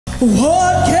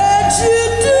What can't you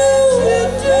do?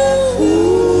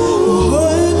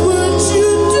 What would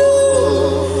you do?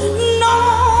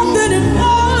 Nothing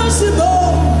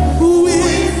impossible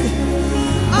with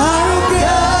our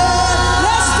God.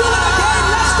 Let's do it again.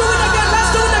 Let's do it again.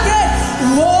 Let's do it again.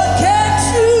 What can't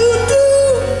you do?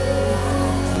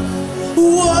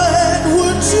 What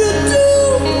would you do?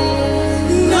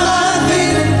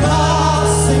 Nothing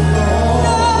impossible.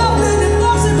 Nothing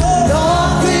impossible.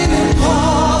 Nothing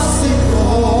impossible.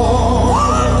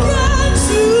 What can't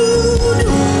you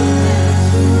do?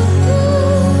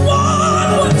 What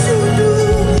would you do?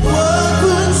 What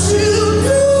would you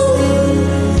do?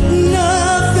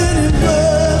 Nothing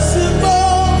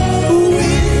impossible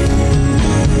with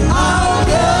our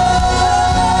God.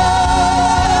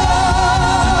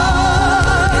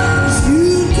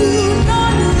 You do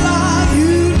not lie,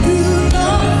 you do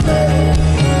not fail.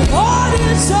 What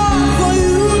is hard for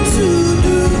you to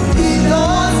do? It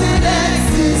doesn't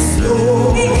exist,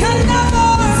 Lord. It can never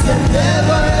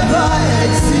ever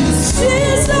exist.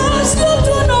 Jesus, you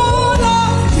do not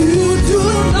lie, you do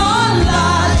not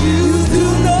lie, you do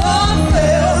not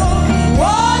fail.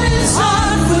 What is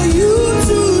hard for you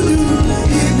to do?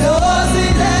 It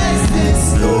doesn't exist,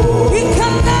 Lord. It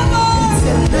can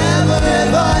never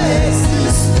ever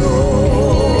exist,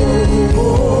 Lord.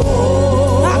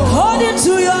 According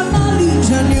to your knowledge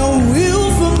and your will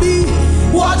for me,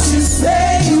 what you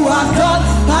say you have done,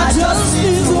 I just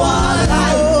need one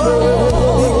life.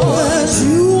 Because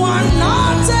you are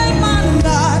not a man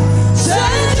that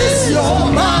changes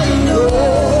your mind.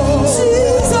 Oh,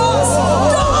 Jesus,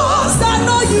 those that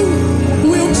know you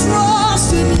will trust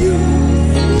in you,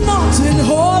 not in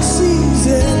horses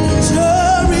and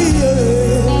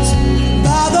chariots,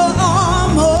 by the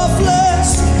arm of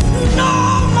flesh. No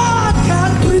man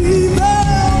can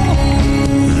prevail.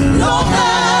 No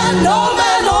man, no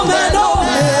man, no man, no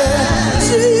man.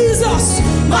 Jesus,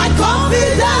 my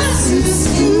confidence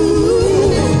is you.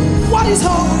 What is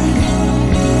hard?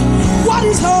 What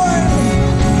is hard?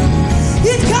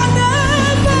 It can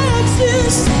never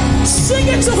exist. Sing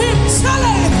it to him, tell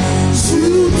him.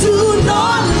 You do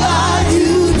not lie,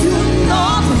 you do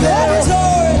not fail. What is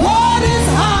hard? What is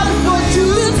hard for you?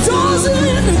 It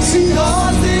doesn't exist. It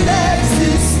doesn't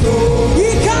exist, Lord.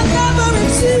 It can never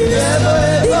exist. Never,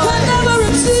 ever it can never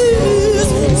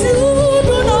exist. You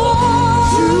do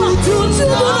not. You do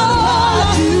not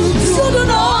lie. You do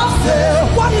not fail.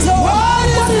 What is hard?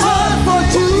 What is hard for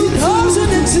you? It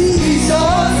doesn't exist. It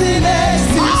doesn't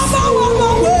exist. I'm on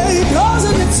my way. It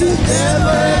doesn't exist.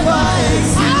 Never ever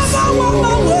exist. I'm on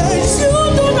my way. You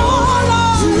do not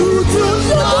lie. You do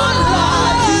not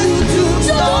lie. You do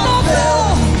not fail.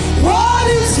 What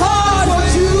is hard for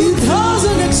you? It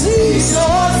doesn't exist. It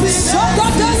doesn't exist.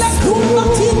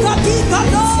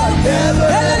 Never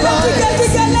ever exist.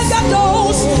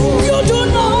 You do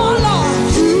not lie.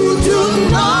 You do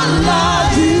not lie.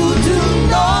 You do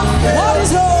not fail. What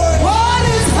is hard? What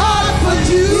is hard for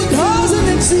you? It doesn't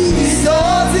exist. It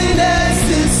doesn't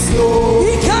exist, Lord.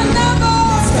 It can never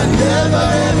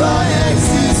ever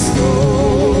exist,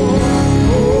 Lord.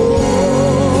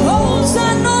 Those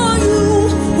that know you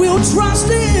will trust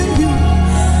in you,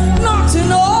 not in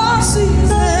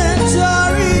horses and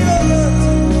chariots,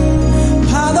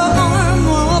 by the arm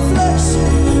of flesh.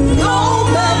 No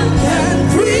man can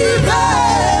prevail.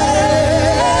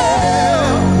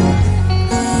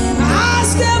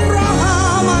 Ask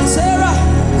Abraham and Sarah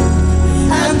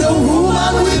and the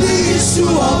woman with the issue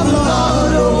of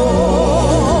blood.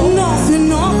 Oh, nothing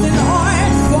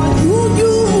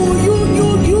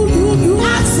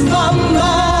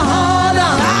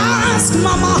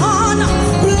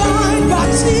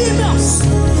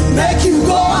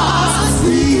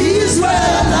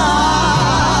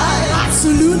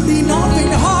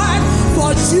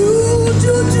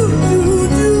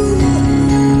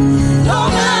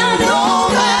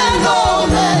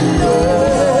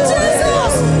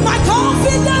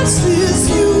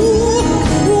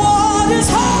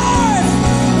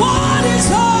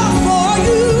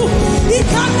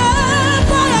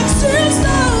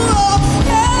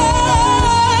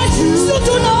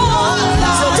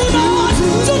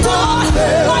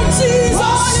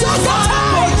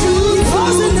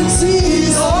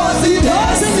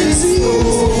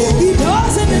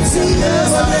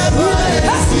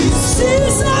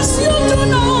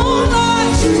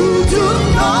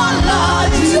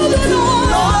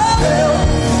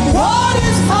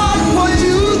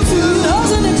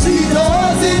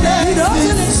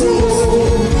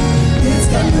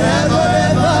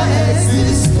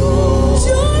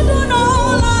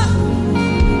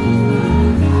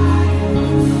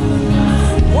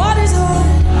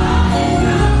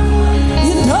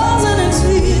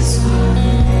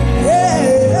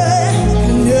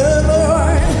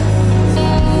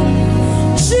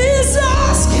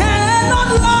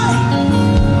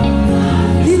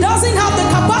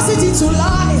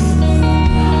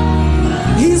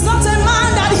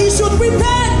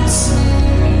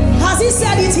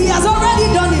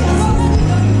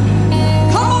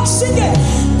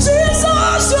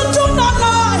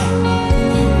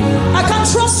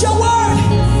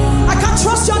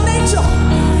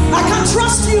can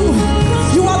trust you.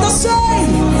 You are the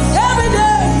same every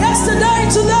day, yesterday,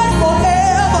 today,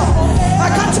 forever. I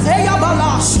can't tell you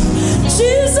about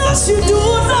Jesus, you do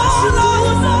not know.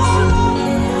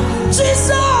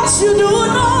 Jesus, you do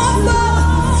not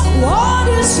know what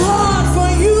is hard for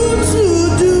you to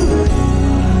do.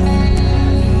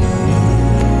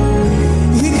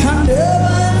 He can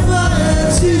never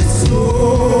let it go.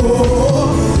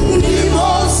 He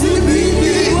must be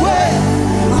the way.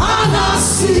 And I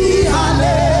see,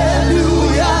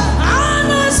 hallelujah.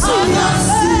 And I see,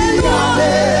 hallelujah.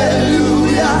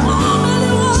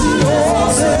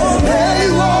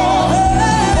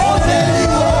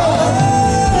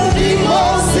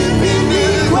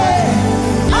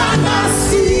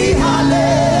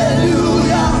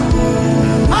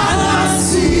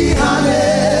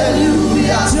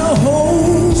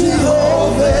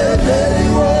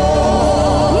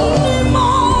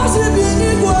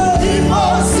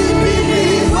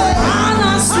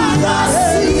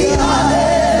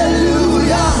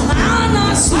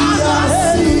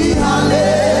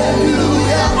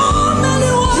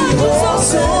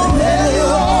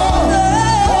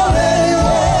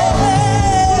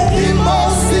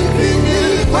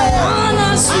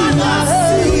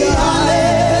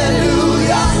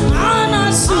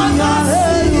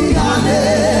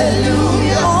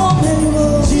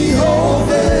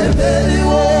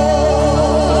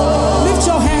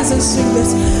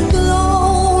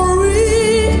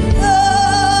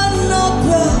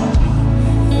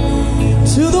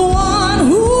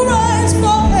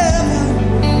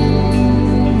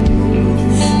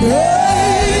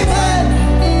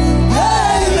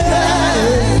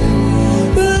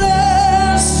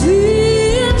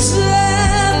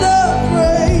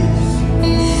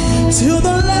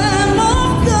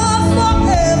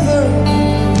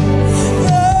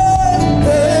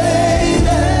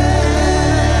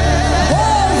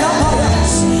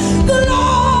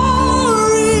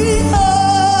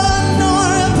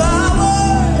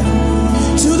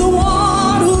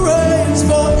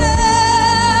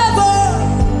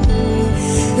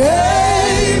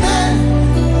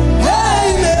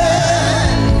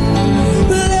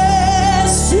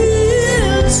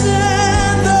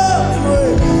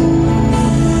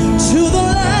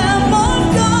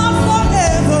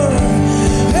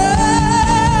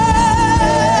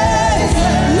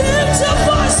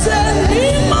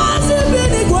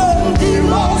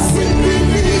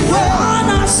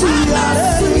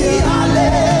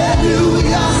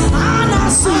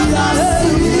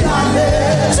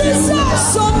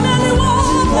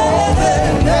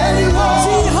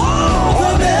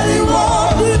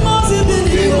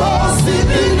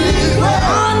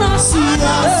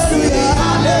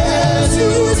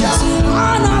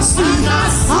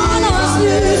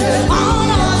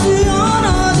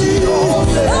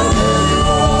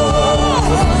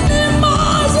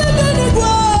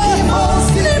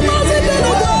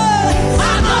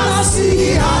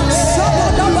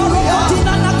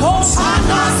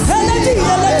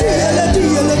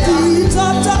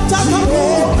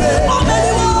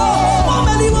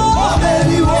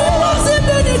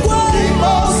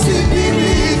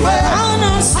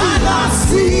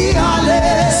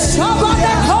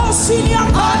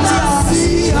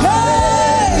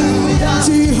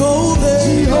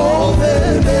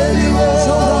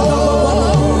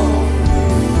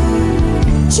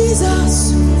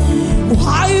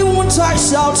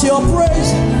 Shout your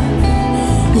praise.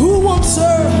 Who won't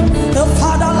serve a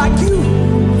Father like you?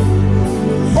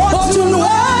 But you know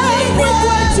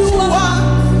what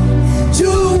you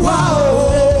are.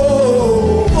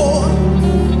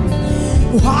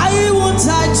 Why won't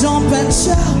I jump and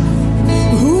shout?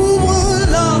 Who would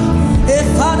love a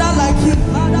Father like you?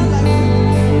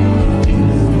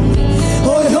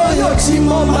 Oh, yo, yo,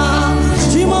 Chimoma,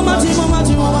 Chimoma, Chimoma,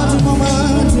 Chimoma, Chimoma,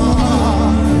 Chimoma.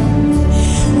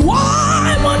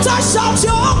 Why won't I shout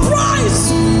your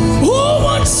praise? Who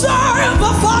would serve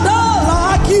a Father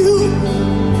like you?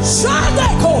 Shout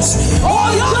that coast.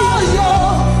 Oh, yo, yo,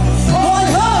 oh,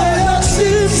 yo, yo,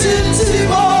 Chim,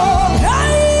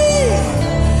 hey,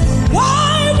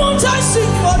 why won't I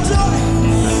sing for joy?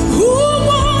 Who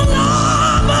would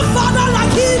love a Father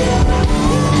like him?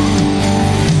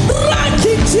 Like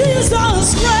in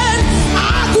Jesus' name,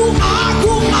 Agu,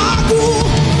 Agu, Agu.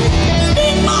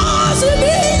 It must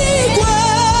be.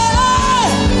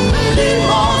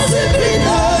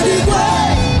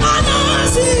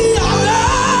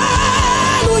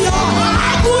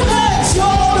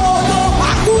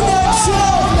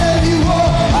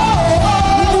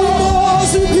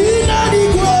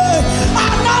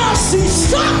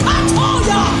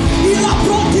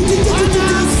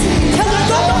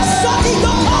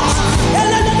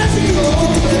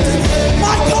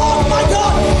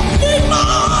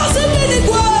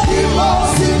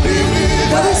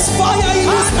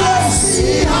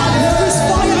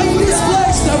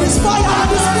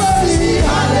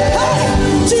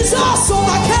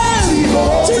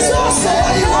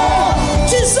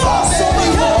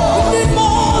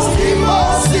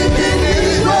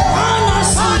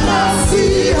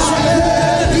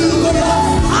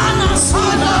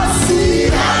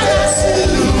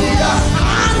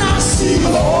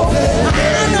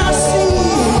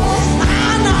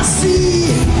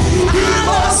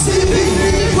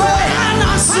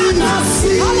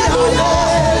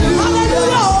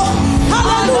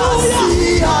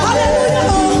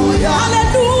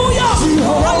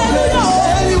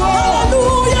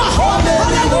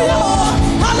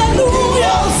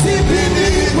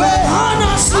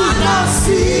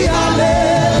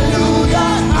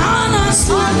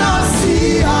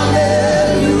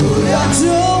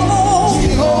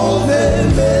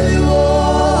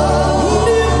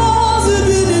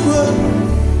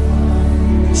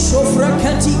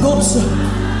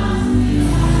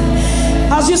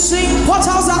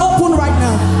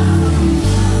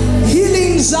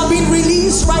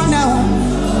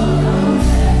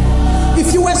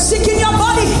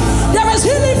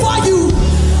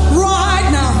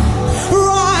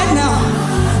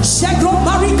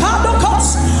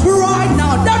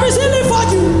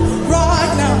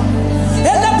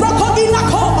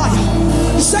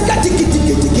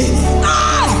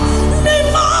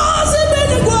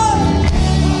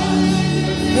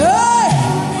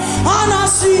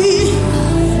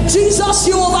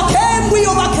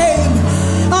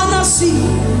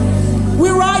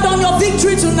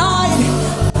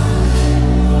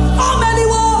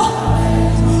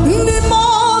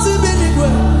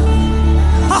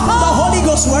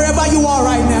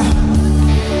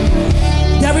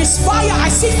 is fire. I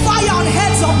see fire on the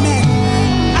heads of men.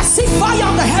 I see fire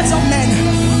on the heads of men.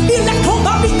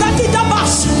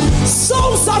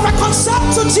 Souls are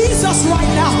reconciled to Jesus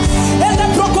right now.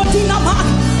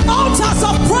 Altars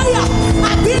of prayer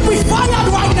are being refired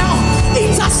right now.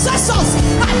 Intercessors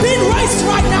are being raised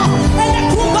right now.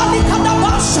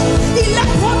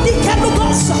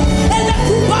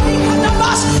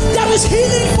 There is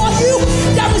healing for you.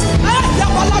 There is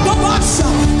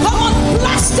come on,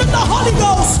 blast in the Holy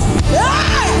Ghost.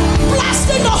 Blast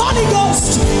in the Holy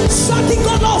Ghost.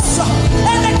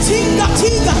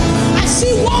 I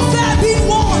see warfare being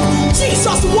won.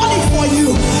 Jesus won it for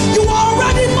you. You are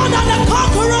already more than a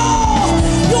conqueror.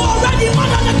 You are already more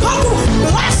than a conqueror.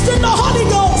 Blast in the Holy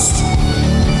Ghost.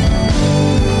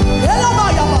 And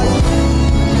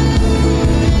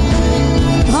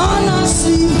I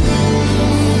see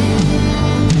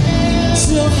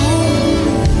Jehovah.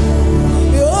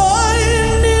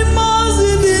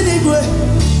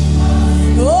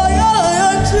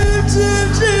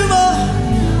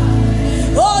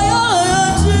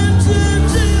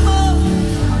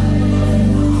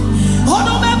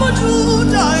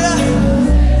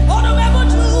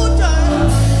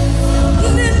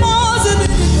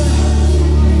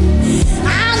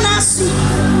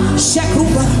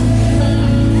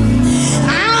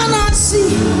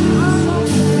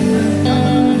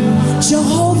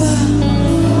 Jehovah,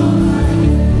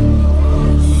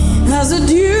 as a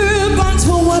deer pants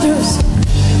for waters,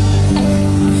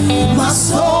 my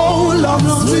soul longs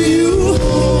for you.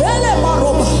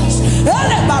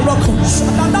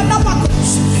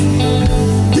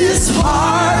 This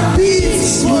heart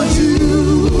beats for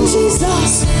you,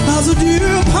 Jesus. As a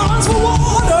deer pants for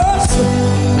waters,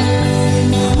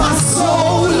 my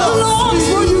soul longs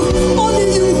for you. Only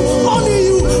you, only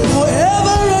you,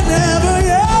 forever and ever.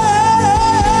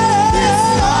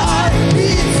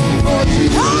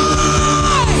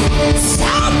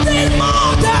 Something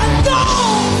more than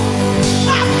gold.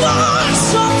 I've got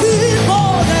something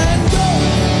more than gold.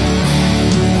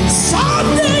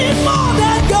 Something more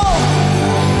than gold.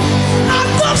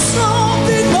 I've got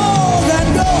something more than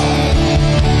gold.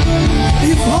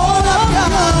 If all I've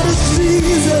got is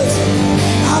Jesus,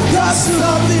 I've got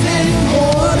something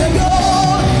more than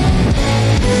gold.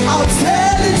 I'll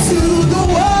tell it to the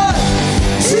world.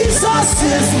 Jesus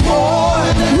is more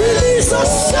than. Release a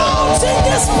shout in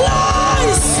this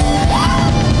place.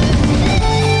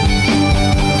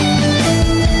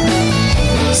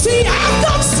 See, I've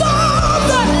got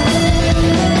something.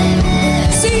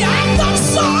 See, I've got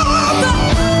something.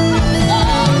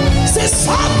 See,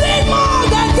 something more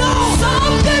than gold.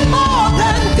 Something more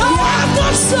than gold. Yeah, I've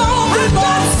got something. I've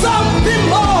got something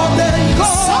more than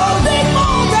gold. Something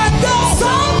more than gold.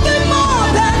 Something more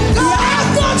than gold. Yeah,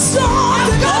 I've got something.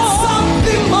 I've got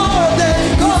something more than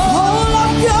gold. All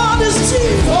I've got is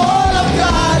Jesus. All I've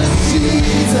got is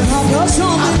Jesus. I've got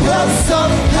something. I've got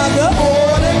something. I've got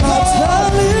more than gold. I'll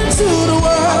tell it to the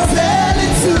world. I'll tell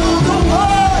it to the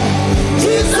world.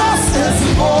 Jesus is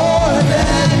more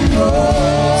than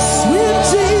gold. Sweet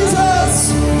Jesus,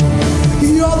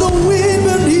 you're the wind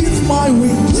beneath my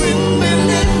wings. Wind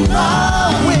beneath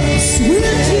my wings.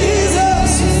 Sweet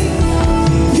Jesus,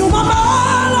 you're my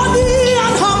melody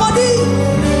and harmony.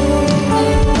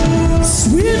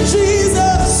 Sweet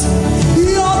Jesus,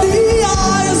 you're the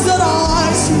eyes that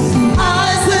I see.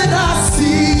 Eyes that I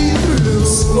see through.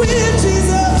 Sweet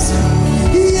Jesus,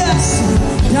 yes,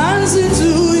 dancing to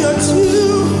your tune.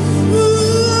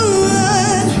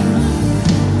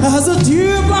 As a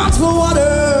deer pants for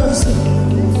waters,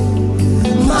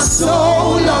 my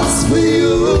soul longs for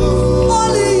you.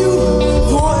 Only you,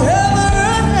 forever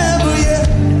and ever, yeah.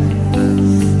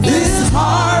 This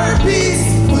heart beats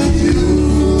for you.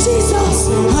 Jesus,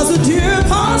 as a deer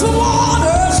pants for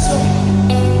waters,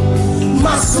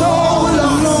 my soul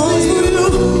longs for you.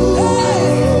 Hey,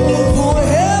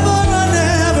 forever and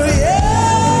ever,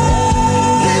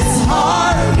 yeah. This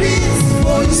heart beats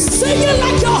for you. Sing it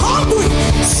like you're hungry.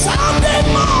 Something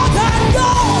more than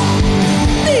gold.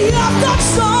 I've got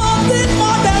something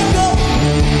more than gold.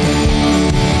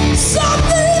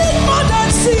 Something more than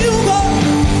silver.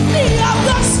 I've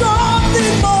got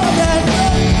something more than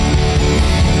gold.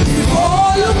 If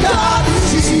all you got is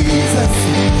Jesus,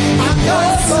 I've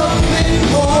got something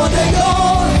more than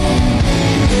gold.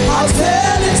 I'll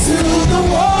tell it to the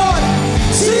world.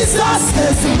 Jesus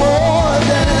is more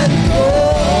than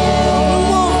gold.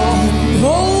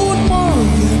 More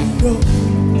than gold.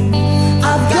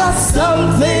 I've got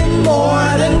something more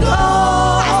than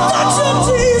gold. I've got you,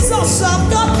 Jesus. I've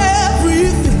got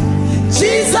everything.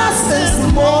 Jesus is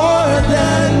more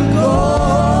than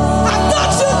gold. I've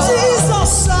got you,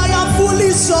 Jesus. I am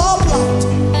fully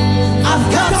supplied.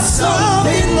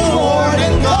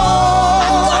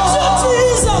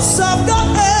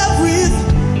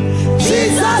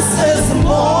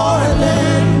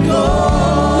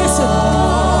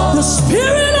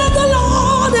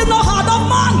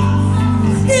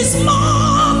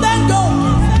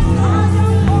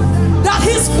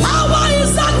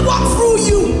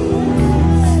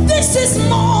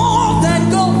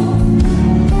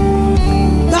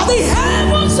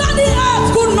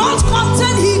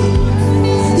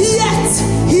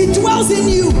 dwells in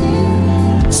you.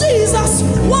 Jesus,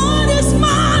 what is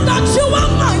man that you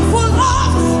are mindful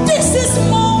of? This is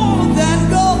more than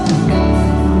gold.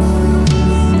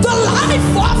 The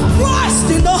life of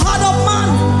Christ in the heart of man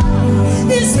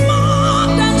is more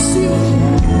than silver.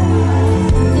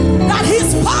 That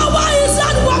his power is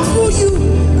at work through you.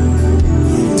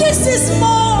 This is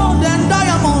more than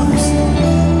diamonds.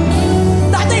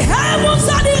 That the heavens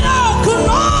and the earth could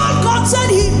not contain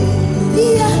him.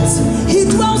 Yet he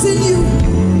dwells in you.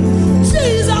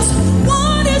 Jesus,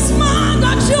 what is man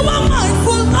that you are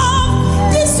mindful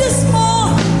of? This is more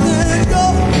than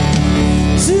gold.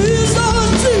 Jesus,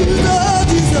 Jesus,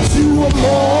 Jesus, you are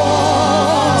more.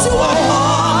 You are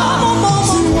more.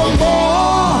 You are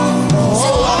more.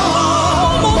 You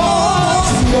are more.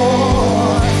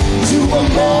 You are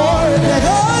more than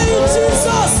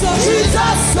Jesus,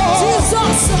 Jesus, Jesus,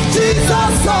 Jesus, Jesus,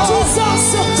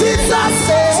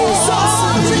 Jesus,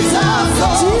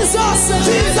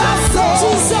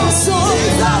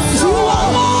 you are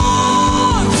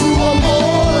more. You are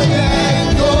more than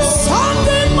gold.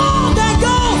 Something more than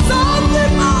gold.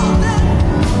 Something more than.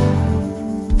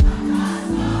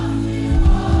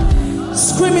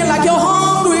 Screaming like you're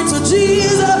hungry to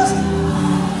Jesus.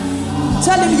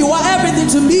 Tell him you are everything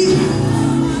to me.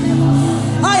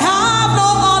 I have no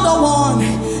other one.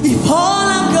 If all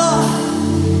I've got,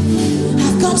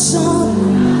 I've got some.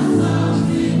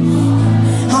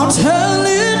 I'll tell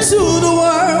it to the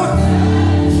world.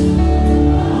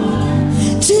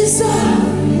 Jesus,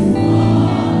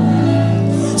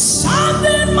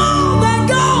 something more than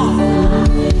gold.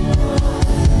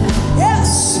 Yes,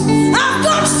 I've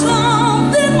got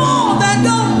something more than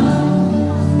gold.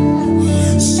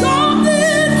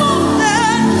 Something more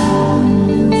than.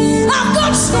 I've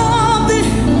got something.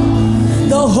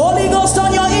 The Holy Ghost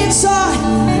on your inside.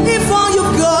 If all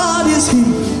you've got is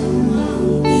him,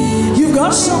 you've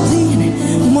got something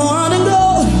more than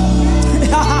gold.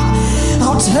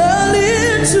 I'll tell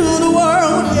it to the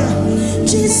world. Yeah.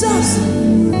 Jesus,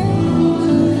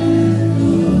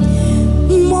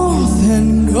 more than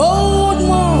gold,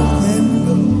 more than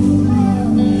gold.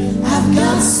 I've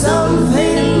got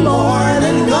something more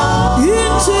than gold.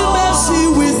 Intimacy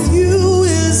with you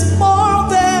is more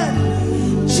than.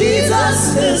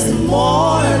 Jesus is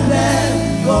more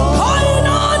than gold. Calling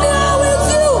on you with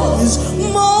you is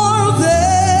more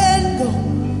than gold.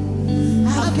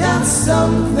 I've got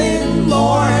something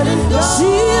more than gold.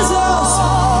 Jesus,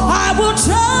 I will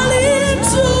tell it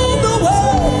to the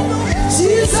world.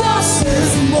 Jesus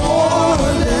is more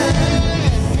than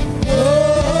gold.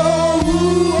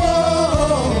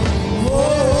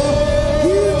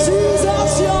 Give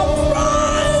Jesus your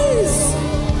praise.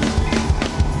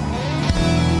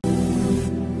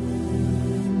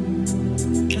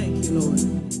 Thank you, Lord.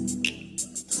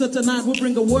 So tonight we'll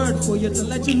bring a word for you to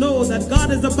let you know that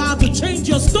God is about to change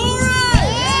your story.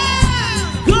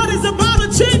 God is about to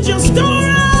change your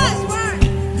story.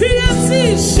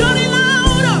 PMC, shut it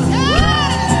louder.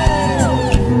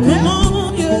 Come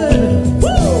on, yeah.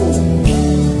 Woo.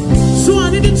 So I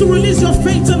needed to release your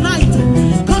faith tonight,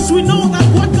 because we know that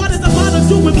what God is about to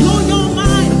do will blow your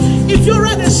mind. If you're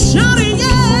ready, shout it,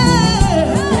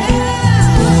 yeah.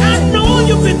 I know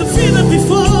you've been defeated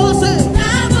before. Say,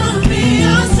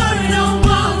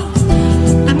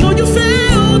 I know you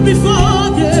failed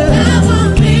before, yeah.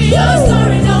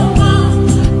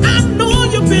 I know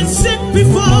you've been sick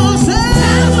before, say.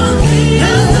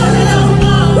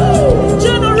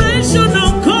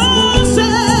 Generational curses,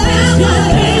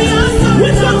 yeah.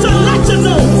 We've got to let you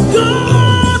know.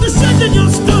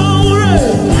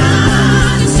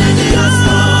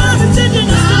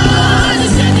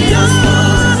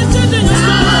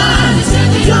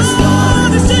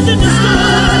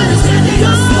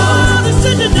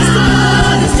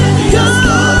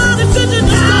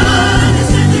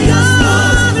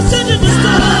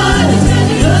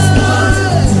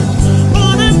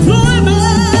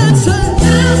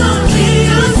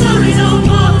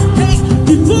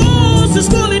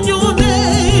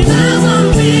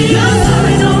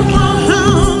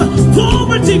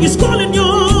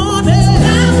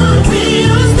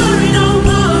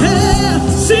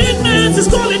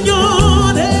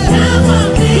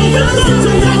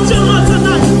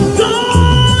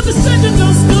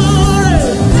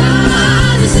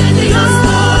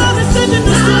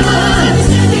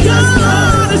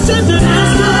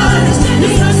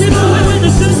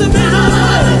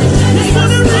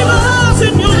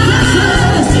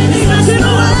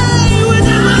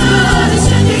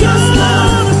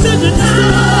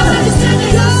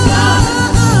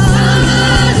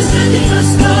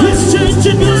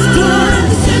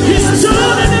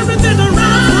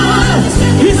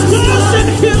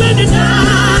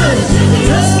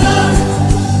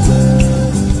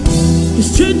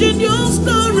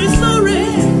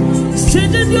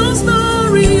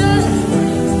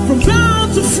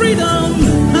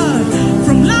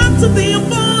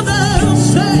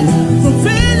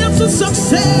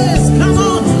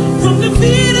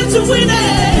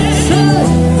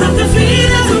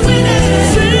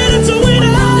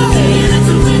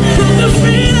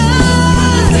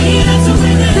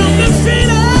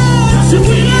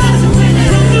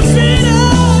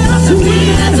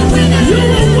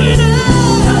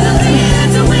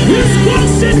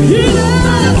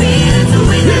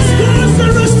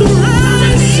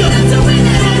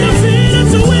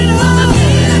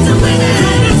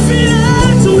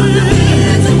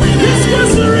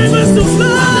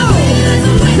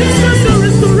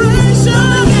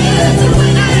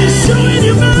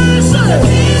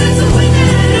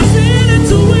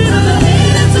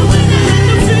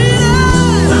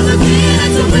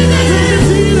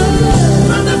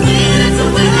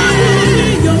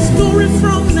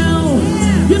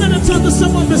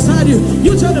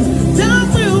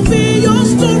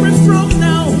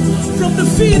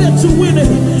 to win it.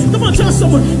 Come on, tell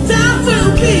someone, that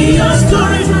will be your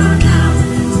story.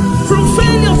 From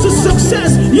failure to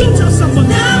success, you tell someone,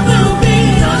 that will be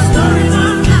your story.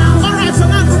 All right, so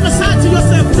now prophesy to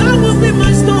yourself, that will be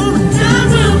my story. That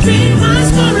will be my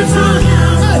story from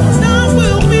now. That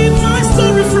will be my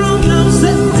story from now.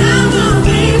 That will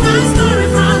be my story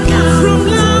from now. From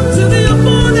love to the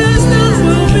abundance, that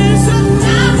will be so.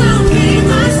 That will be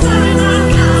my story from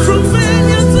now. From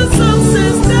failure to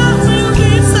success, that will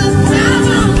be so. That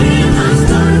will be my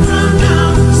story from now.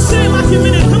 Say like you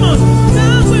mean it, come on.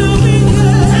 That will be,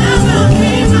 yeah. That will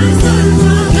be my story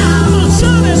from now. Come on,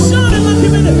 shout it like you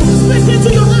mean it. Speak into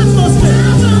your atmosphere.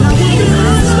 That will be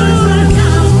my story.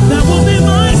 That will be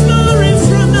my story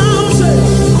from now. Say,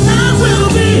 that will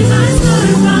be my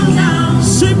story from now.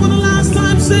 Say for the last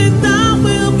time, say that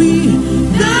will be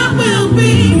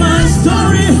my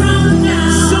story from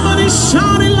now. Somebody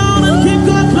shout it loud and give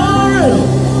God glory.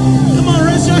 Come on,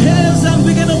 raise your hands and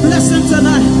begin to bless him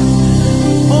tonight.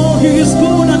 Oh, he is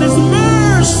good and his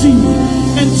mercy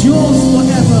endures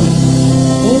forever.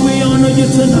 Oh, we honor you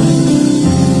tonight.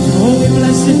 Oh, we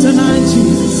bless you tonight,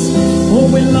 Jesus. Oh,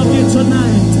 we love you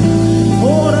tonight.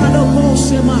 Oh,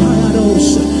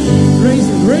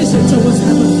 raise it towards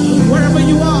heaven. Wherever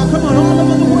you are, come on, all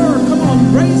over the world, come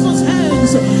on, raise those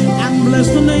hands and bless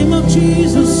the name of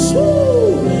Jesus.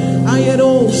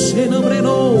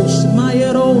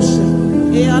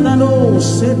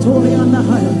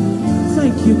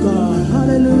 Thank you, God.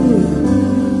 Hallelujah.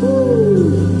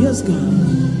 Ooh, yes, God.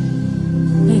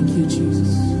 Thank you,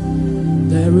 Jesus.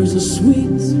 There is a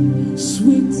sweet,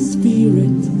 sweet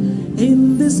spirit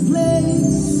in this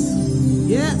place.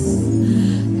 Yes.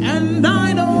 And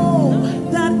I know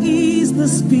that is the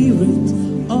spirit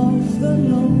of the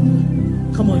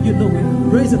Lord. Come on, you know it.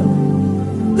 Raise it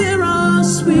up. There are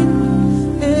sweet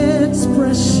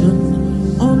expression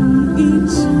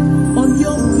on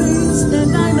your face.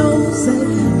 And I know, say,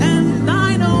 and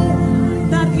I know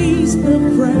that is the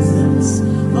presence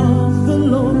of the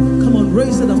Lord. Come on,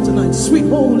 raise it up tonight. Sweet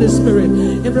Holy Spirit.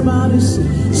 Everybody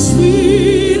sing.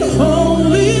 Sweet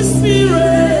Holy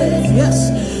Spirit. Yes.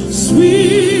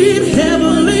 Sweet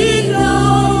heavenly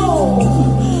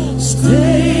love.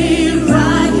 Stay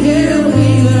right here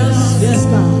with us. Yes,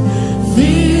 God.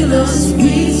 Fill us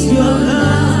with your love.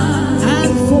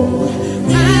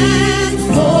 And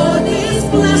for these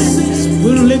blessings,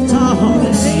 we'll lift our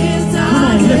hearts. Come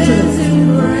on, lift it up.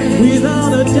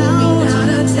 Without a doubt,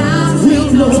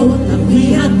 we'll know that we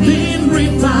have been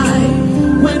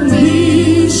revived when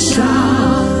we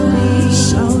shall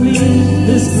leave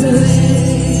this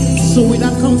place. So with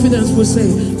that confidence we'll say,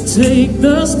 take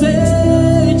the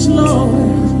stage,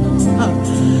 Lord.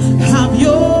 Have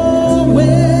your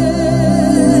way.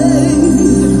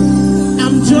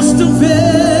 I'm just a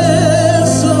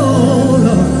vessel,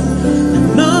 Lord,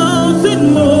 and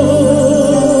nothing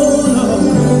more, Lord.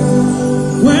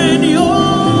 When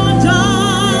you're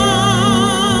done,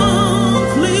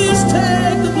 please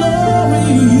take the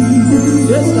glory.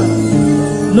 Yes, God.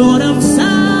 Lord, I'm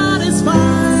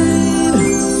satisfied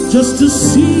just to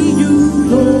see you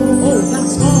go. Oh,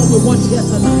 that's all we want here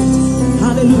tonight.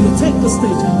 Hallelujah. Take the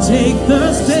stage. Take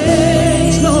the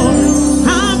stage, Lord.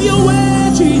 Have your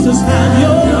way, Jesus. Have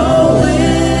your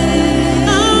way.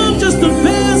 I'm just a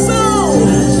vessel.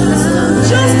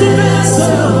 Just a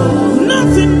vessel.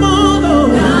 Nothing more,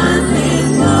 Lord.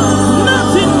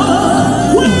 Nothing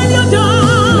more. When you're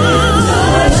done,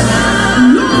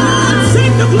 Lord,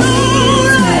 take the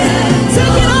glory.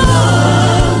 Take it all.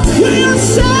 We are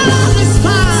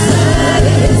satisfied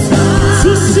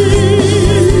to see you,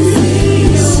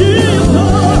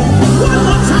 Lord. One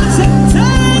more time, say,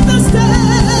 take the stage. Take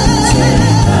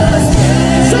the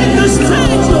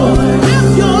stage, Lord.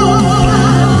 Have your way.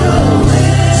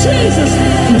 Jesus,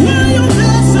 we're your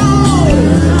vessel.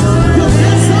 Your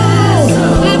vessel.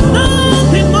 And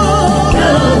nothing more.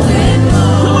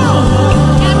 Come on.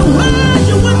 And when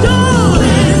you were done,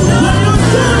 when you're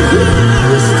done healing and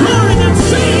restoring and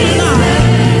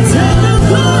singing, take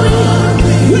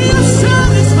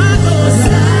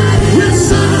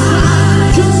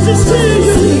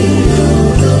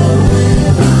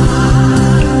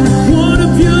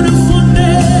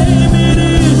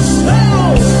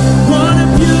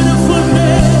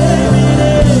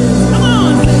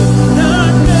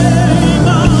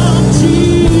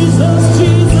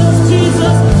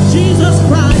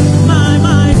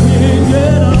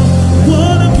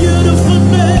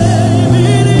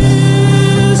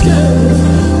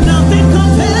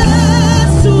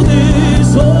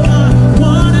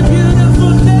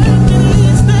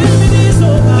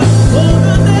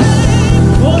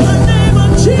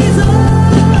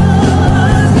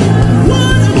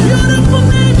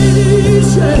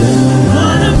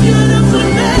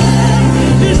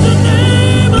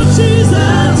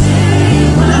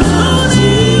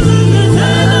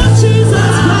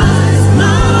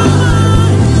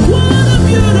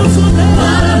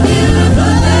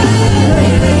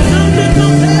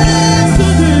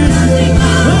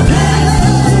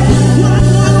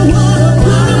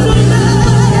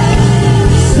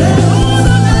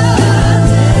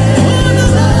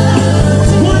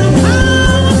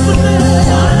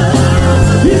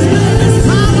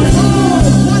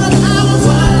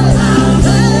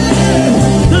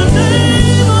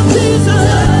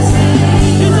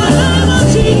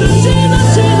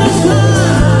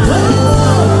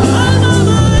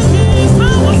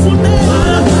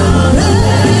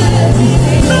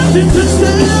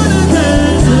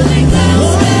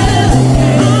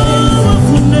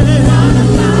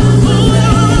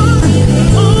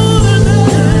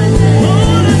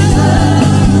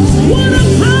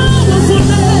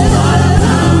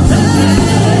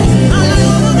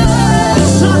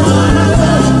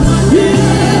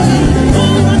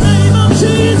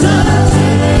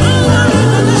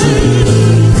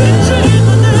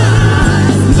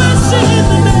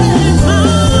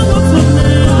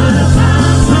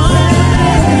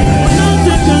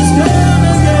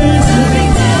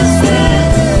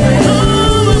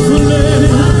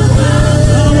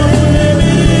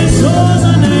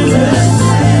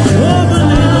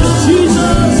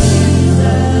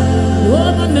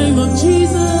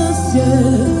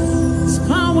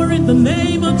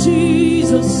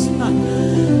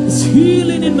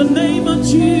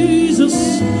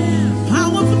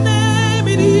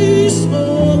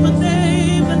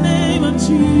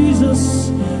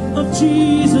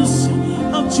Jesus,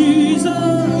 of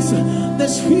Jesus.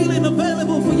 There's healing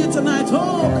available for you tonight.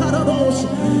 Oh, Karadosh,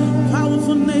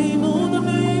 powerful name, oh, the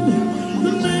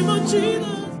name of Jesus.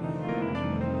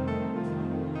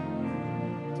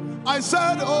 I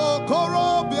said, oh,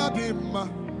 Korobiadim.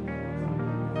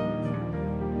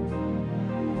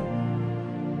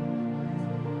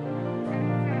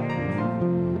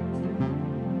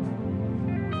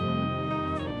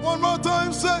 One more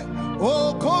time, say,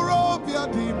 oh,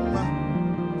 Korobiadim.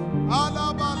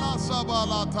 Alabala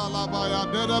sabala talabaya,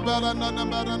 dedabela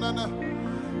nana,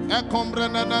 ekombre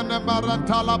nana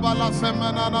marantalabala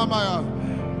semana maya.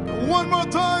 One more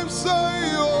time, say,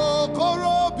 oh,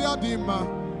 Korobiadim.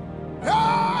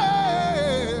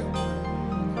 Hey!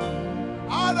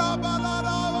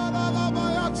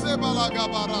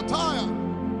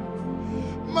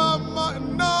 Mama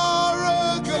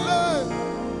naregele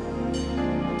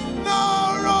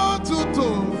narotuto.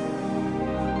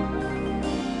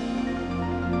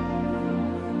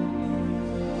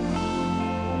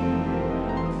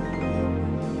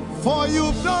 For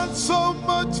you've done so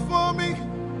much for me,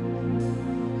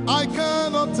 I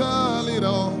cannot tell it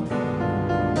all.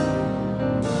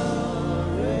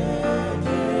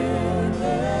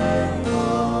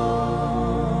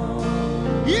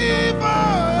 If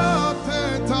I had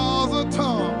 10,000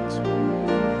 tongues,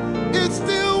 it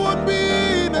still wouldn't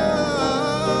be enough.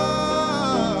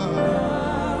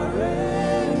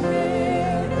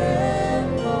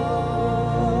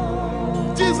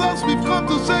 Jesus, we've come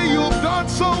to say you've done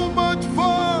so much for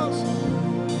us.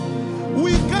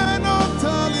 We cannot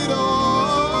tell it all.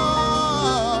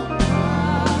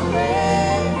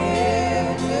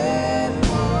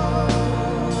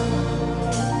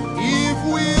 If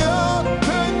we had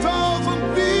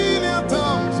 10,000 billion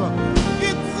tongues,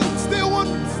 it still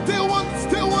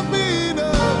won't be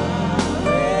enough.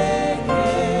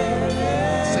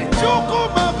 Say, Choko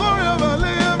Makoria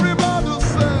Valley, everybody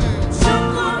say.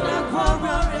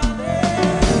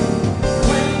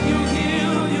 When you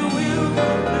heal, you will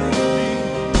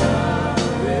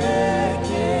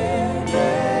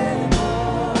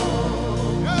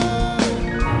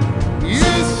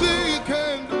Yes, she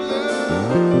can do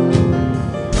that.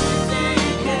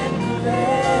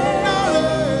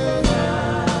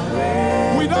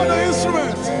 Without the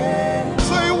instrument,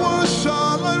 say, what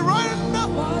shall I render?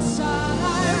 What shall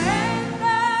I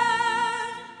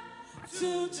render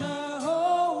to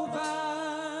Jehovah?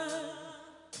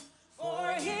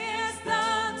 For he has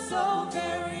done so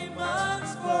very much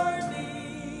for me.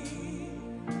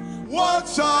 What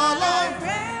shall I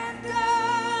Render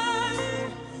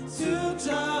to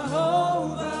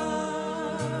Jehovah.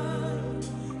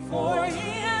 For he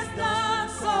has done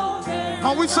so very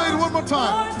Can we say it one more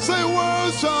time? Say,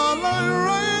 what shall I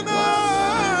render?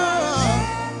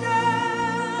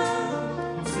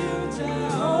 to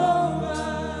Jehovah.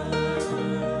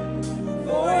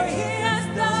 For he has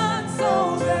done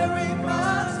so very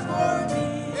much for me.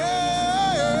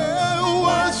 Yeah,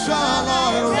 what shall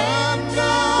I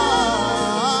render?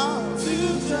 To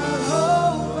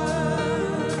Jehovah.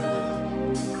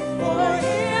 For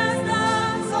he has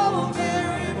done so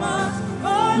very much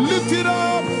for me. Lift it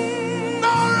up.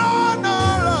 Nara,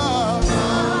 Nara.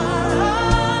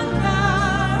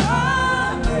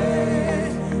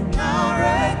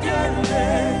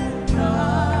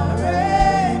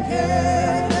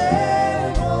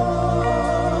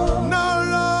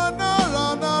 Nara,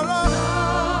 Nara, Nara.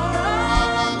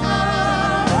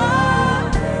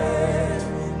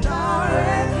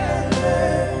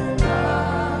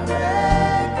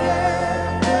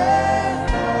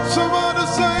 Somebody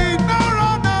say,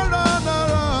 Nara, Nara,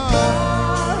 Nara.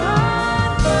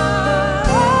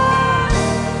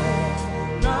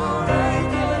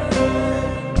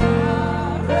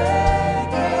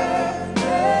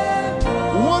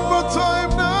 One more time,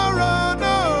 Nara,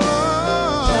 Nara.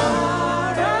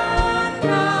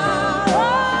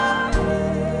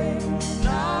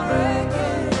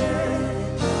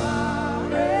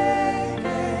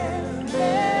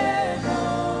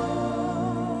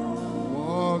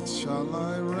 What shall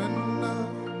I render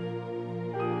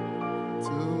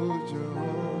to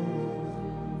Jehovah?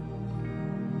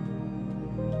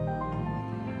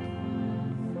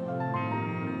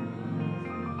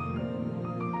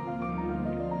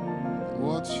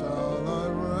 What shall I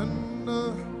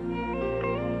render?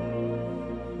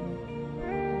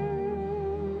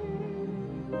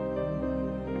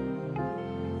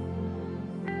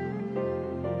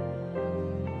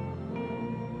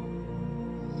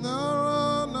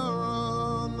 Nara,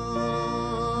 Nara,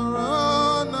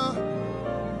 Nara, Nara.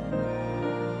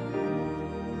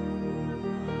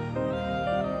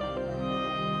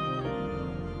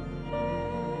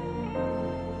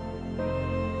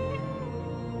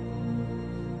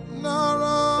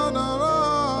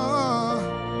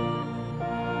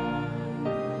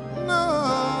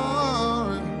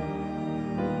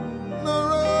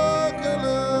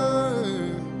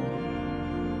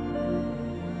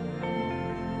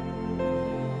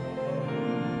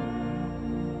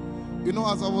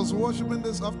 as I was worshiping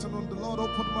this afternoon, the Lord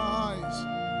opened my eyes.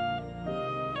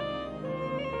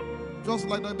 Just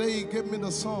like the day He gave me the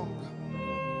song.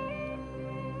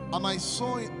 And I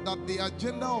saw that the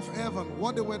agenda of heaven,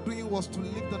 what they were doing was to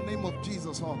lift the name of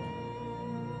Jesus up.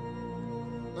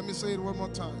 Let me say it one more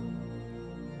time.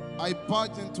 I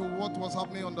barged into what was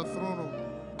happening on the throne room.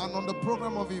 And on the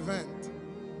program of event,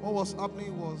 what was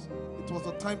happening was, it was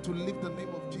the time to lift the name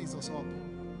of Jesus up.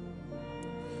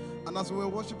 And as we were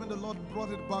worshiping, the Lord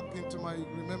brought it back into my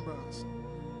remembrance.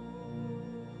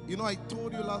 You know, I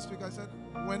told you last week, I said,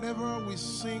 whenever we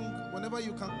sing, whenever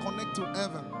you can connect to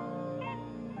heaven,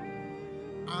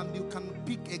 and you can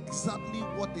pick exactly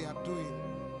what they are doing,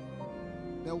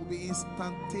 there will be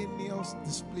instantaneous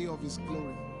display of His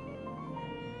glory.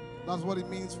 That's what it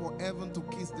means for heaven to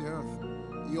kiss the earth.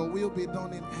 Your will be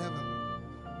done in heaven.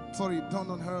 Sorry,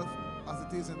 done on earth as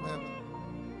it is in heaven.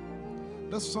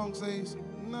 This song says,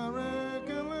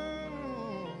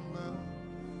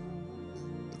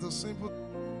 it's a simple.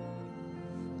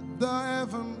 The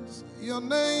heavens, your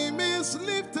name is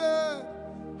lifted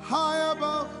high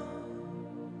above.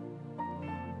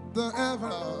 The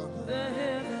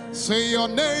heavens, say your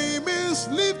name is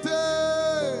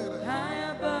lifted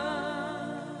high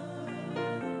above.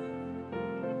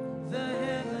 The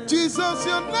heavens, Jesus,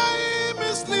 your name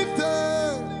is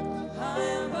lifted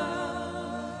high above.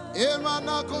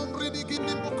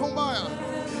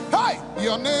 Hey,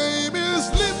 your name is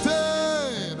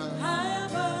lifted High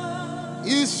above.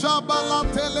 Ishabala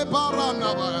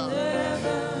telebaranabaya.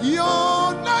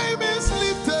 Your name is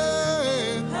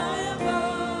lifted High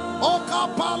above.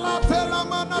 Okapala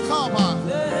telamanakaba.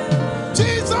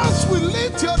 Jesus, we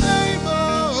lift your name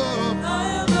up.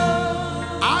 High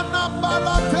above.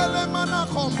 Anabala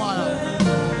telemanakombaya.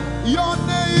 Your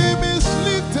name is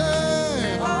lifted.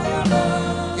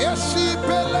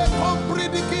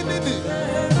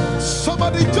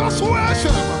 Somebody just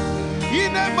worship.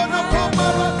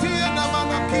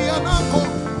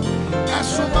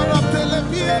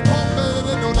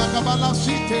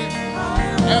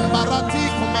 Embarati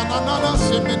kumanana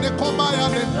semene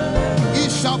komayane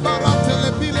ishabara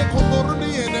telebile komoruni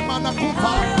ene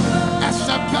manakupa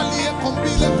eshapalie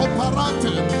kombile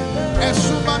komparante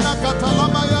esumana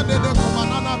katalama ya de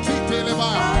kumanana titeleba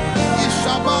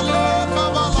ishabale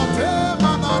kabalate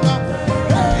manana.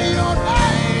 Hey, your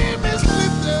name is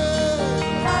lifted.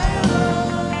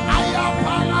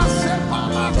 Ayapala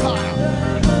sepalata.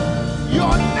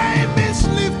 Your name is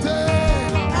lifted.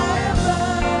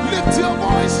 Lift your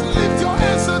voice, lift your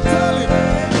hands and tell Him,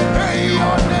 hey,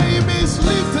 your name is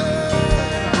lifted.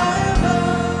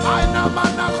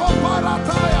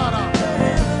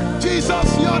 Jesus,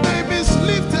 your name is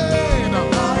lifted.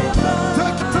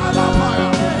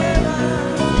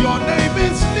 Your name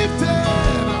is lifted.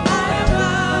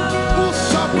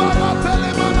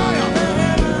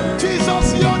 Jesus,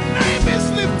 your name is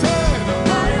lifted.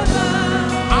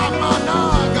 Amana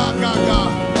gaga.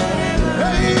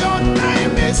 Hey, your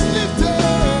name is lifted.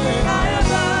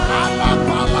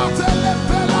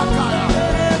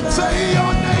 Say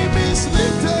your name is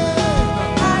lifted.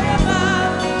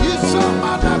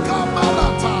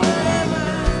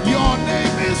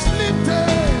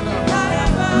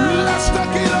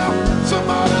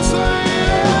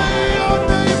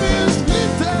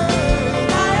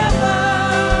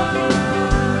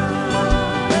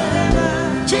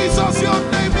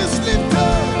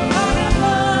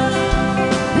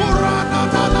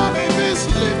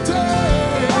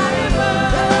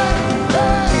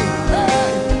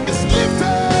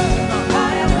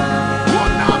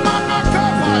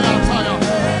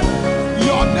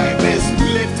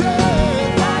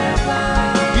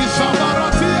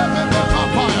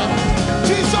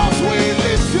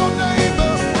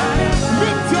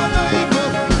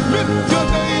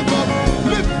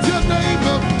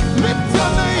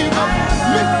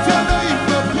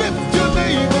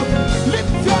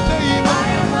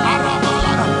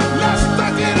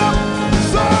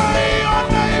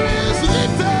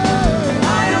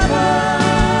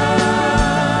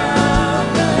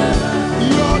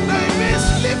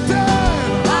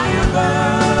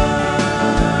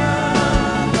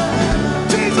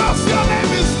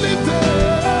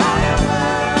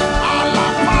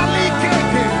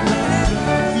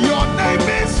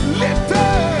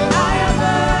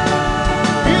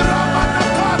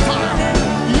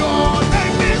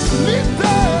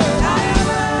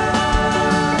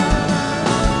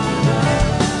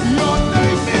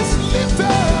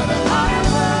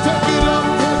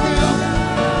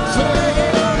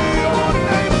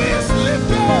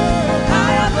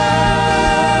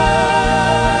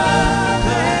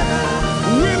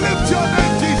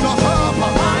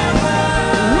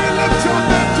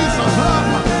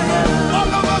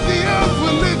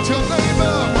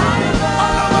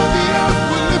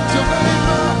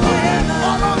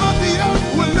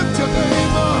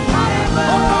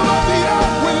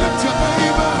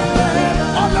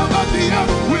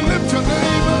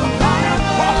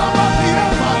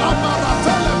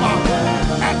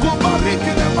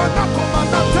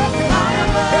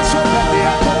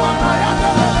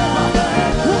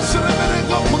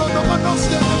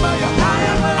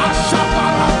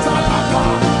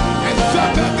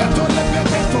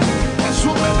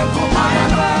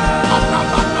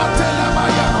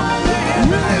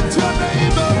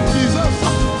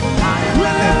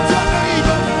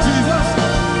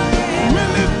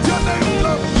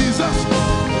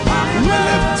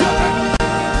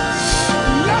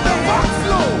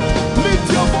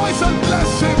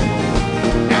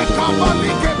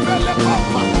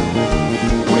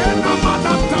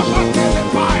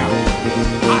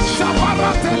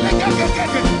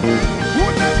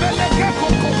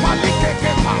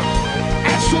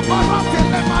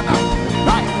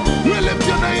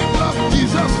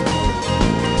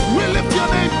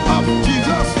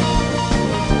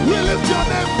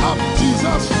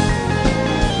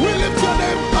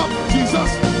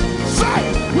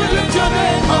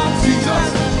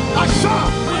 Asha.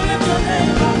 We lift your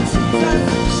name up, Jesus.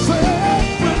 Say,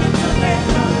 We lift your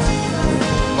name up, Jesus.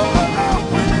 oh,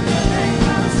 We lift your name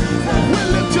up, Jesus. we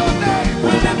lift your name.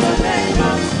 We lift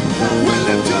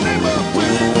your name up,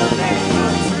 Jesus.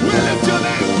 We lift your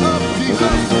name up.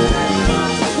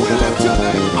 We lift your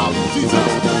name up, We lift your name up,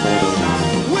 Jesus.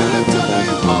 We lift your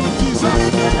name up, Jesus.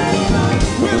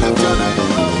 We lift your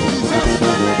name up, Jesus.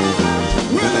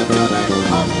 We lift your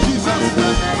name up, Jesus.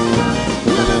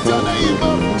 We lift your name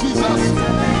up, Jesus.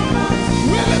 We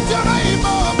lift your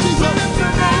name up, Jesus.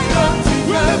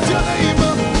 We lift your name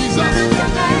up, Jesus.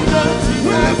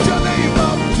 We lift your name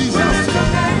up, Jesus. We lift your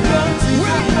name up,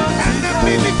 Jesus. And the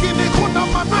miliki kuna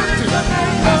manate,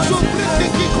 and so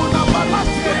pretty kuna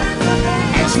manate,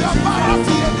 and so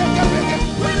barati and the gabege.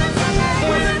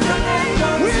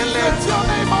 We lift your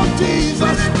name up,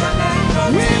 Jesus.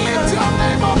 We lift your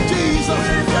name up, Jesus.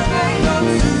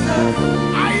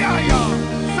 Ayaya,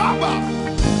 Saba,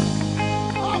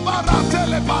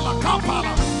 Abaratele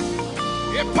balakapala,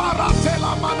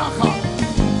 Eparatela manaka,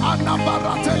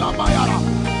 Anabaratela mayara.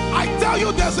 I tell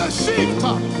you, there's a shift.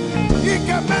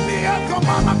 Ikemeni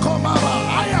ekomana komara,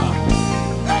 aya,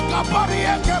 ekapari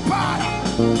ekepaya.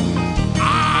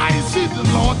 I see the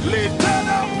Lord lifted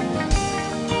up.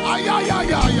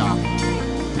 Ayayayaya.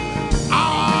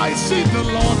 I see the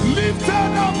Lord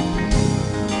lifted up.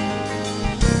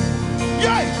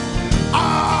 Yeah.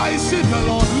 I see the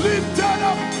Lord lifted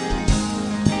up.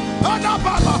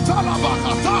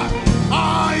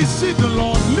 I see the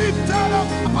Lord lifted up.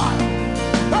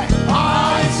 Hey.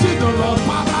 I see the Lord.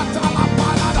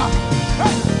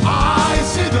 Hey. I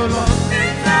see the Lord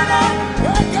lifted up.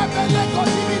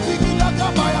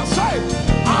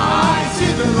 I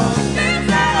see the Lord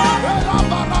lifted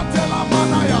up.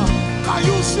 Can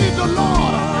you see the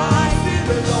Lord? I see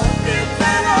the Lord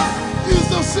lifted up. It's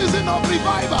the season of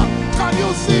revival. Can you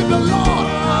see the Lord?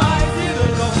 I see the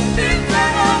Lord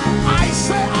lifted up. I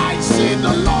say, I see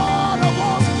the Lord of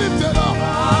us lifted up.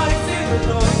 I see the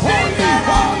Lord Holy, lifted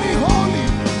up. holy, holy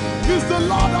is the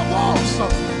Lord of us.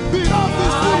 The earth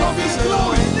is full of His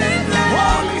glory.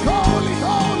 Holy, holy,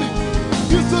 holy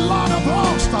is the Lord of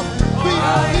hosts. The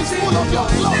earth is full of Your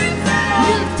glory.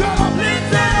 Lifted up,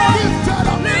 lifted up, lifted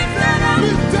up,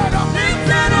 lifted up.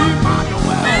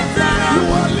 Emmanuel, You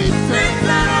are lifted.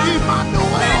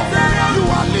 Emmanuel, You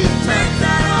are lifted.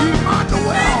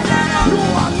 Emmanuel, You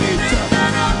are lifted.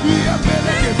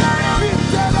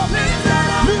 Lifted up,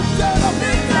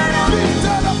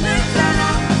 lifted up, lifted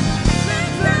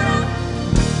up.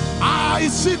 I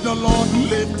see the Lord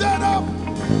lifted up.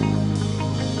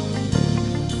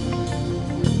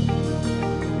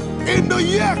 In the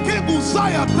year King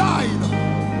Uzziah died,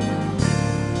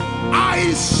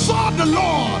 I saw the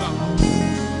Lord.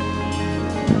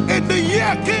 In the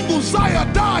year King Uzziah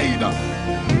died,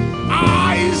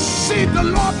 I see the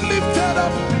Lord lifted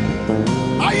up.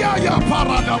 Ayaya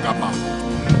paradagaba.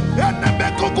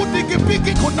 Enemeko kutiki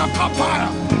piki kuna kapaya.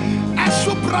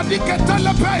 Esupradike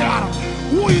telepea.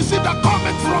 Who is it that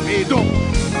cometh from Edom?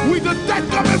 With the dead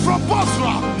coming from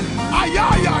Bosra.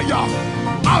 Ayaya.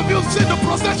 Have you seen the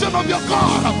procession of your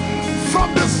God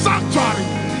from the sanctuary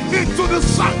into the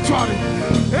sanctuary?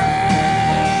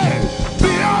 Hey!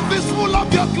 The earth is full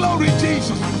of Your glory,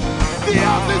 Jesus. The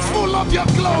earth is full of Your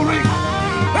glory.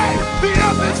 Hey! The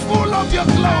earth is full of Your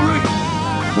glory.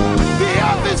 The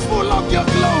earth is full of Your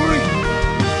glory.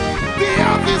 The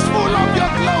earth is full of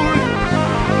Your glory.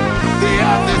 The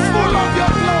earth is full of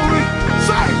Your glory.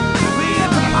 Say,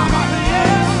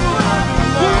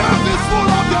 the earth is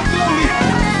full of Your glory.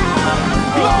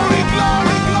 Glory,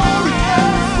 glory, glory.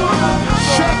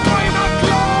 Shekinah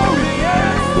glory.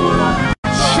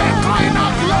 Shekinah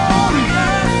glory.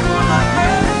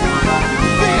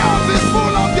 The earth is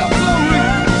full of Your glory.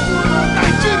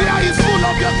 Nigeria is full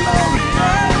of Your glory.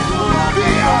 The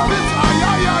earth is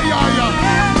ayayayaya.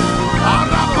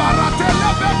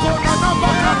 Arabaratelebeko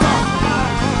nanabakata.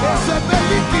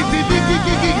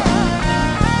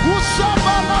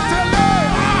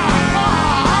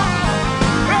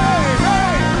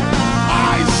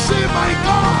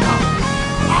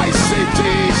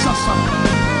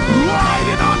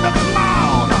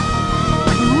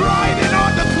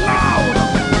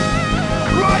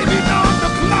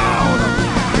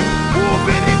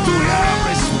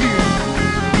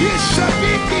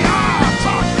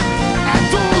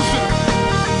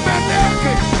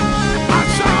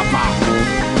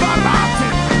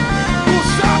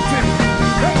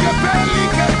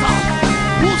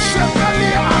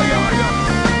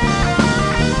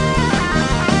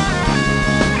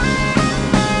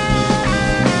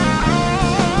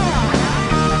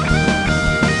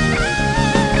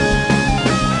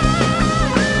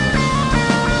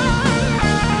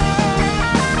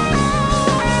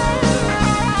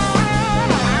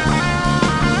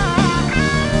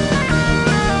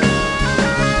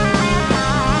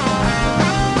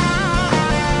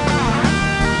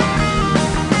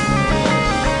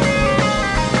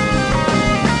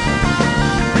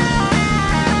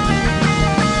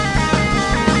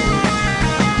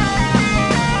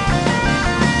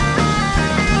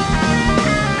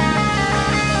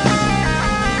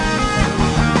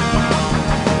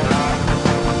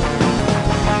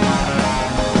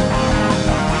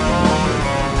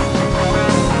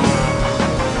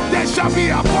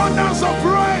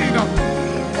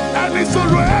 is the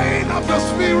rain of the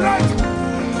Spirit.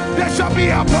 There shall be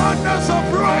abundance of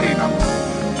rain.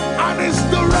 And it's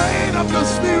the rain of the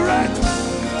Spirit.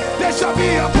 There shall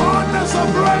be abundance of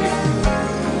rain.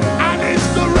 And it's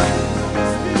the rain.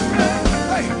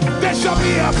 Hey, there shall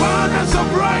be abundance of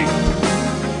rain.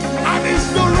 And it's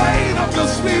the rain of the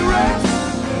Spirit.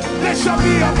 There shall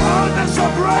be abundance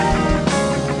of rain.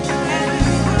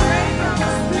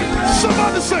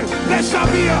 Somebody say, there shall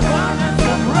be abundance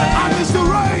of rain. And it's the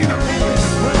rain.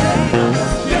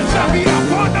 There shall be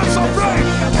abundance of rain.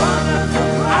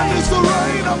 And it's the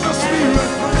rain of the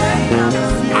Spirit.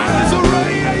 And it's the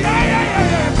rain.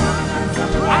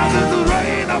 And it's the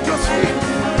rain of the Spirit.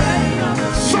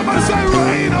 Somebody say,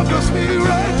 rain of the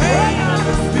Spirit.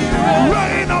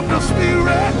 Rain of the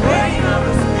Spirit.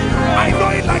 I know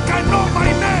it like I know my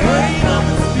name.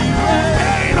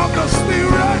 Rain of the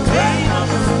Spirit.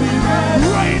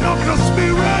 Rain of the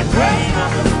Spirit.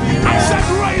 I said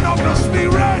rain of the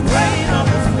Spirit.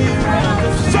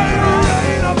 Say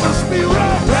rain of the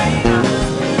Spirit.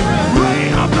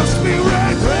 Rain of the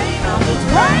Spirit.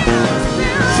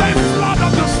 Say flood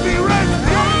of the Spirit.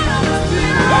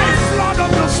 Say flood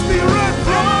of the Spirit.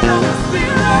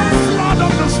 Flood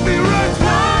of the Spirit.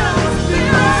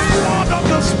 Flood of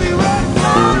the Spirit.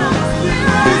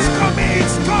 It's coming,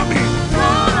 it's coming.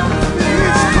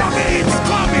 It's coming, it's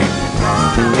coming.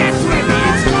 Get ready,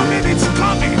 it's coming, it's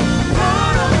coming.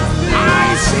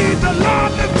 I see the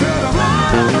Lord lifted up.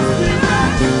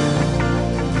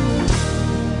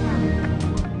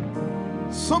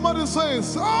 Somebody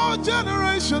says, our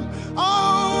generation,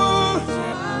 our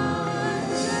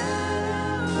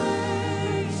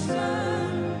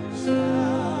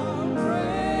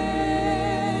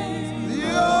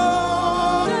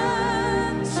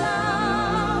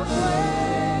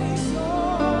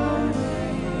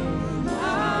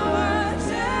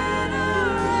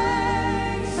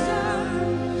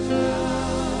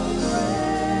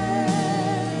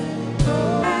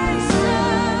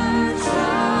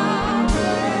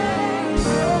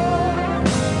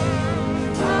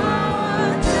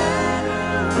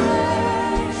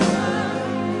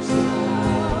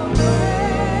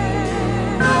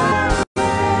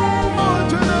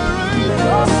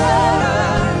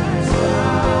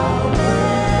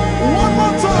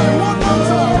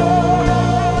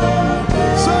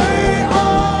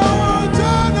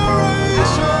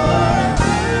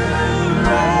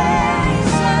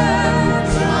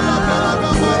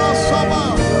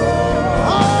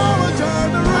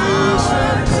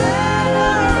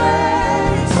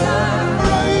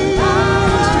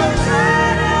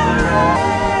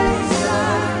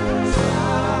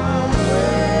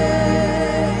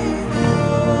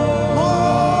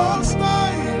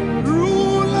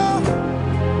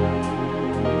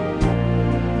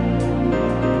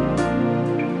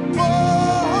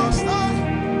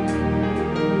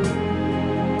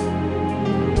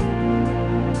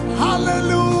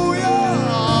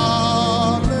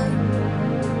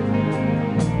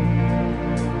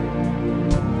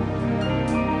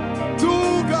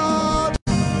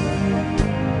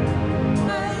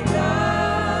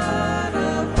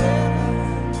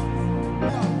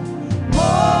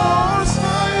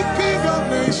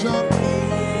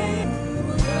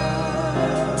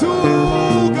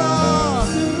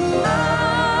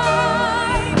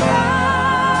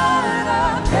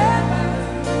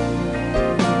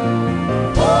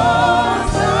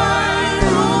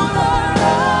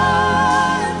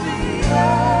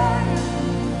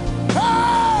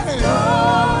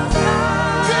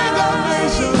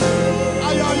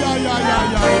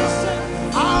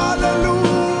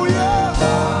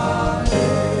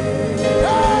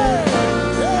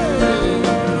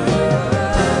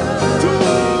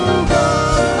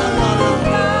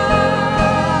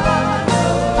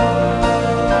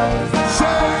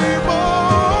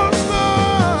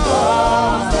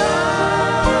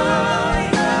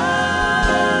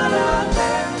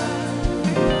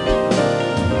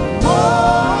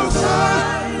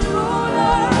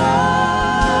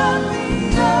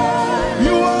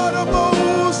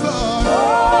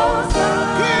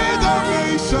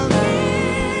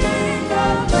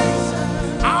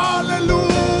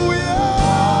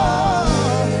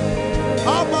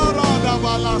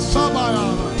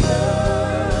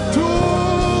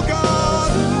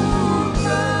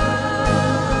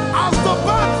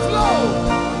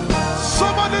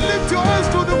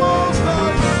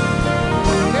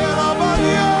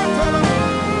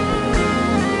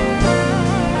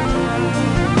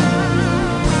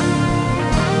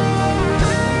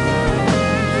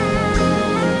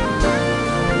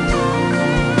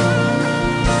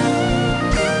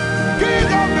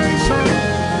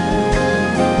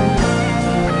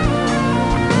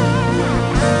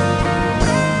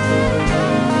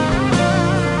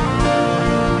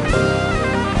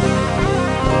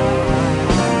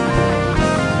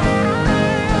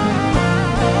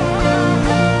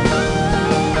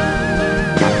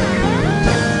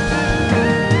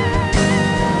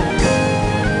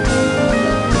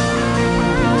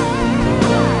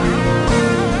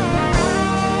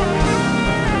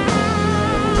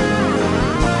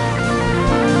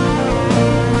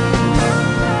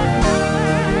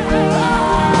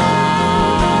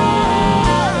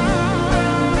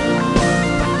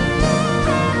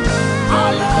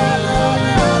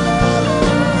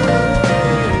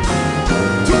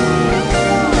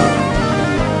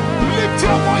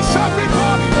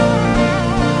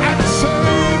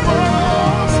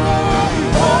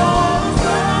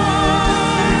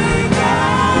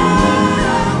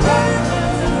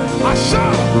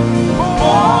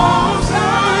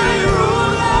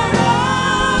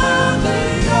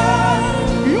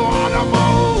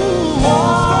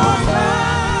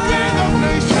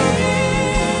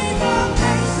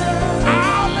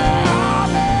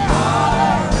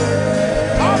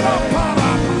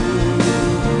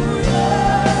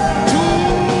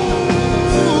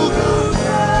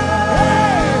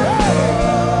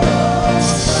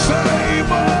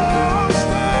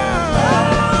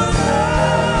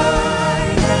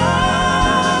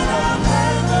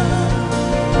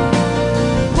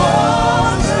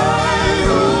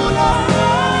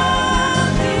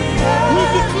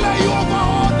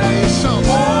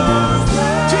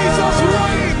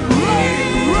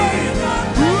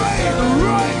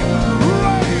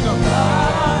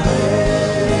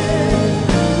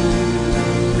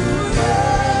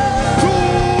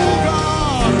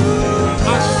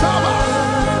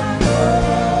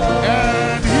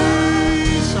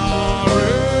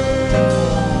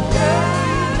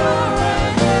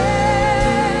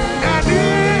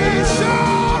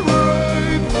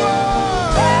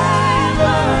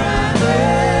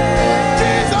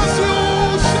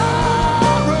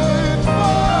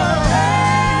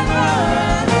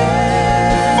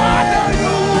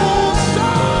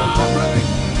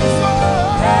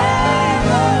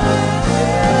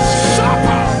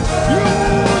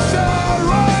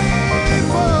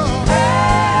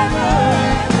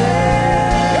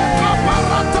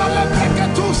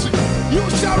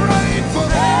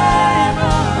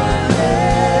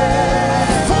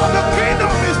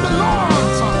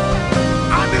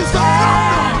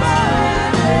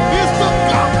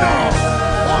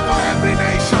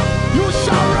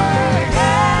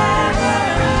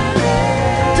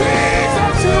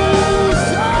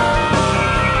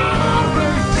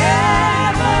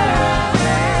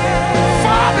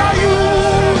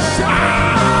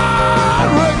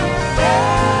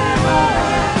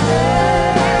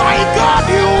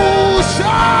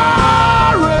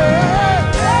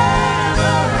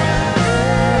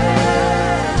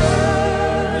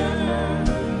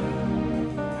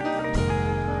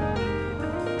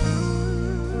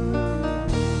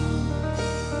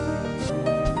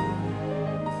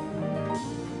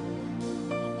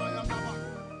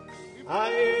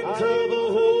enter the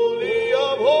Holy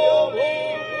of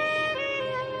Holies.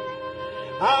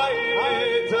 I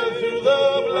enter through the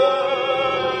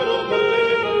blood of the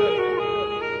Lamb.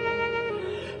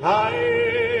 I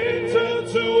enter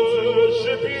to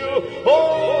worship you,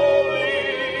 holy.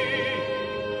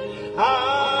 I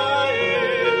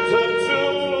enter to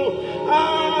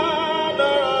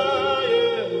honor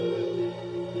you.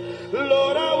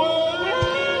 Lord, I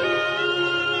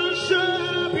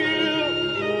worship you.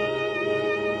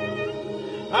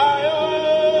 I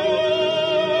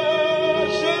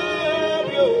worship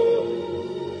you.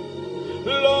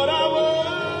 Lord, I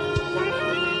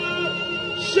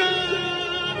worship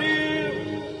you.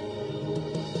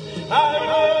 I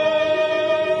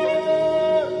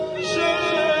worship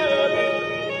you.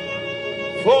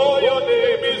 For your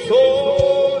name is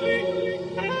holy.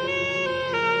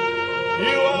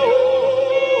 You are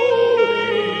holy.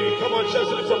 Come on, church,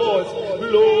 lift your voice.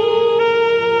 Lord,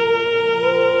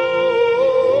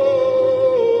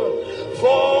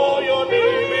 for your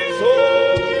name is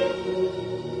holy.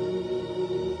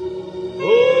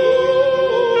 Holy.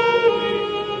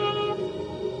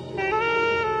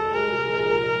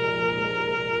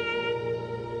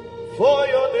 For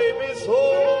your name is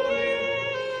holy.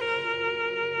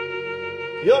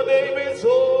 Your name is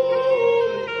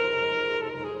holy.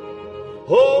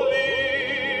 Holy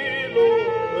Lord.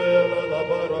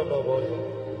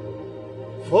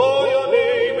 For your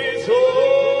name is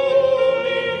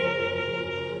holy.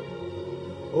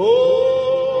 Holy.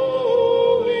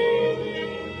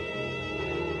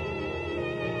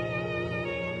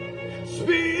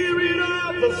 Spirit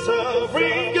of the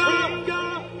sovereign God,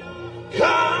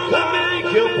 come and make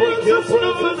your presence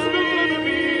known.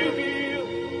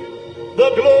 The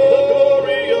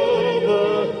glory of the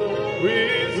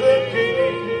risen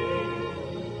King.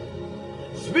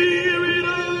 Spirit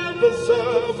of the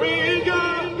sovereign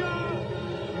God,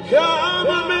 come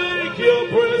and make your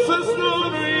presence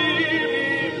known.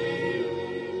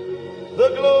 The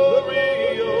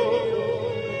glory of.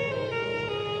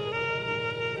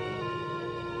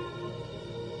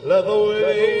 Let the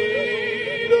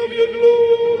weight of your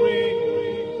glory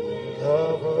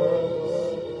cover us.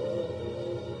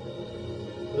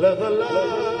 Let the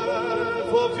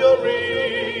life of your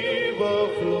river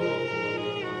flow.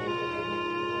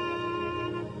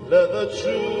 Let the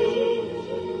truth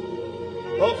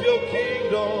of your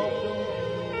kingdom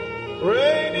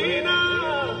reign in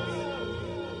us.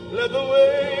 Let the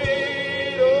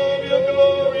weight of your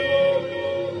glory,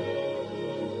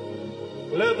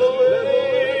 let the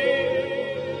weight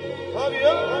of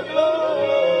your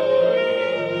glory,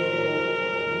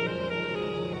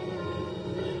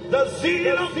 the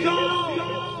zeal of God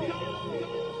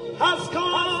has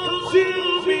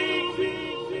consumed me.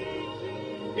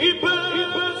 It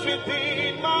burns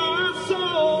within my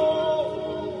soul,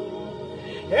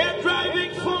 a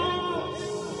driving force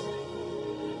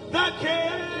that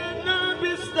cannot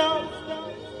be stopped,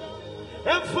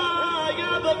 a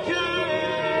fire that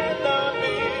cannot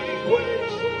be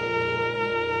quenched.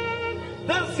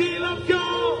 The zeal of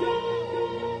God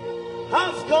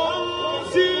has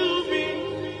consumed me.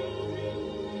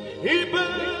 It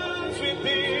burns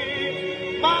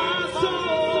within my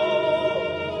soul,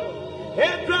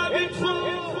 a driving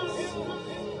force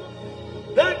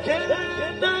that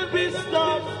cannot be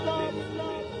stopped,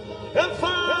 a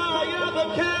fire that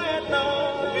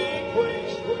cannot be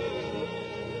quenched,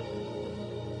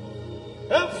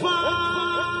 a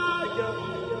fire,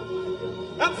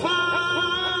 a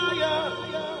fire,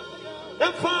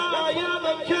 a fire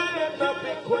that cannot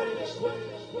be quenched,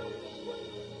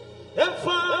 a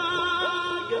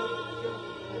fire,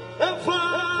 a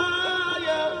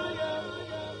fire,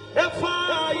 a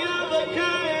fire that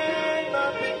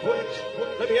cannot be quenched.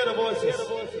 Let me hear the voices.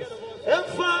 A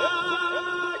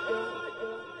fire,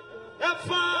 a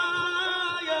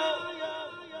fire,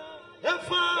 a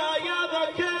fire that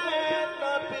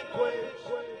cannot be quenched.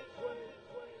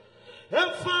 A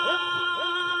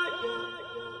fire,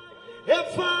 a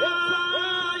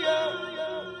fire,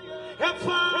 a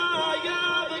fire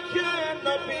that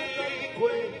cannot be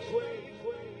quenched.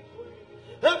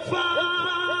 A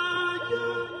fire,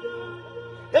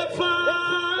 a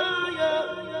fire,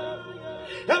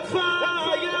 a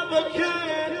fire that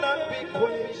cannot be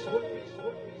quenched.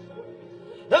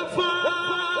 A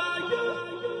fire,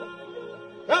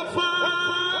 a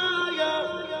fire,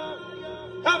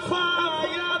 a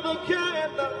fire that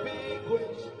cannot be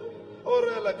quenched.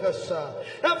 Orela Kasha.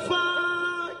 A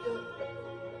fire,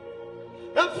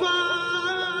 a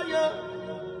fire,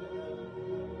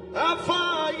 a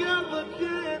fire that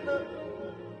cannot.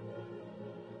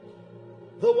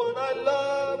 The one I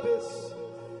love is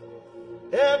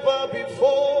ever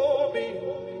before me.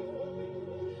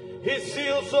 His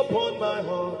seals upon my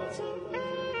heart.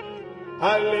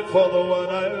 I live for the one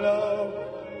I love.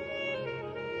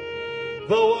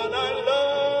 The one I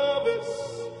love is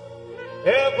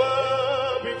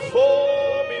ever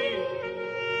before me.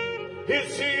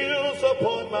 His seals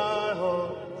upon my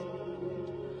heart.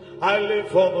 I live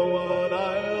for the one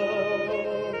I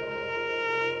love.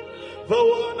 The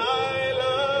one I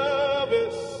love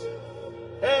is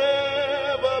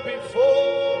ever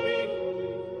before me.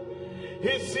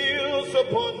 His seals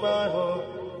upon my heart.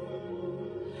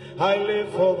 I live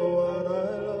for the one I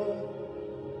love.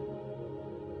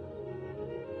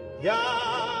 Yeah,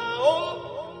 oh,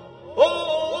 oh,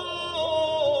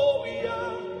 oh,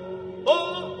 yeah,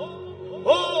 oh,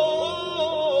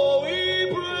 oh,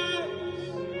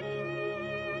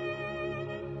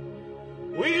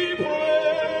 we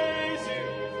praise you,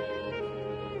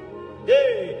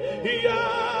 yeah,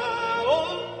 yeah,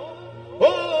 oh,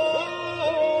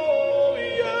 oh,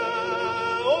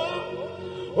 yeah,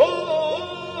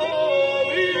 oh,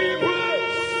 we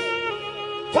praise,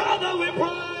 Father, we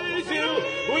praise you,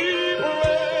 we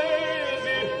praise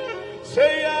you,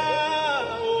 say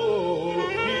yeah, oh,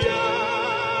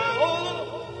 yeah,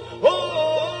 oh,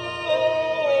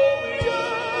 yeah,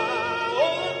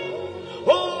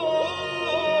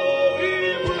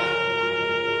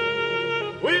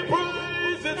 we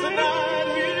praise it tonight,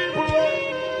 we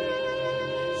praise,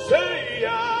 say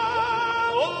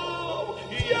yeah, oh,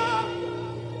 yeah,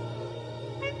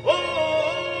 oh,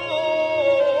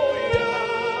 yeah,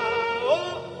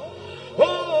 oh,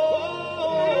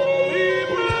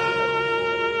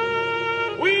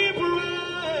 we praise,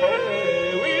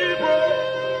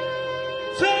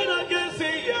 say it again,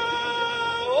 say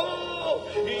yeah, oh,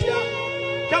 yeah,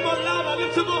 come on louder,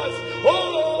 lift your voice,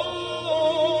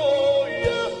 oh,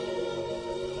 yeah,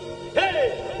 hey,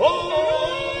 oh,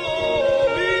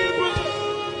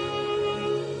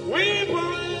 we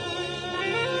praise,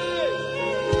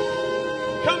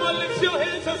 come on, lift your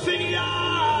hands and sing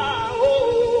yeah,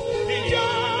 oh,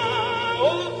 yeah,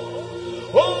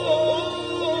 oh,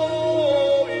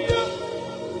 yeah,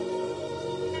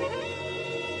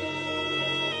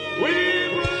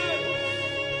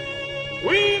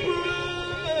 we praise,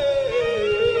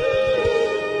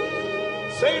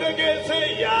 say it again, say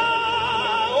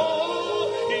yeah,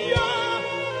 oh, yeah,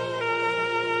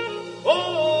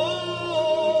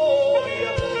 oh,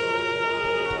 yeah,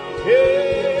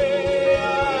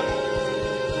 yeah.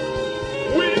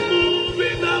 We move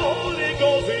in the Holy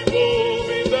Ghost, we move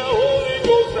in the Holy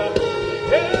Ghost,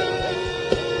 yeah.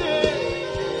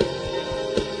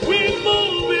 We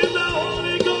move in the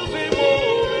Holy Ghost, we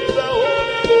move in the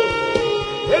Holy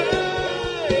Ghost, yeah.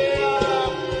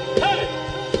 Hey,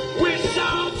 we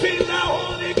shout in the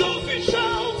Holy Ghost.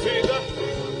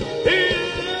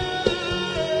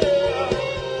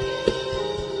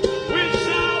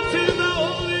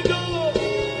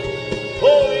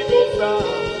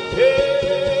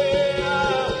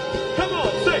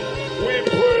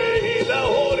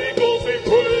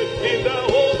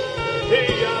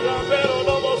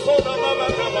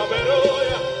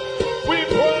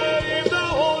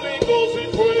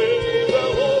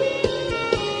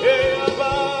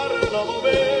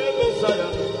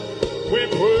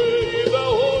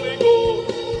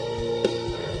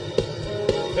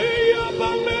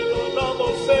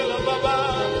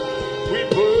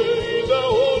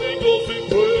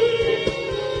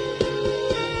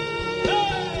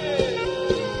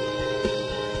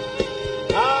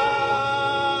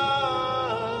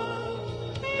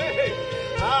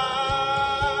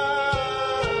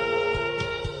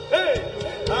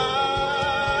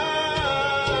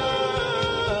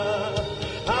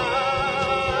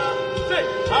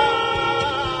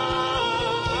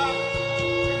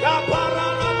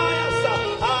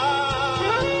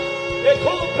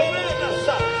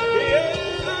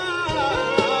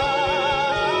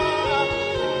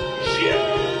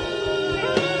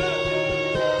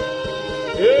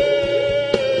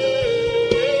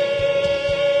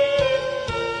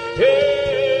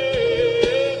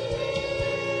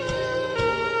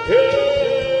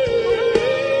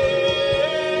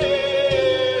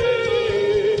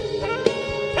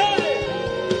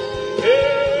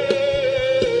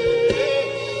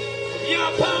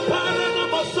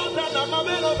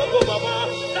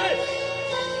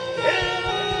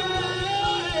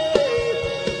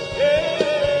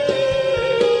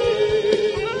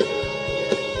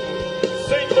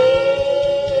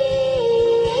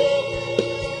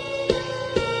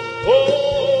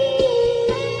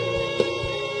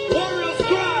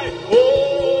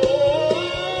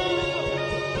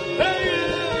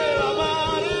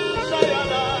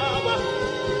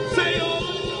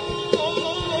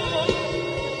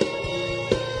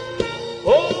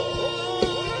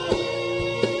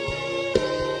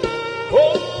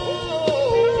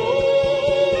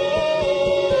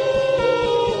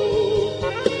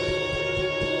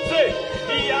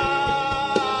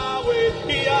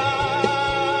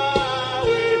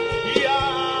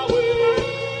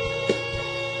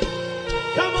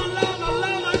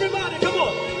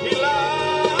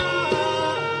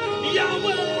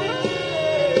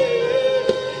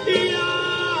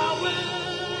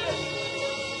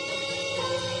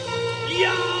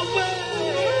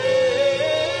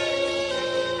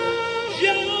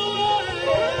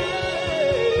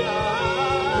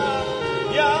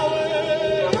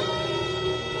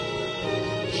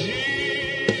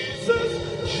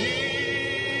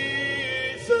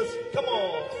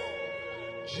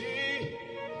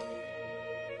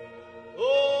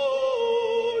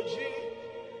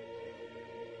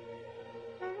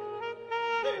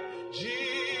 Jesus.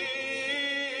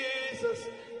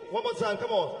 One more time,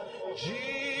 come on.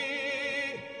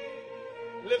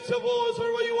 Lift your voice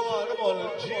wherever you are. Come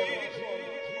on.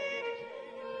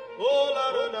 Oh, la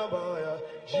la la.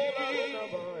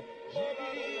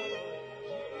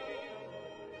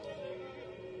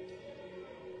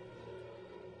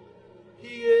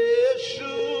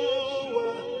 Yeshua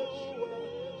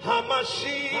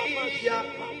Hamashiach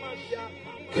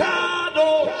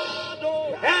Kadosh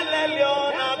El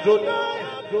Elyon Adonai.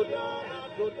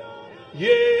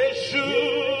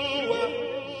 Yeshua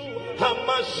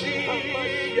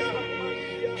Hamashiach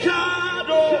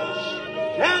Kadosh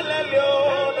El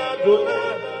Elyon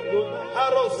Adonai.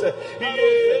 Arose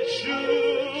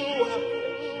Yeshua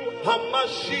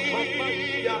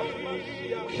Hamashiach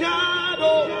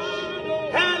Kadosh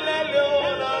El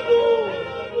Elyon Adonai.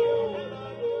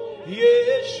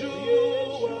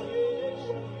 Yeshua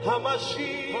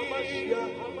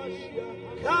Hamashiach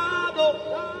Kadosh.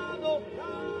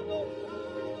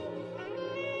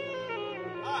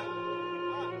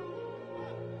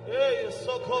 Hey,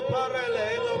 soko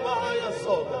parele no mahaya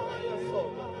soga.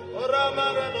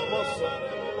 Ramare no moso.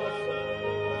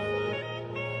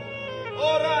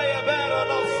 Ora ya bero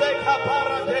no se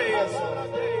kaparadeas.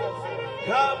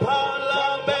 Kapala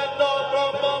bendo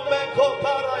romo meko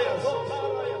parayas.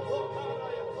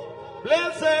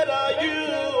 Blessed are you,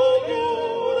 O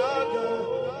Lord,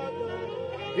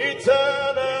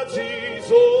 eternity's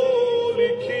holy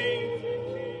King.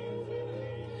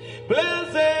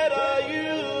 Blessed are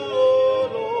you, O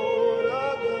Lord,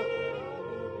 our God.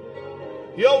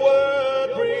 Your word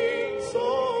brings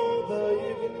all the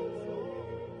evening.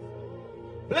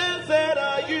 Blessed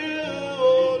are you, O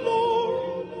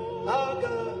Lord, our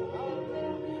God.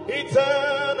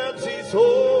 Eternity's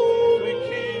holy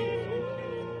King.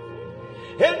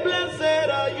 And blessed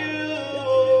are you, O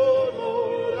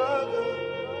Lord, our God.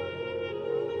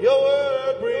 Your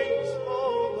word brings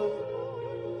all the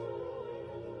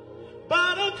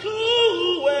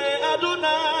Barakue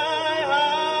Adonai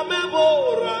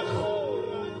HaMevorach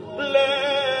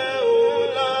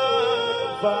Le'olam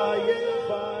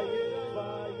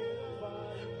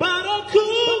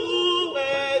Barakue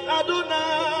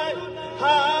Adonai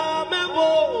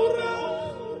HaMevorach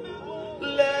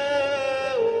Le'olam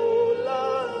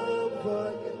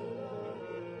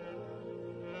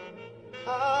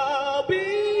I'll be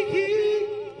here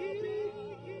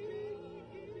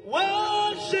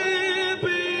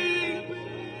worshiping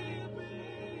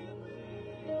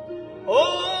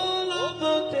all of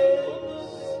the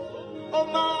days of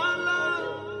my life.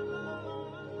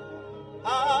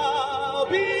 I'll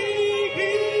be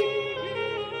here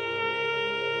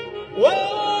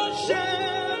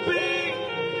worshiping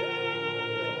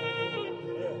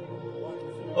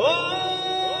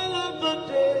all of the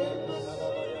days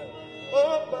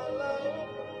of my life.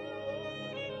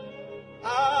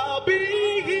 I'll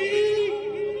be here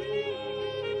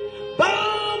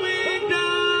bowing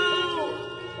down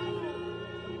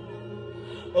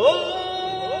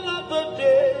all of the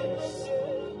days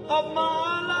of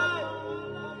my life.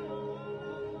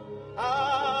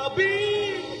 I'll be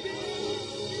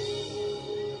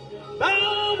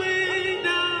bowing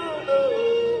down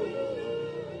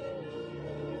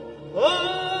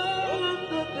all of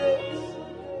the days.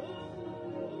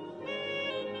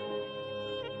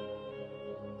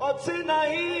 Otina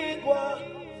igwa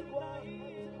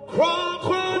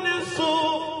Krokronesu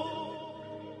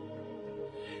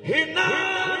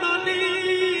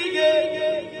Hinanonige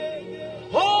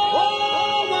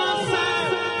Oh, wase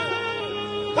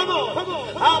Come on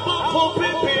Aboko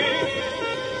pipi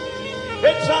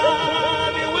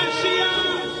Echani weshia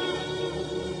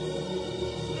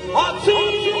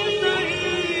Otina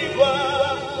igwa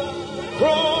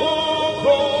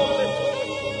Krokrone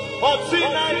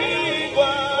Otina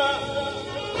igwa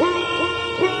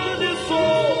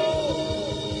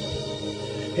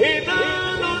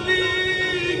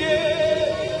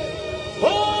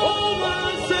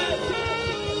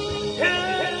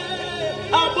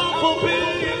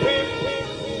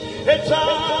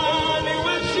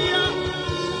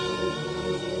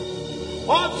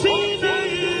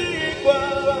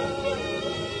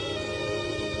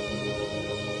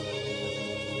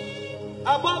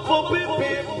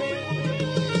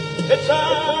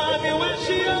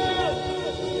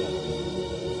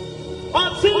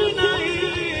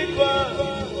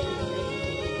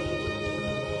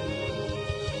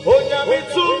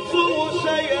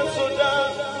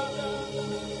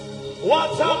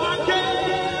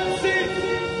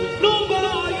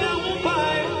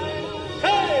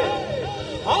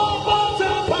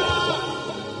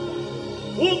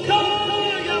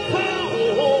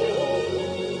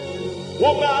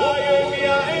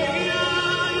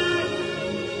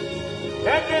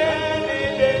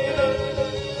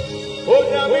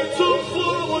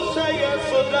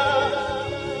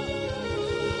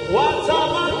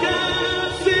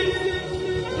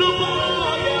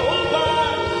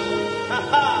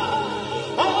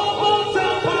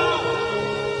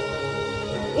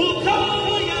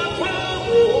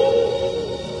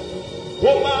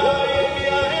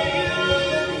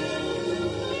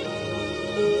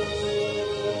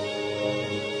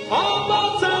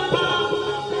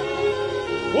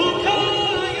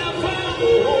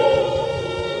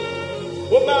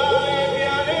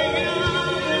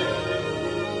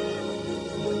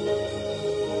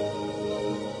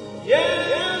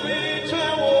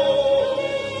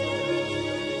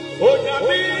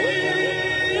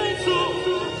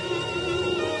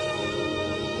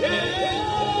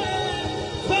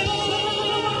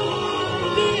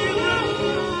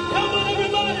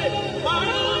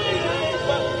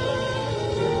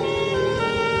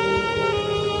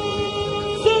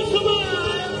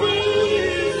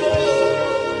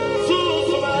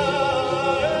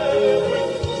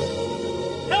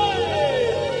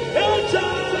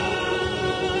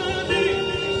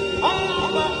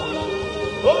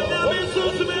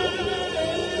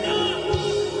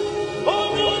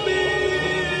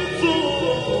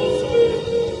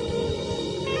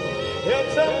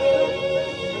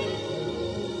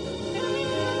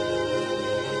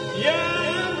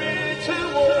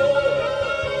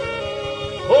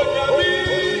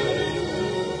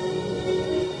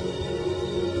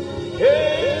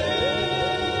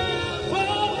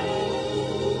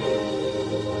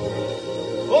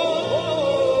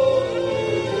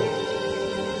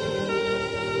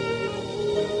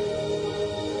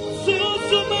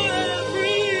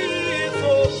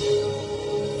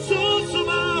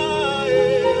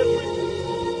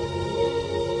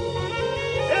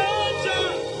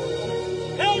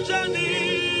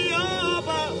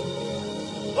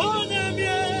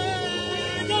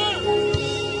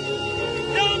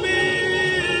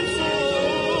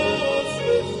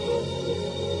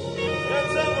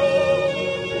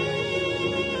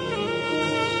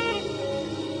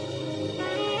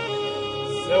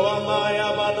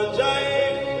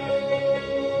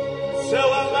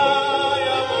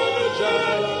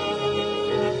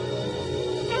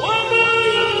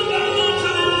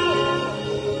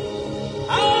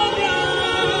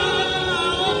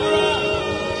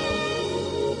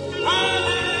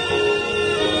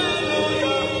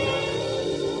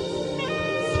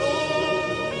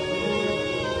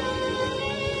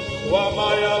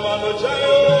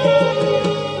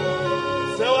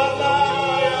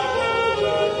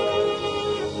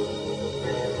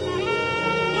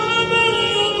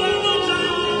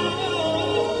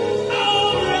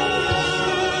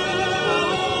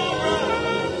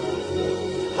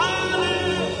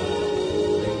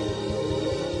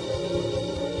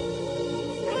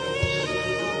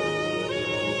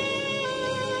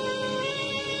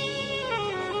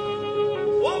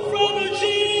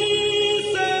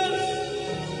Jesus,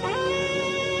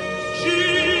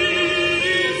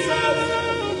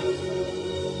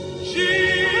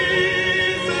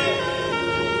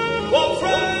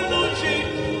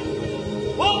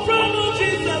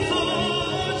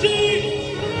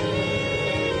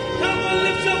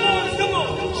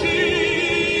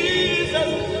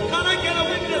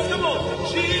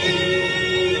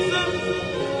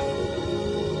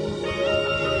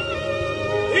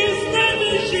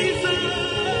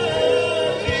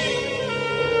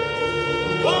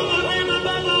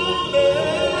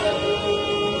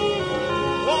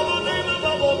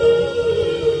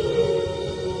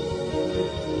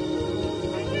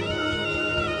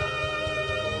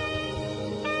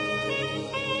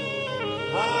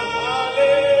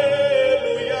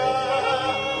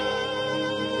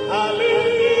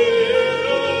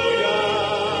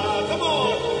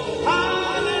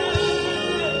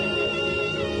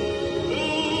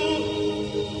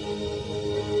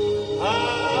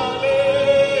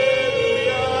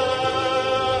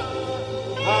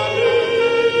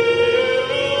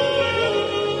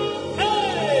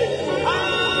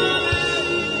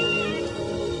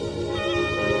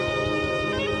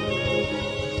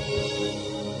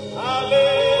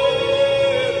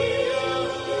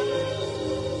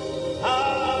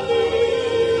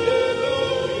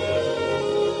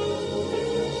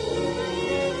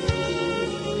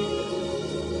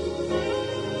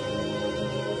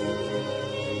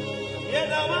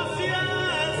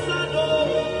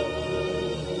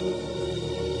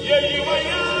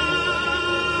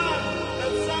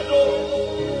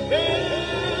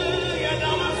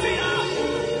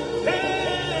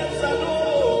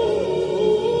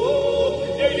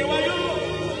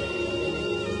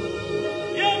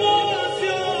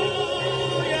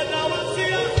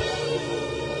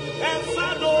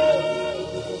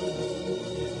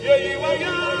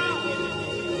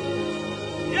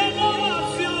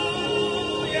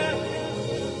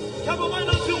 Come on, why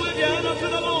don't you wave your hand up to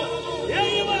the Lord? Yeah,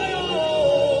 you are.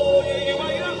 Yeah, you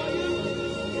are.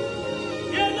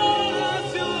 Yeah, no,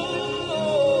 that's you.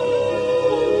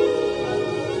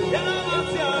 Yeah, no,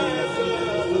 that's you.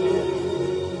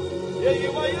 Yeah,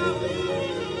 you are.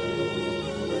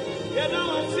 Yeah, no,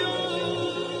 that's you.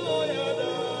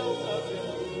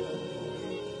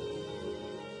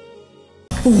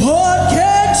 What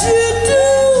can you do?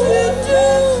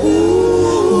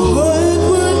 What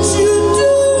would you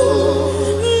do?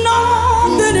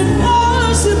 Nothing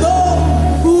impossible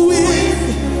with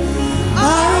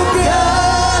our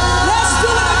God. Let's do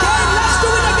it again. Let's do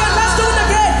it again. Let's do it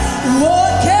again.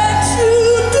 What can you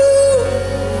do?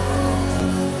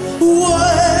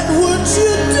 What would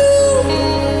you do?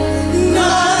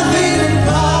 Nothing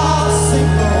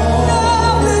impossible.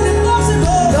 Nothing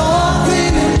impossible.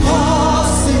 Nothing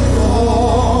impossible.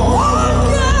 What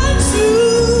can you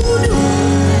do?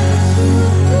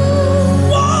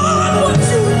 What would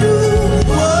you do?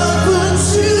 What would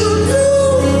you do?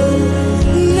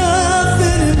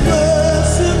 Nothing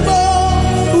impossible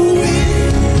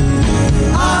with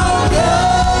our God.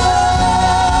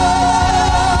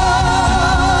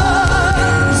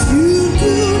 You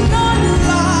do not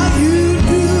lie, you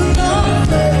do not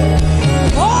fail.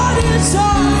 What is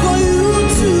hard for you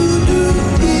to do?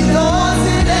 It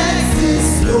doesn't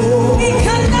exist, no. It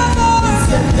can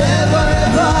never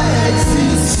ever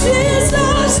exist.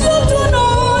 Jesus, you do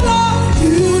not lie,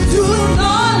 you do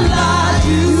not lie,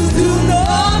 you do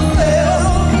not fail.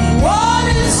 What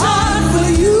is hard for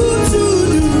you to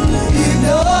do? It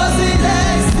doesn't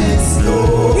exist, no.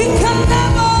 It can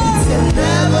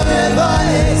never ever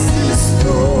exist,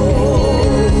 no.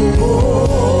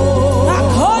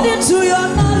 According to your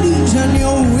knowledge and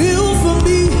your will for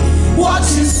me, what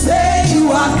you say you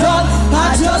are God, I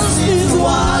just need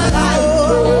one life.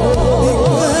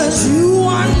 Because you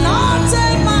are not a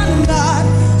man that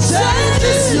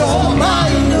changes your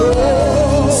mind. No.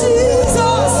 Jesus,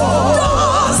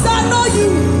 those that know you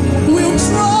will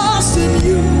trust in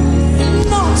you,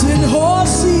 not in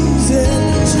horses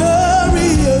and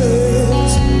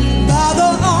chariots. By the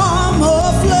arm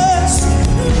of flesh,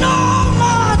 no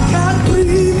man can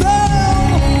prevail.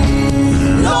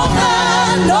 No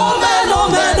man, no man, no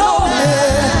man, no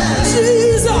man.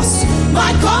 Jesus,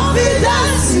 my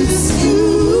confidence is you.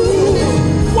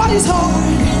 What is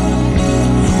hard?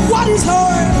 What is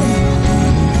hard?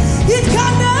 It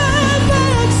can never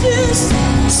exist.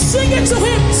 Sing it to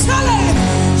him, tell him.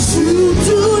 You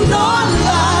do not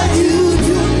lie, you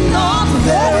do not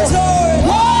fail.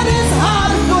 What is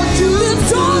hard for you? It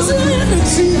doesn't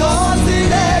exist.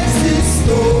 Doesn't exist,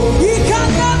 no. It can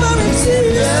never exist.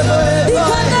 It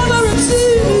can never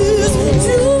exist.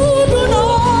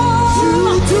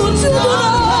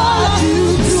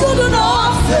 You do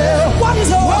not fail. What is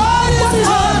hard? What is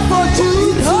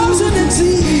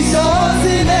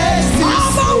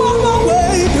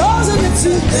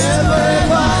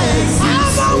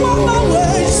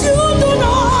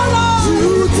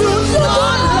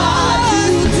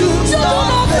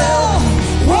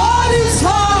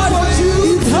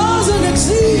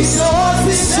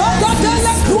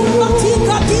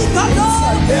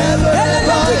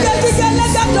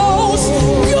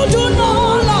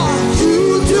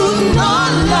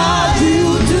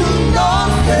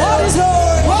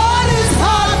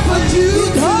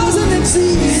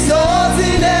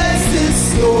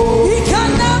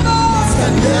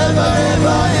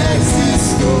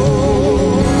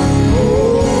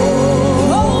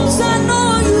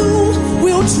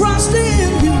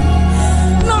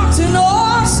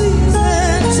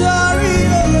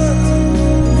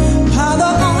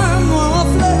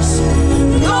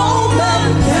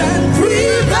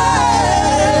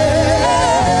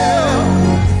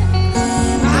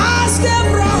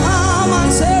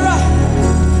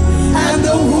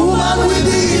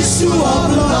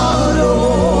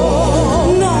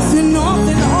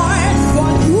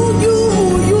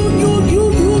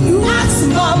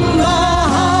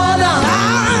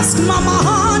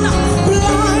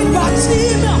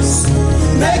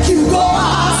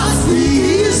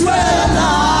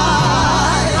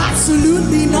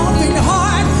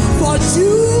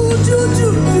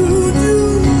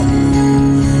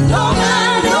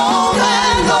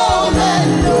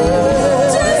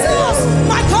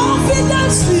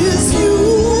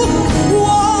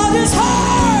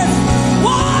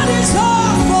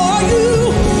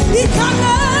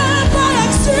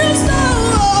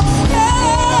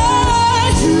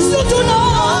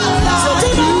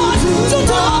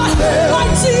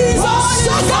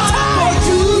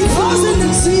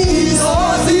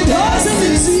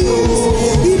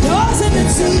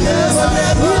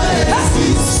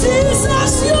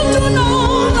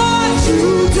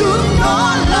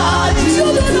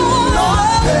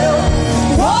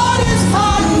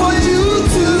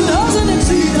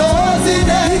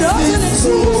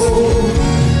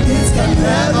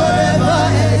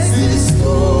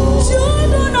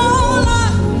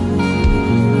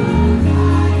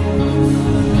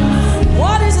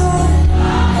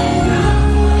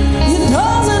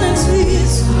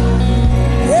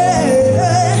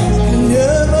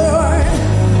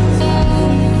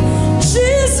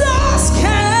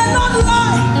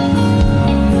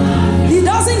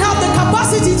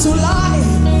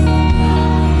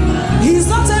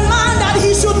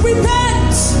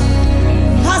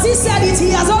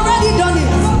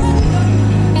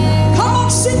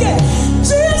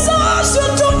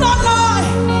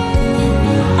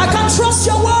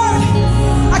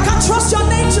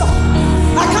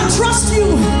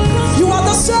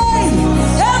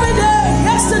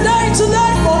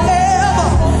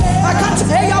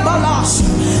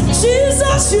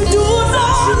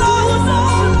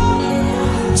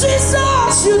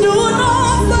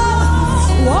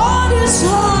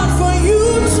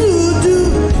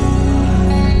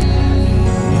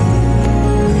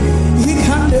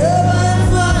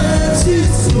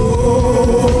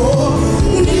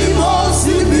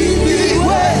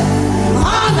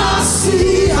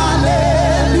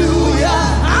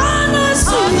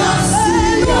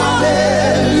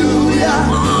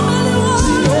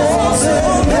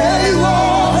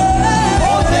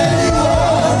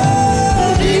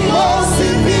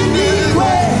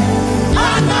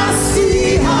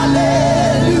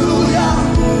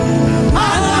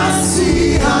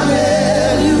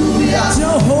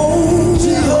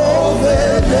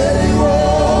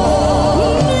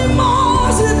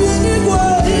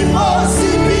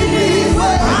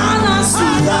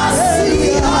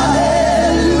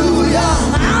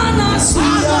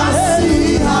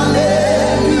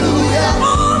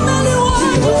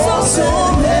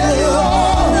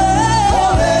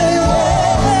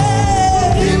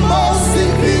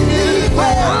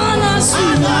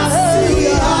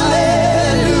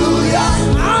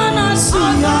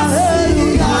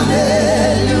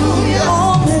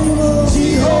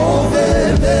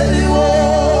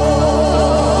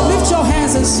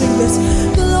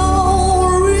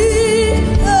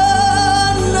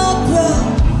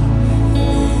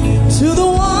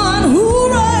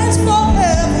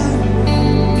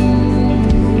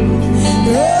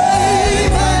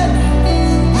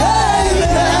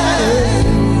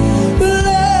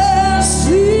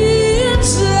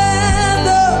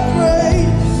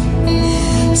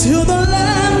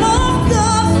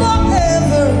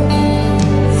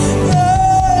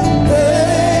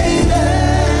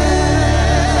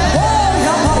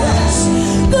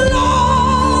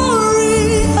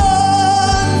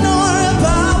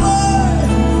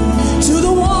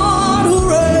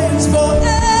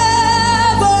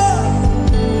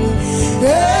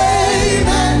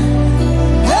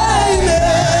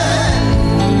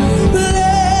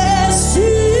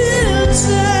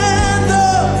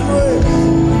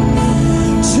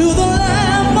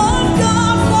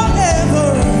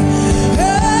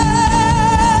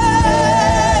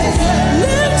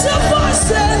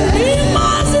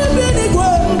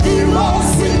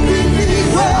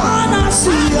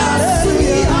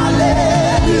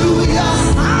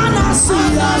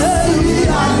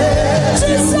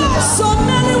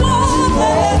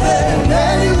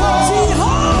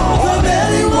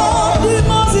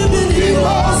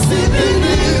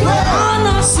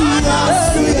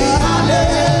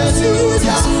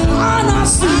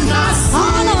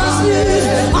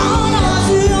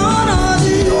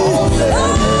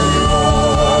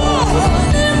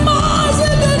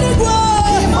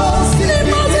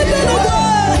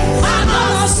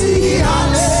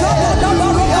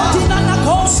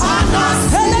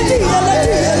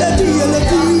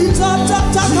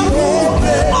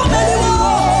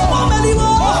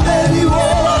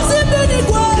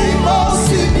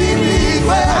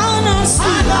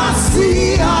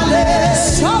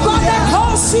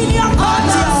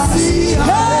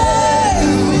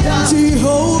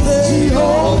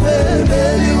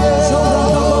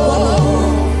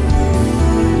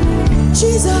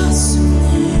Jesus,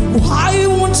 why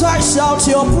won't I shout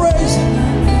your praise?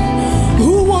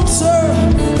 Who won't serve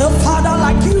a Father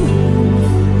like you?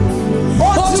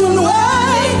 But you know why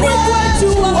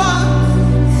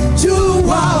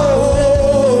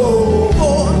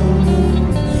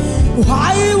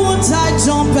won't I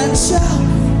jump and shout?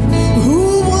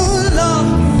 Who would love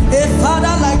a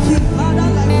Father like you?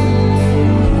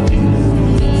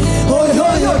 Oh, yo,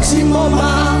 yo, Chimoma,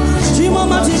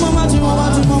 Chimoma, Chimoma, Chimoma,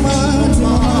 Chimoma,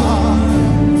 Chimoma.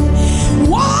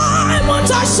 Why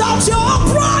won't I shout your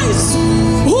praise?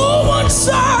 Who would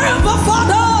serve a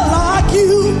Father like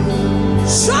you?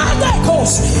 Shout that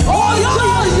coast. Oh, yo,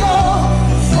 yo, yo.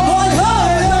 Oh, yo,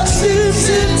 yo,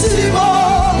 Chimoma.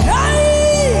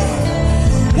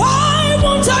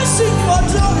 I sing for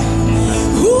joy.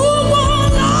 Who will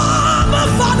love a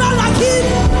Father like him?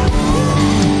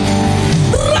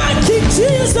 Like King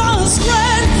Jesus,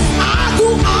 friend. Agu.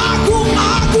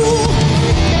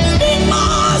 It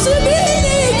must be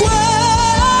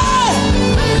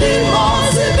it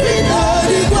must be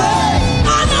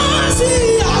and I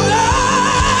see hallelujah.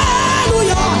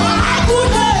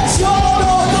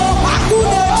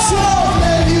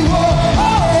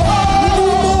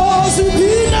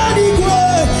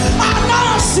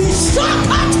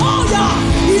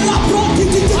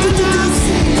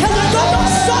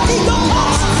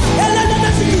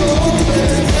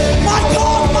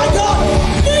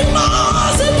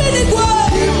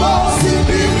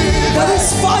 There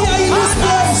is fire in this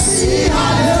place.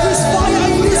 There is fire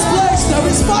in this place. There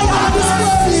is fire in this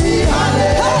place.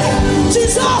 Hey,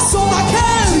 Jesus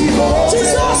overcame.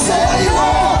 Jesus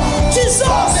overcame.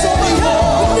 Jesus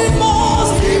overcame. He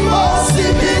must be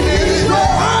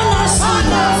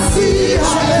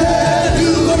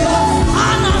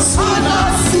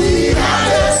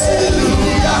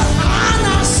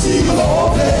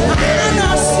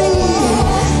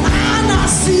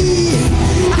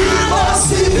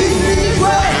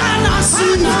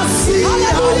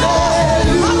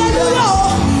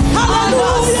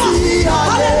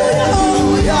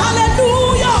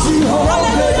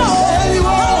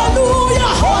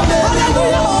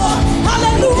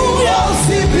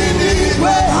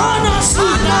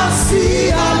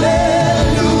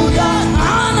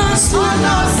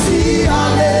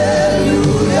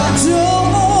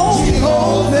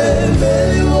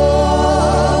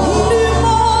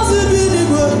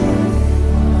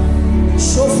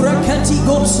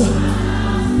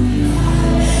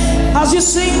as you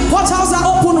sing, portals are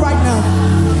open right now.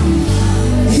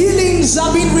 Healings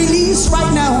are being released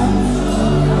right now.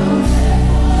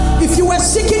 If you were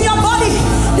sick in your body,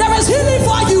 there is healing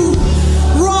for you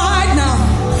right now.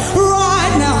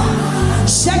 Right now.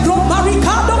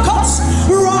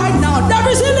 Right now. There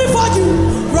is healing for you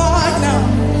right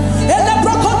now.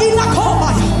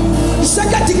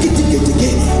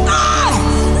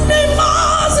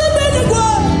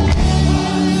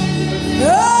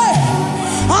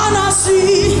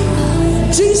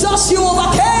 Jesus, you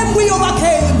overcame, we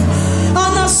overcame. And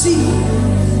I see,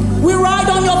 we ride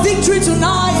on your victory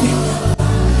tonight.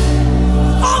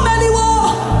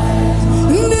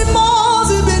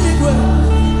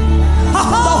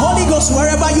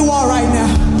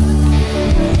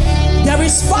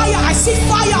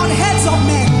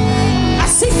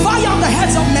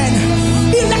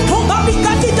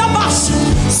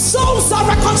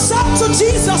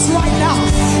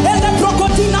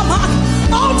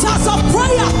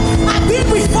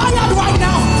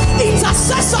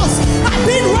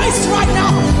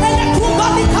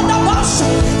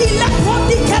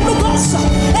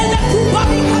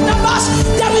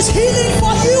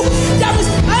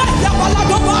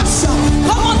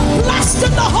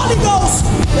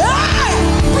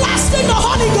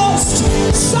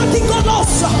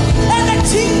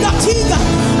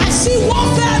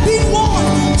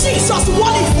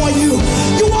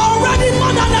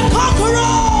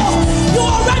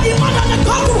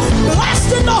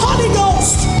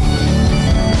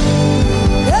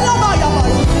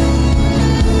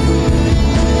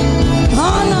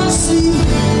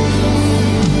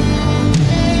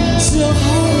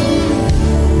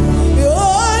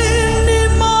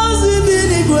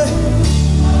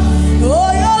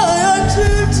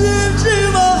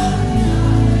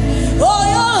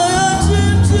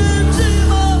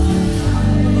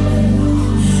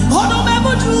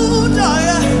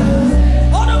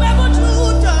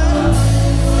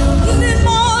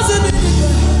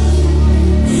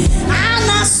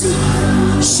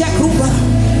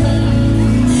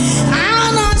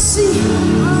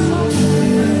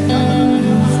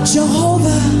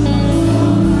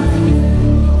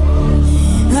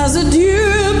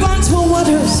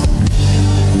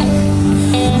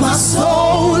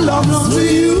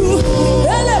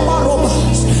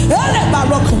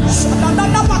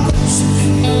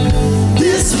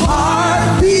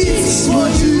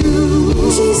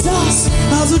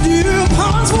 deer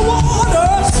pants for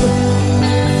waters.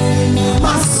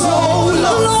 My soul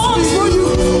longs for you,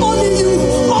 only you,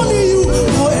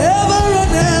 forever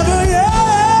and ever, yeah.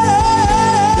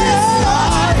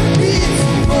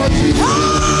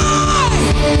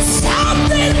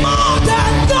 Something more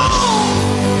than gold.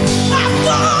 I've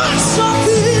got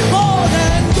something more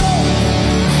than gold.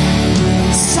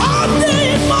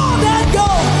 Something more than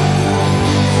gold.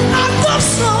 I've got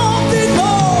something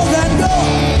more than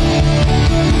gold.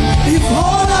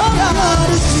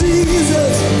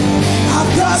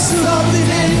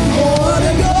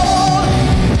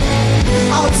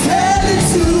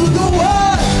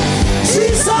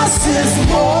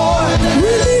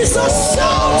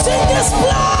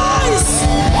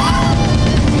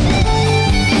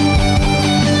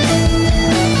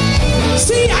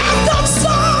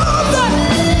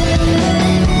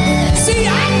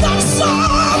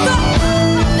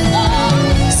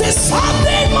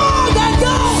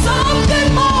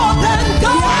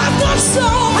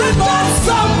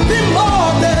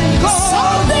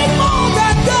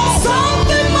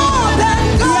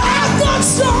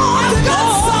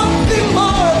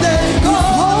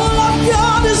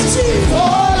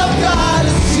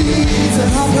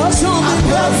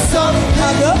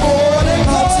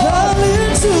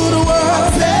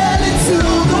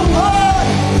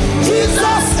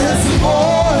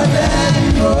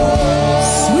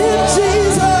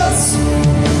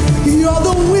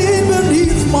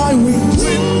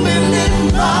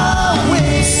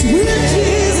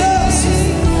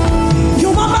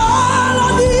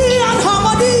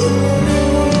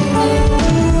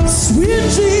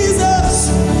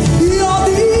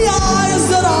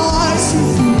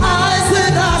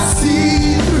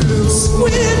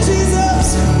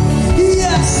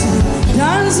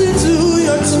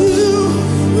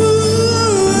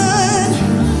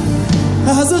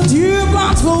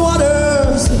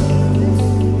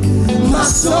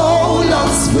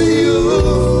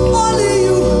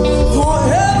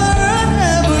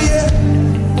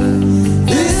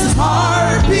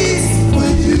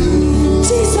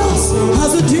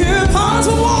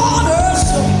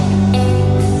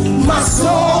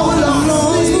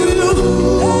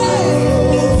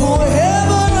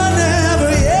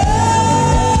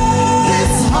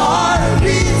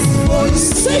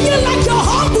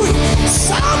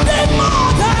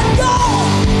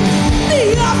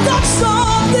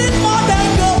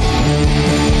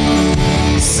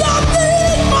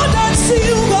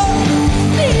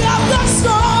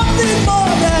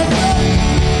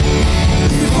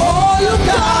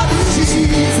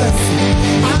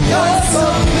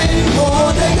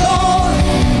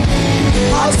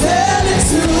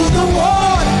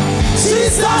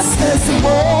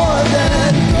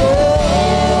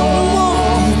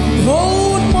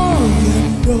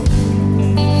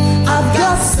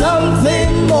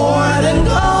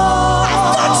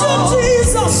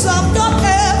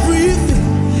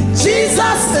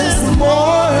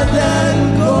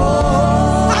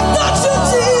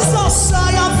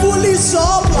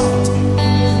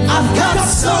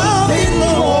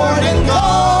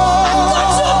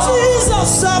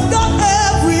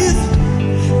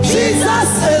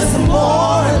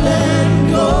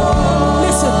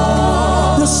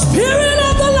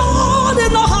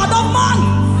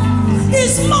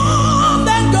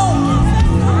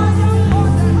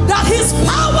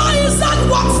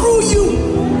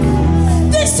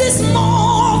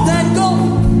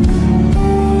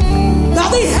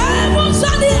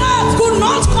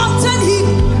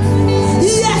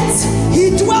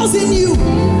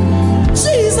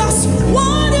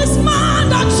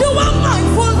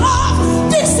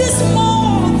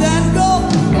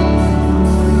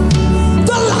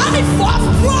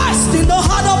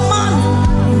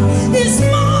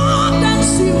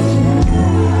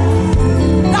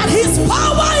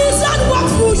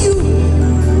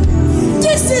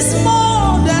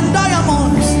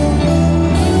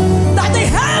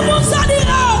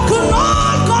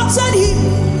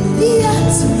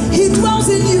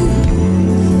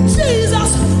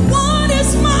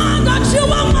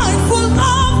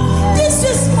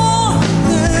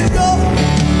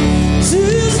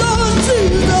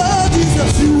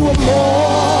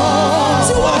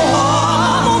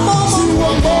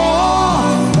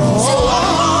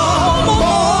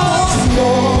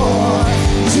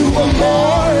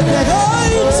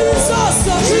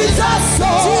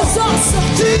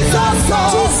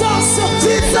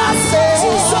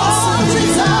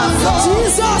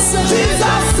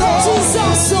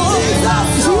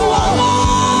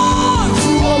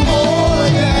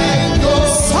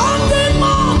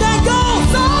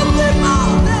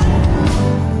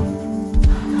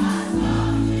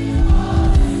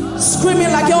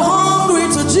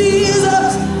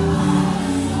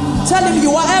 Tell him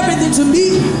you are everything to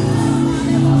me.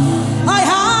 I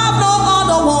have no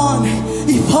other one.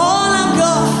 If all I've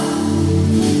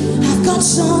got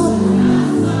some,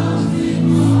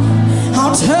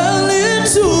 I'll tell it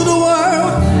to the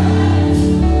world.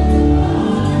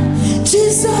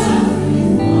 Jesus,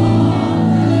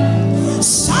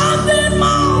 something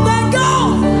more than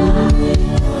gold.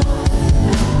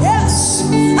 Yes,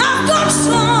 I've got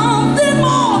something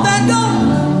more than gold.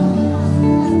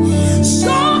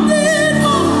 Something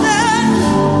more than,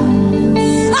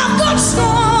 I've got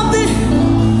something.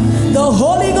 The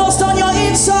Holy Ghost on your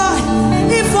inside.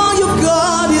 If all you've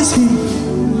got is Him,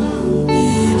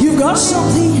 you've got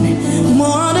something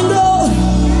more than gold.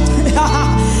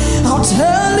 I'll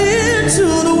tell it to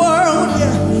the world.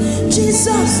 Yeah.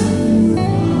 Jesus,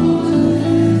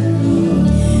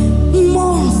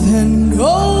 more than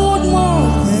gold, more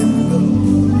than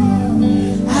gold.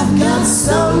 I've got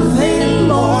something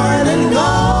more than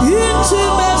gold.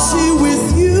 Intimacy with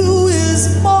you is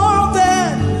more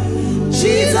than.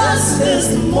 Jesus is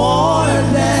more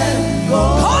than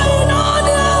gold.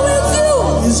 Koinonia with you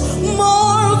is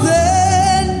more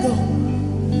than gold.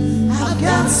 I've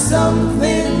got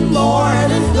something more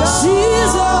than gold.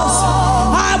 Jesus,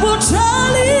 I will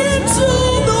tell it to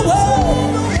the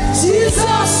world.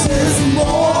 Jesus is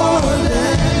more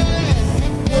than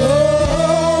gold.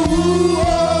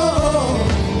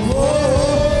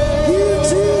 Give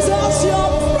Jesus your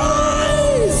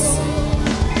praise.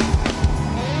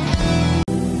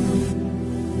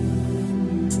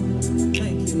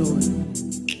 Thank you, Lord.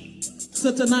 So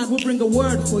tonight we'll bring a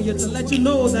word for you to let you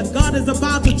know that God is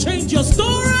about to change your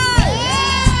story.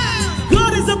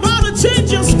 God is about to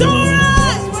change your story.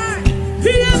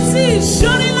 PMC,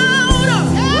 shut it louder.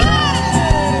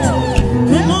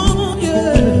 Come on,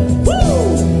 yeah.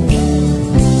 Woo.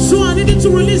 So I needed to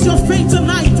release your faith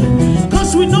tonight,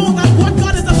 because we know that what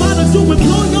God is about to do will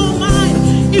blow your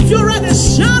mind. If you're ready,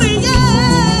 shout it,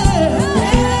 yeah.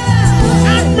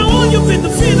 I know you've been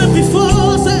defeated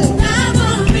before. Say,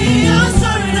 never be your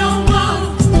story no more.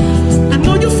 I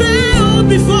know you failed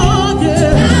before,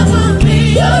 yeah. Never be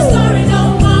your story no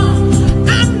more.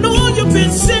 I know you've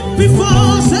been sick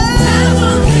before. Say,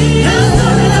 never be your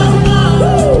story no more.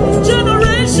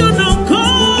 Generational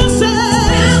causes,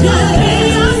 yeah.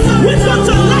 We've got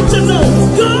to let you know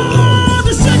God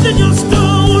is changing your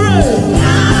story.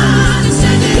 God is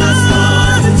changing your story.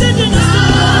 God is changing your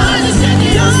story.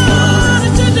 God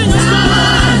is changing your story.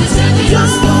 God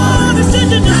is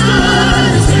changing your story. God is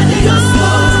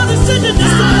changing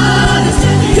your story.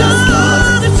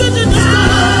 God is changing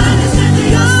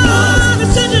your story.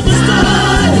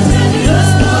 God is changing your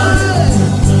story.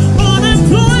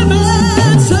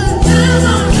 Unemployment,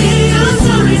 never be your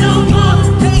story no more.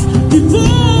 Hey,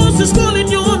 divorce is calling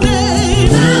your name.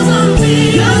 Never be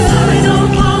your story no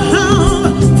more.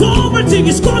 Poverty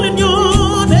is calling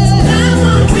your name.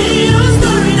 Never be your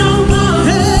story no more.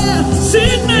 Hey,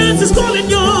 sickness is calling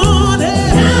your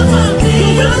name. Never be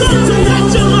your story no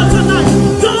more. Tonight,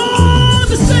 God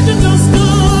is changing your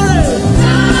story.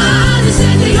 God is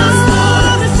changing your story.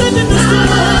 God is changing your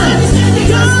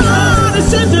story. God is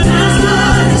changing your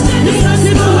story. He's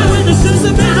taking away when the sins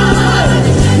have been away.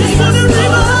 He's putting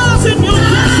rivers in your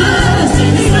presence.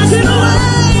 He's taking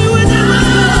away when the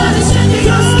God is changing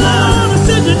your story. God is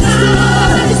changing your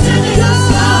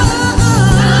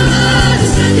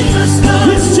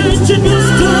story. He's changing your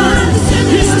story.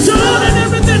 He's turning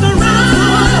everything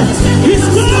around. He's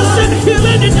causing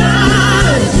healing in your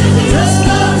life.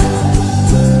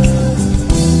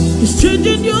 He's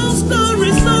changing your story.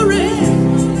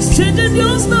 He's changing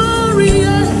your story,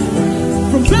 yeah.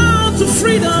 From bound to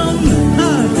freedom,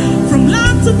 from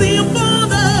lack to the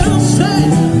abundance,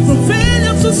 from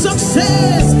failure to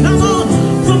success. Come on,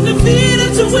 from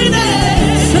defeated to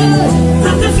winning,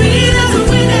 from defeated to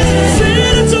winning,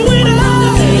 defeated to winning,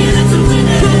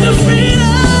 from defeated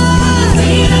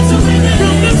to winning,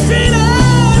 from defeated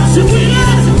to winning,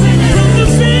 from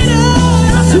defeated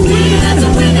to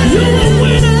winning. You will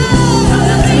win it.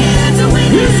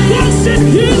 He's causing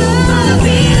healing.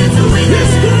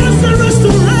 He's causing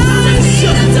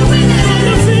restoration. From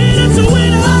defeated to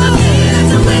winning,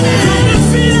 from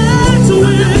defeated to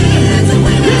winning.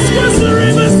 He's causing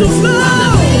rivers to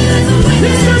flow.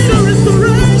 He's causing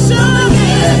restoration.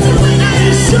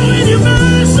 He's showing you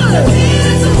mercy. From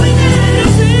defeated to winning, from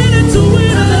defeated to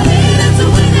winning.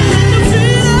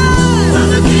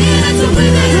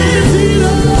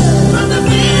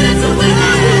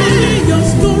 Your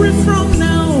story from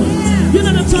now. You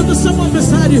know, talk to someone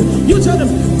beside you. You tell them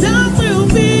that will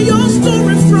be your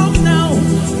story from now.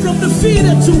 From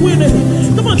defeated to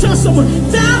winning. Come on, tell someone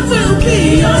that will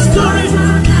be your story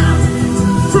from now.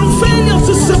 From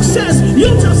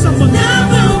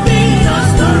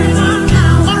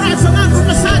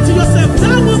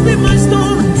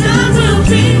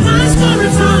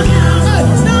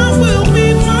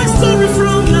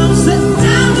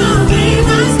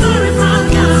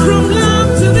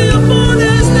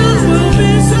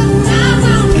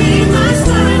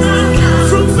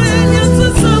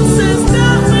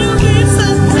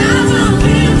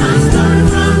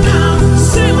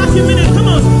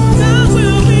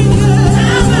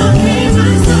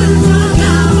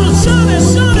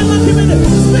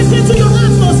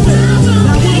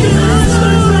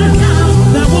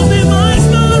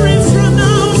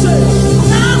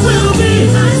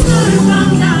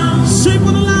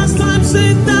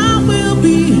say that will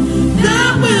be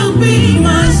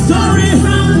my story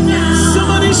from now.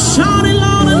 Somebody shout it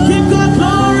loud and give God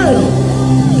glory.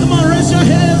 Come on, raise your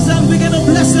hands and begin to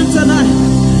bless him tonight.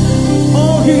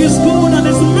 Oh, he is good and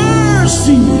his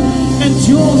mercy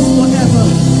endures forever.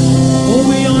 Oh,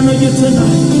 we honor you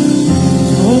tonight.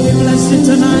 Oh, we bless you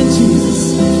tonight,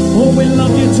 Jesus. Oh, we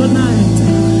love you tonight.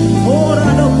 Oh,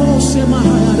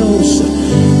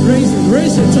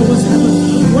 raise it towards heaven.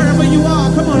 Wherever you are,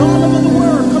 come on, all over the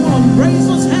world, come on, raise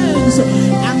those hands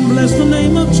and bless the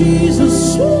name of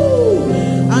Jesus.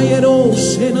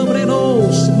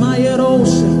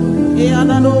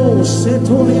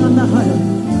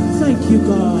 Thank you,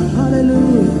 God.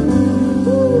 Hallelujah.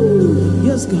 Ooh,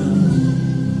 yes, God.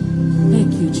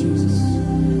 Thank you, Jesus.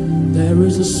 There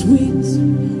is a sweet,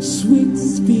 sweet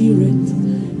spirit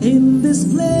in this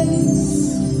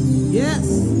place. Yes.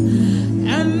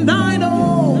 And I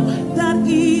know that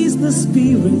is the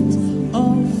spirit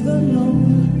of the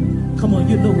Lord. Come on,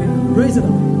 you know it. Raise it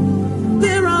up.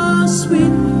 There are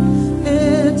sweet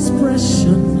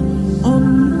expression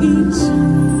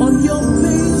on your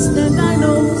face, and I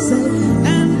know, say,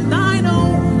 and I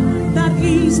know that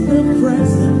is the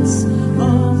presence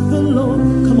of the Lord.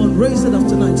 Come on, raise it up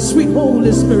tonight. Sweet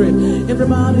Holy Spirit.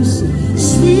 Everybody sing.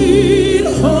 Sweet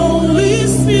Holy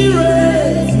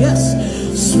Spirit. Yes.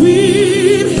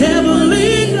 Sweet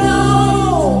Heavenly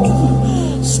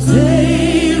Love.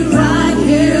 Stay right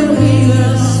here with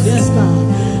us. Yes,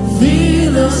 God.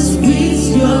 Fill us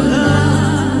with your love.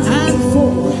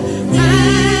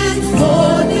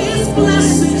 For these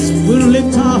blessings, we'll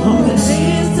lift our hearts.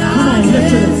 Come on,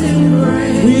 lift it up.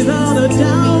 Without a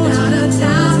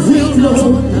doubt, we'll know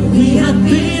that we have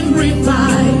been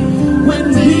revived when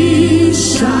we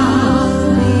shall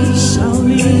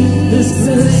leave this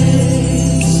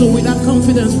place. So with that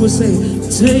confidence, we'll say,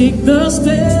 take the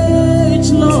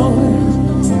stage, Lord.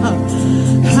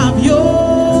 Have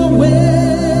your way.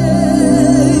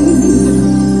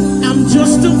 I'm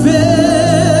just a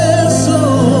vessel,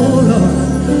 Lord,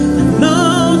 and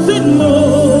nothing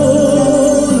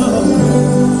more, Lord.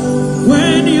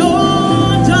 When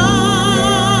you're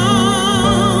done,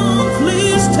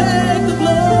 please take the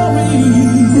glory.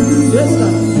 Yes,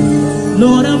 God.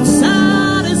 Lord, I'm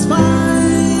satisfied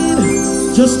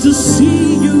just to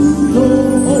see you,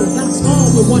 Lord. Oh, that's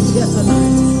all we want here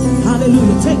tonight.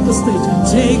 Hallelujah. Take the stage.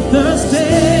 Take the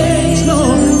stage,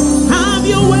 Lord. Have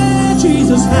your way,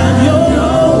 Jesus. Have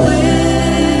your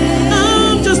way.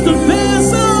 I'm just a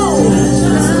vessel.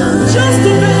 Just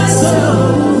a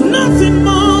vessel. Nothing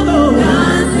more, Lord.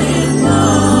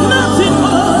 Nothing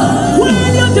more. When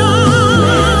you're done,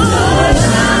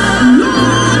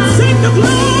 Lord, take the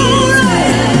glory.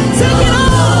 Take it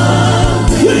all.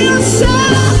 We are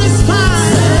satisfied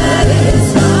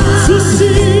to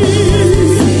see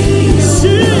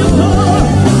you, Lord.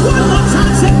 One more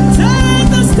time, say, take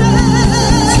the stage.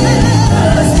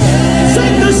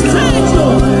 Take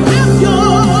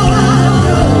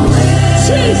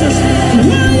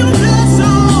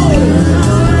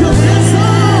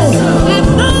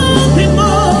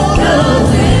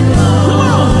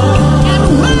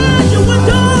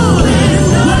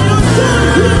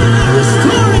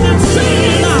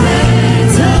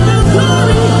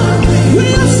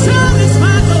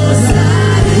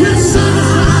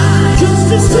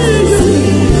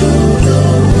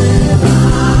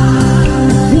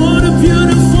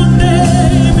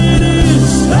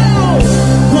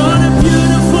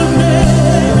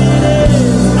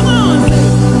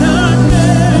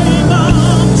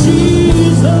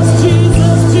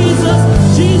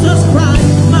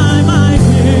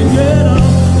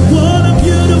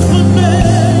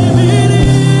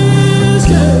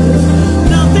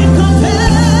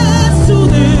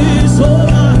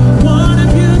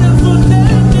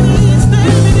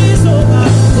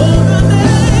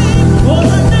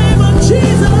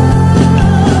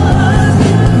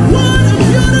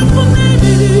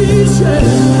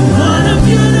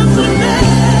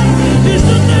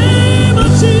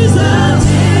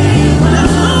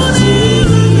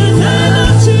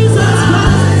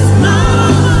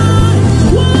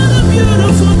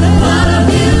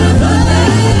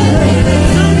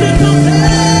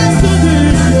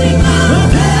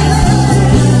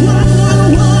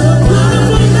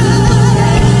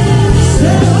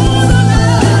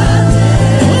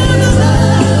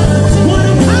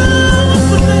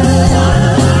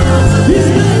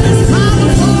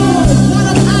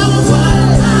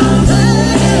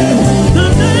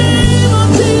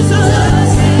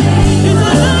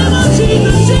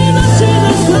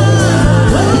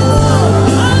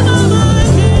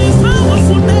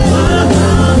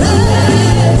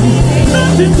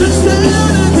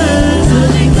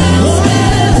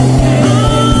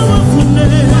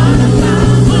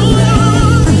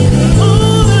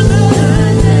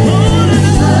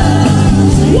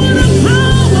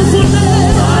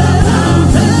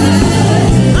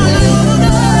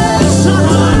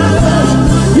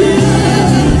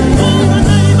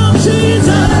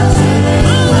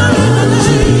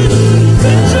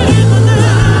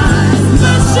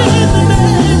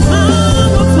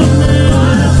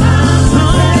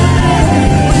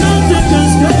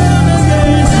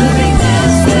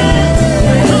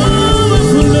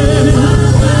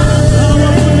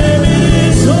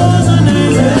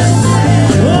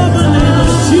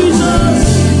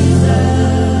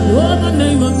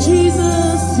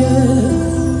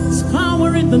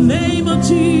the name of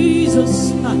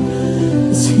Jesus.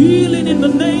 There's healing in the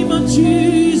name of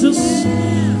Jesus.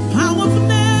 Powerful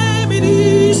name it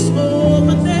is. Oh,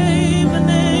 the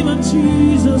name of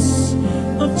Jesus.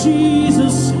 Of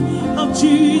Jesus. Of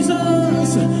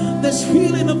Jesus. There's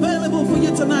healing available for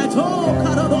you tonight. Oh,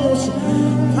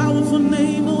 Karadosh. Powerful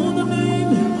name. Oh, the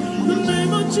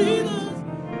name of Jesus.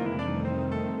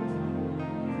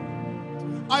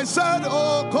 I said,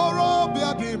 oh,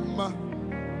 Korobiadim.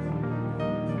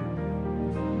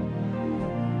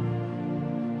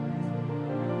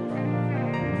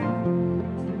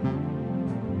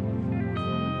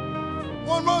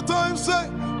 One more time, say,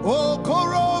 oh,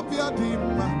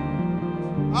 Korobiadim.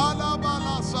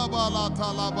 Alabala sabala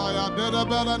talabaya,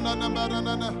 dedabela nana,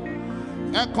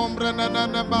 ekombre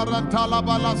nana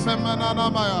marantalabala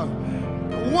semenana maya.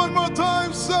 One more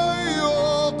time, say,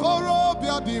 oh,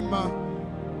 Korobiadim.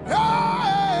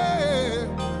 Hey!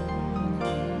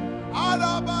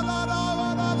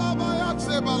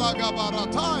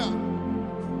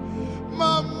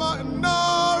 Mama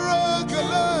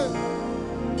Naregele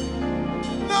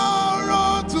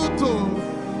Narotuto.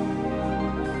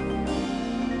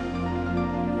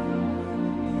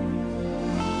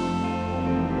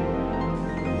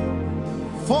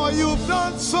 For you've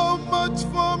done so much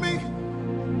for me,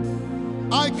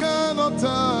 I cannot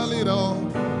tell it all.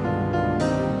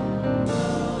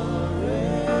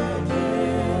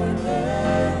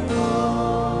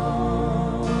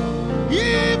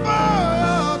 If I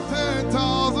had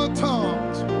 10,000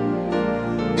 tongues,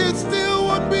 it still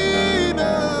would be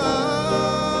enough.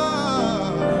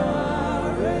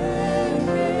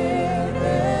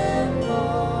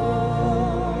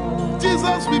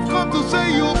 Jesus, we've come to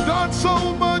say you've done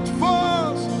so much for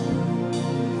us.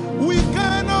 We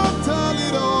cannot tell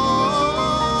it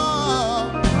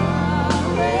all.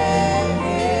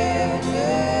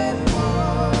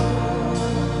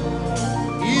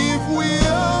 If we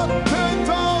had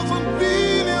 10,000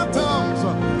 billion tongues,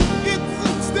 it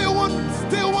still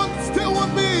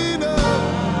won't be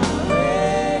enough.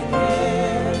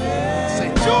 Say,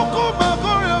 Choco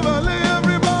Magoria Valley,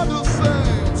 everybody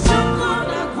say.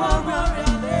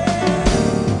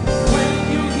 When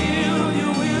you heal, you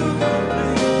will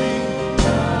complete me.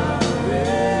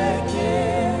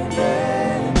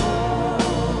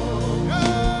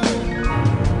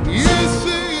 Yes,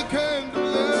 he can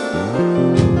do that.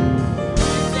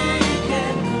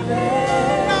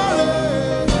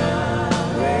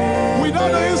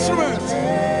 Without the instrument,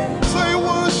 say,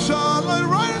 what shall I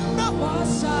render? What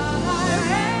shall I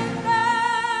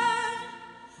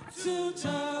render to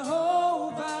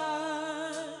Jehovah?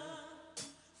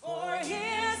 For he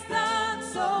has done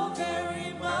so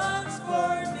very much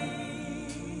for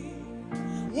me.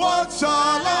 What shall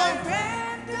I?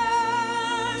 Render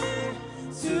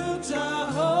to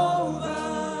Jehovah,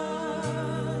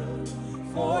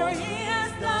 for he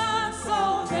has done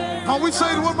so very Can we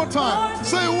say it one more time?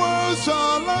 Say, what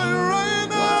shall I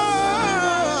render?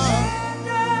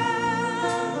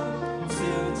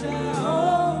 to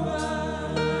Jehovah,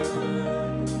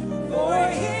 for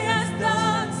he has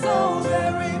done so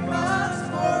very much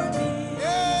for me.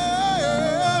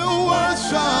 Yeah, what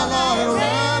shall I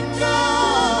render?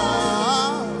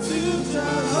 To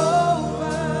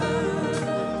Jehovah,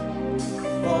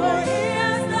 for he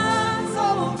has done so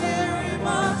very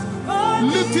much for me.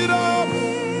 Lift it up.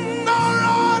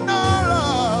 Nara, Nara.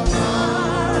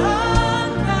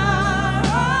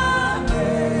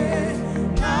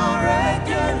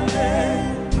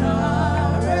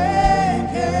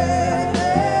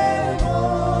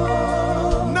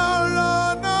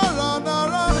 Nara, Nara,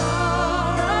 Nara.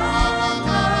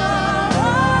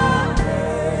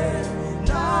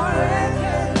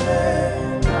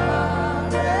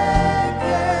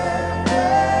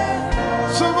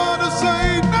 Somebody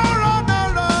say, Nara,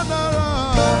 Nara, Nara.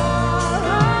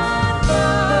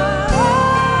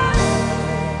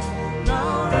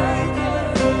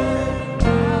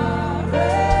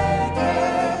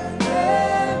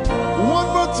 One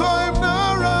more time,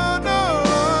 Nara,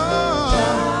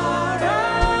 Nara.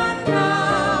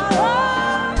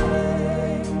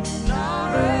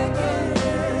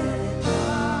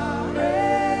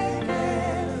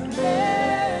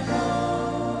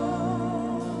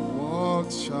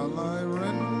 What shall I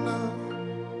render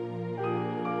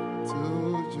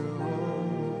to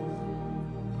Jehovah?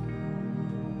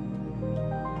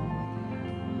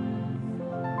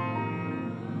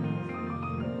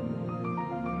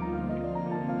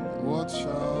 What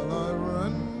shall I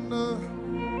render?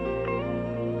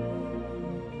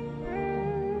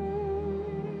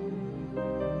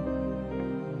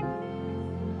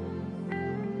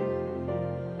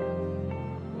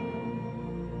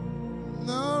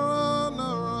 No.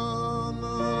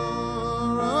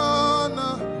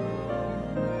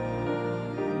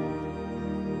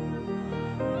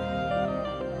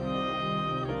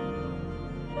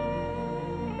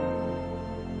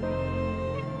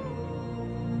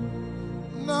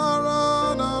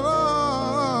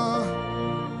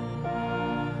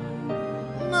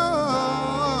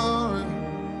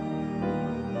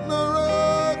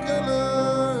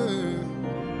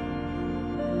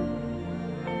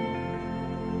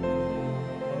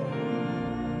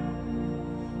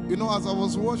 You know, as I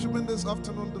was worshiping this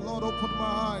afternoon, the Lord opened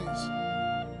my eyes.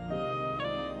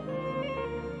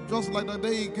 Just like the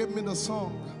day He gave me the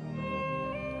song.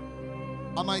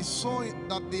 And I saw it,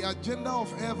 that the agenda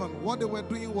of heaven, what they were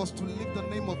doing was to lift the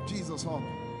name of Jesus up.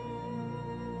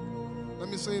 Let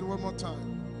me say it one more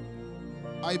time.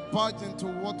 I barged into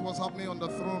what was happening on the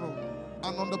throne room.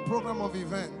 And on the program of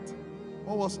event,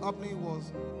 what was happening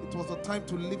was, it was a time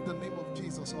to lift the name of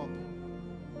Jesus up.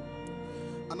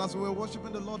 And as we were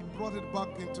worshiping, the Lord brought it back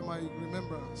into my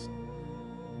remembrance.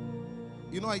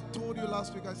 You know, I told you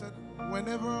last week, I said,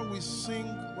 whenever we sing,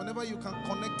 whenever you can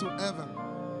connect to heaven,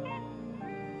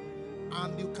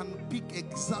 and you can pick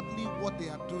exactly what they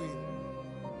are doing,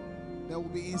 there will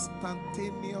be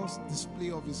instantaneous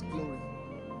display of His glory.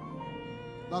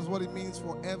 That's what it means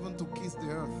for heaven to kiss the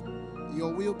earth.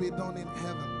 Your will be done in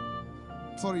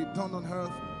heaven. Sorry, done on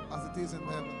earth as it is in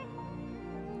heaven.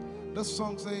 This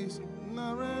song says,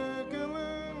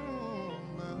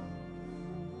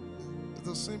 it's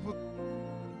a simple.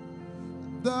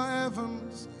 The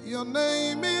heavens, your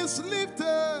name is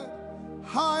lifted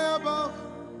high above.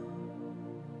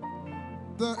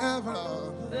 The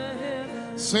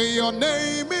heavens, say your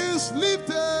name is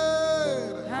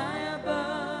lifted high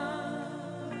above.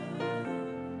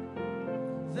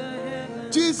 The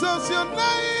heavens, Jesus, your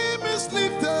name is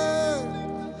lifted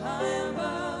high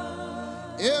above.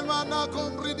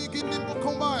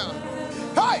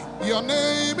 Hey, your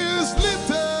name is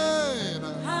lifted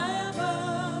High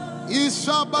above.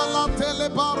 Ishabala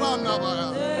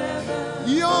telebaranabaya.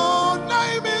 Your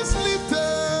name is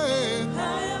lifted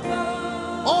High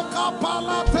above.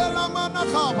 Okapala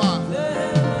telamanakaba.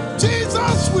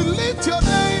 Jesus, we lift your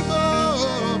name up.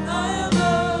 High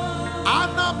above.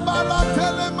 Anabala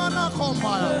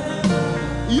telemanakombaya.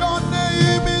 Your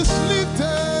name is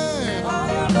lifted.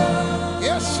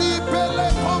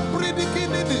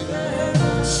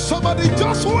 Somebody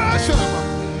just worship.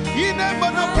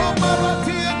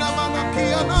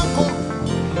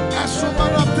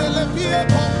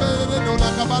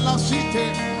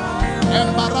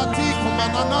 Embarati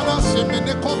kumanana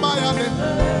semene komayane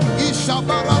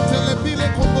ishabara telepile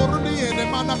komoruni ene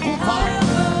manakupa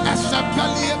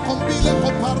esakalie kombile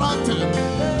koparate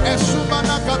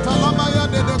esumana katalama ya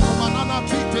dede kumanana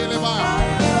titeleba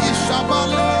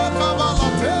ishabale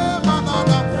kabalate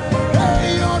manana.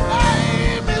 Hey, your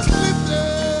name is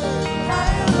lifted.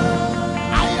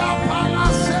 Ayapala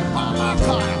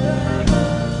sepalata.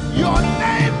 Your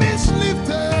name is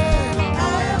lifted.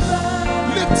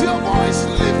 Lift your voice,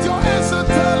 lift your hands and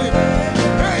tell Him,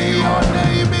 hey, your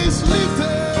name is lifted.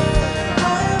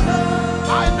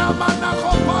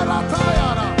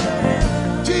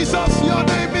 Jesus, your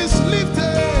name is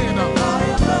lifted.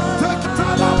 Take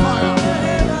Talabaya.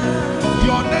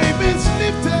 Your name is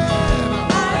lifted.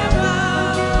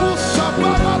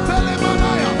 Ushabara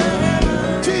Telemanaya.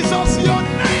 Jesus, your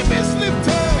name is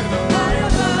lifted.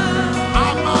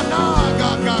 Amana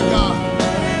Gaga.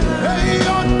 Hey,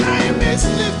 your name is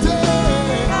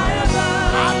lifted.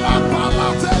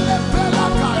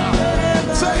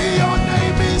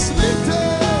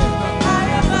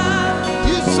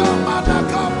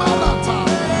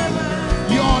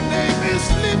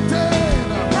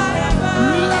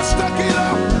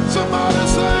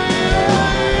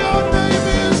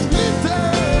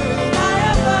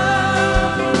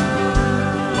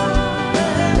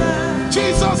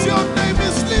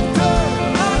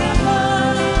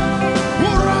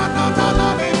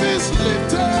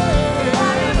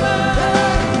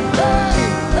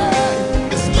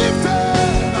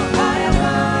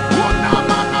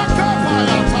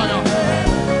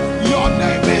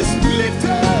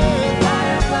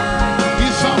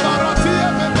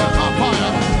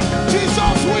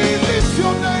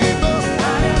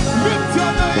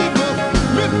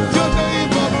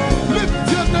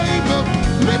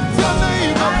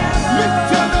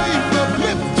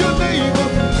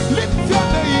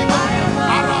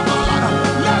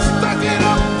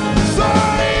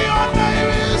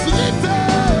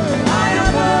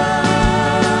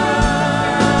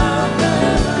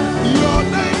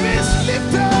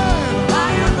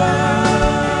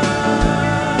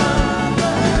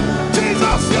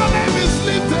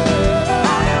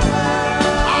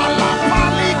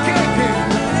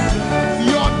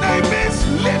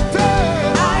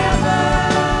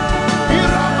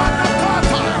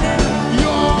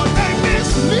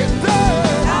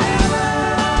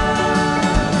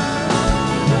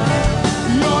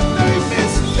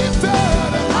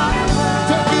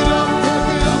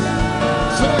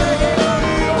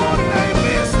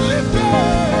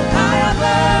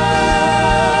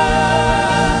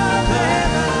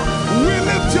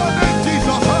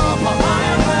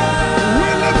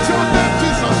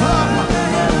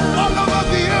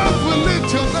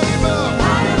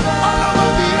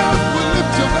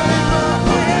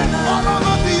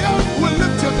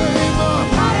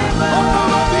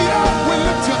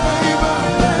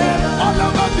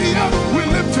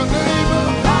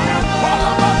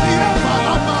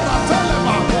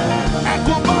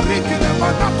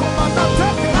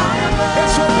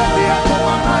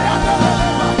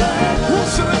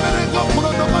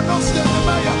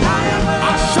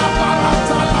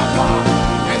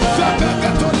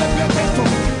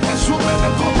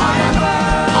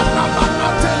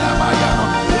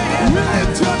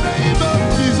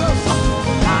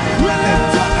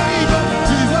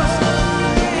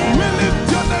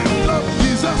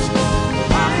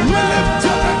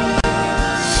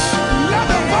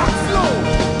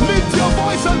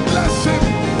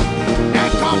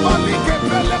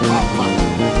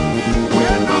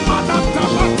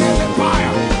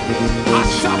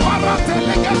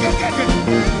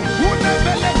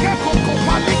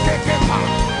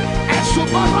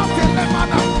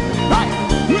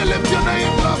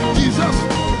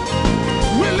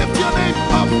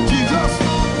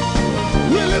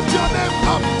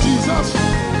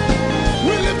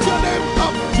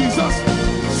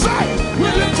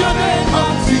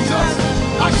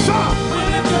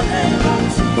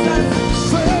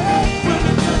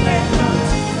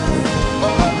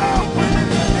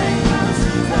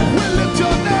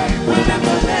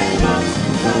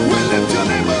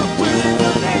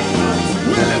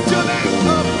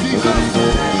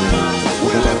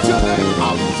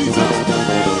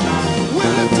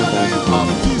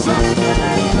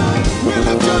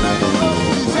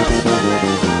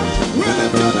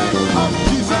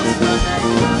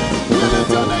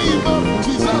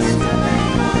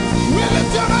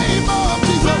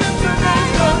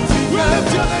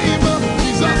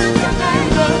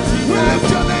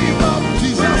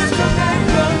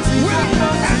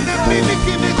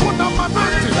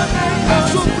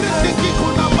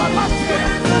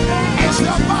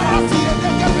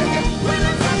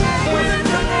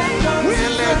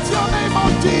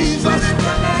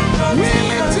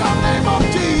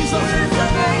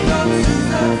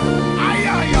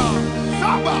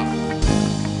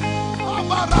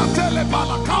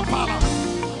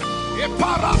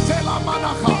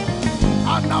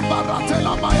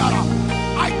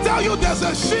 I tell you, there's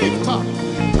a shift.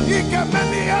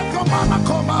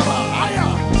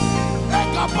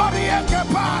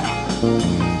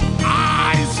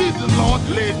 I see the Lord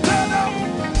lifted up.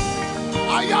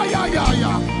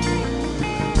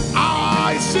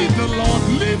 I see the Lord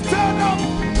lifted up.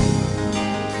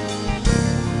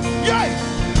 Yeah,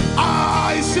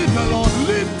 I see the Lord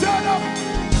lifted up.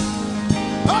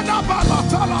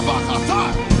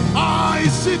 I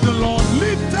see the Lord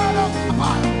lifted up.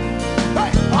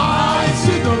 Hey, I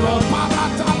see the Lord.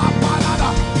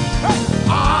 Hey,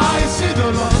 I see the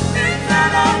Lord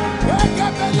lifted up.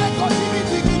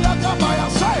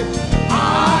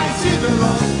 I see the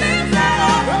Lord lifted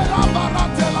up.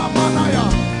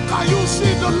 Can you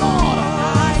see the Lord?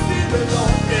 I see the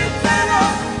Lord lifted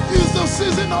up. It's the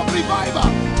season of revival.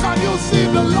 Can you see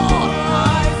the Lord?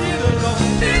 I see the Lord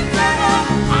lifted up.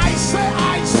 I say,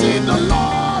 I see the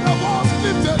Lord of hosts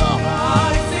lifted up.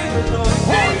 I see the Lord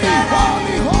lifted up. Holy,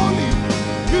 holy, holy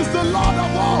is the Lord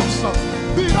of hosts.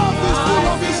 The earth is full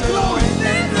of His glory.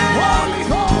 Holy,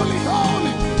 holy,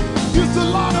 holy is the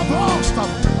Lord of hosts.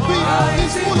 The earth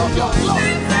is full of Your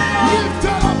glory.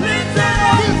 Lifted up, lifted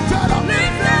up, lifted up,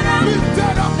 lifted up,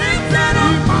 lifted up.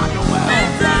 Emmanuel,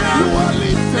 You are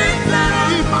lifted.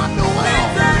 Emmanuel,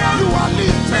 You are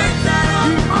lifted.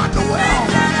 Emmanuel,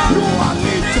 You are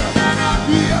lifted.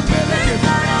 Lifted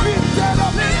up, lifted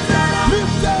up,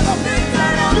 lifted up,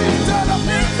 lifted up.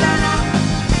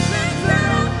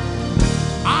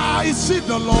 I see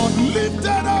the Lord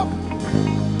lifted up.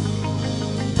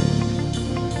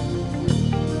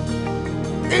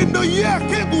 In the year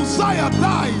King Uzziah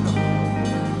died,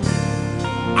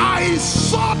 I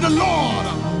saw the Lord.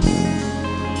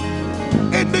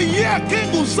 In the year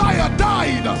King Uzziah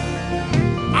died,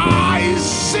 I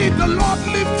see the Lord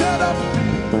lifted up.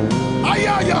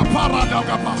 Ayaya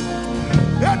paradagaba.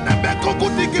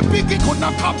 Enebekogudikipiki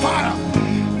kunakapaya.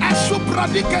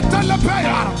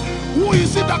 Esupradiketelepea. Who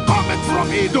is it that cometh from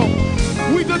Edom?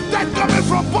 With the dead coming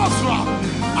from Bosra.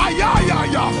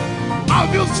 Ayaya.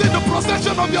 Have you seen the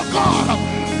procession of your God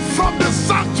from the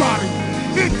sanctuary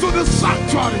into the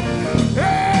sanctuary?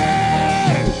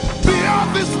 Hey, the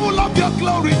earth is full of Your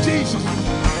glory, Jesus.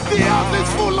 The earth is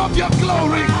full of Your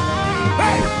glory.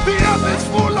 Hey, the earth is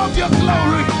full of Your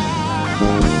glory.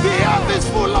 The earth is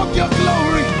full of Your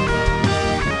glory.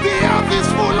 The earth is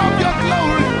full of Your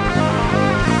glory.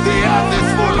 The earth is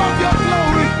full of Your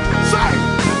glory. Say,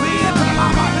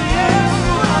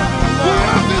 the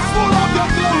earth is full of Your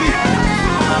glory.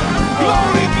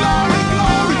 Glory, glory,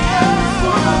 glory.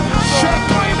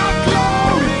 Shekinah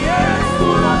glory.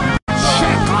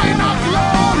 Shekinah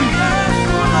glory.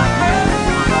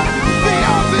 The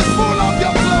earth is full of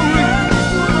Your glory.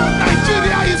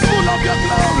 Nigeria is full of Your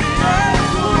glory.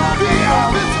 The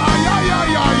earth is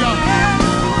ayayayaya.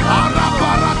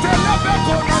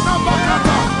 Araparatelebeko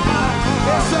nanabakata.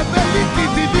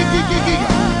 Esebelikidiligigigi.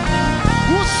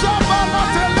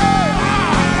 Usabalatele.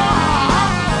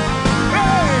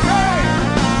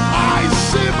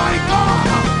 My God,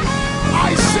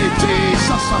 I see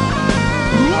Jesus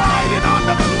riding on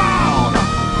the cloud,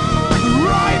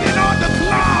 riding on the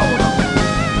cloud,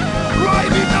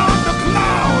 riding on the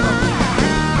cloud,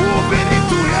 moving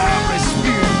into every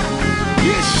spirit.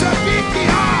 Yeshabiki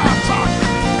Hata,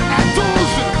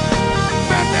 Etuze,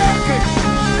 Meneke,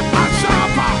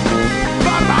 Achapa,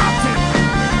 Barate,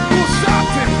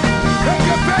 Usate,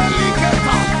 Ekepeli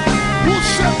Keta,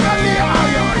 Usepeli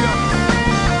Ayaya.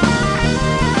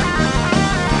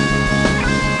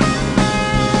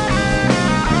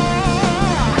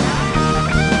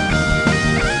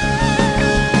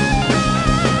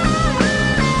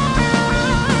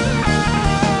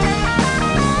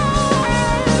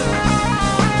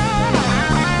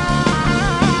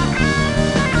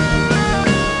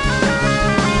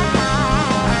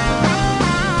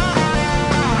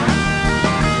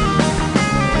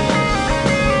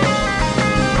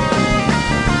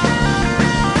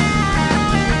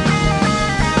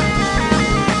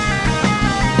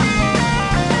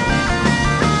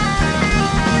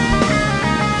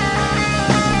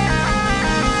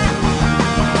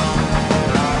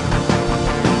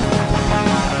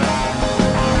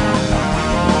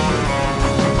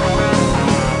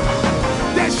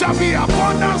 Be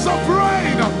abundance of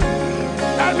rain,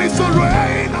 and it's the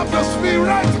rain of the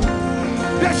Spirit.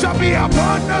 There shall be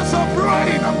abundance of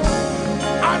rain,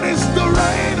 and it's the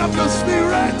rain of the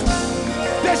Spirit.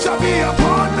 There shall be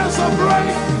abundance of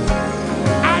rain,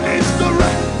 and it's the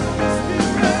rain.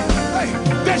 Hey,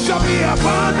 there shall be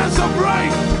abundance of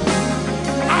rain,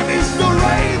 and it's the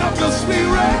rain of the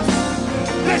Spirit.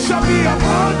 There shall be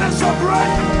abundance of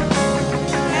rain.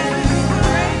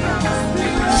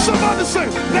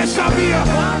 Somebody say, there shall be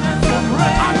abundance of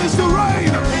rain. And it's the rain.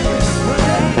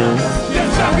 There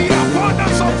shall be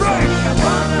abundance of rain.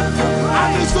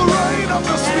 And it's the rain of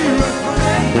the Spirit.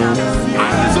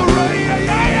 And it's the rain,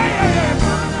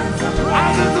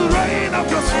 and it's the rain of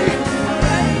the Spirit.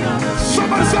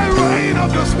 Somebody say, rain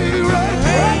of the Spirit.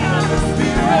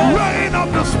 Rain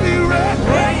of the Spirit.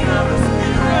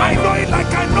 I know it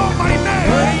like I know my name.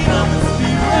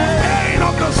 Rain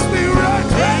of the Spirit.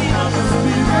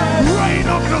 Rain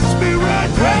of the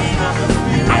Spirit.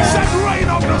 I said rain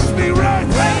of the Spirit.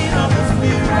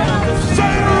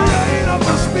 Say rain of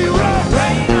the Spirit.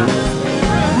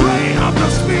 Rain of the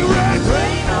Spirit.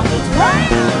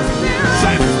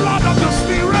 Say flood of the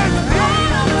Spirit.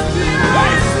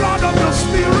 Flood of the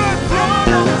Spirit.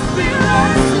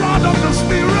 Flood of the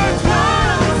Spirit.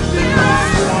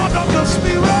 Flood of the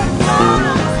Spirit.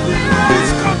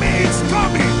 It's coming, it's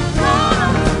coming.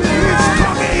 It's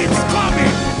coming, it's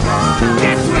coming.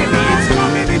 Get ready, it's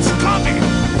coming, it's coming.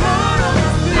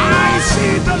 I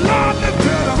see the Lord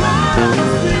lifted up.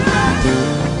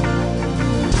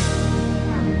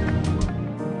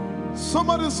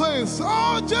 Somebody says,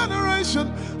 our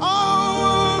generation,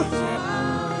 our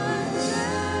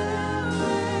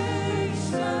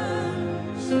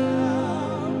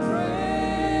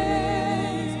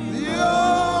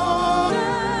Our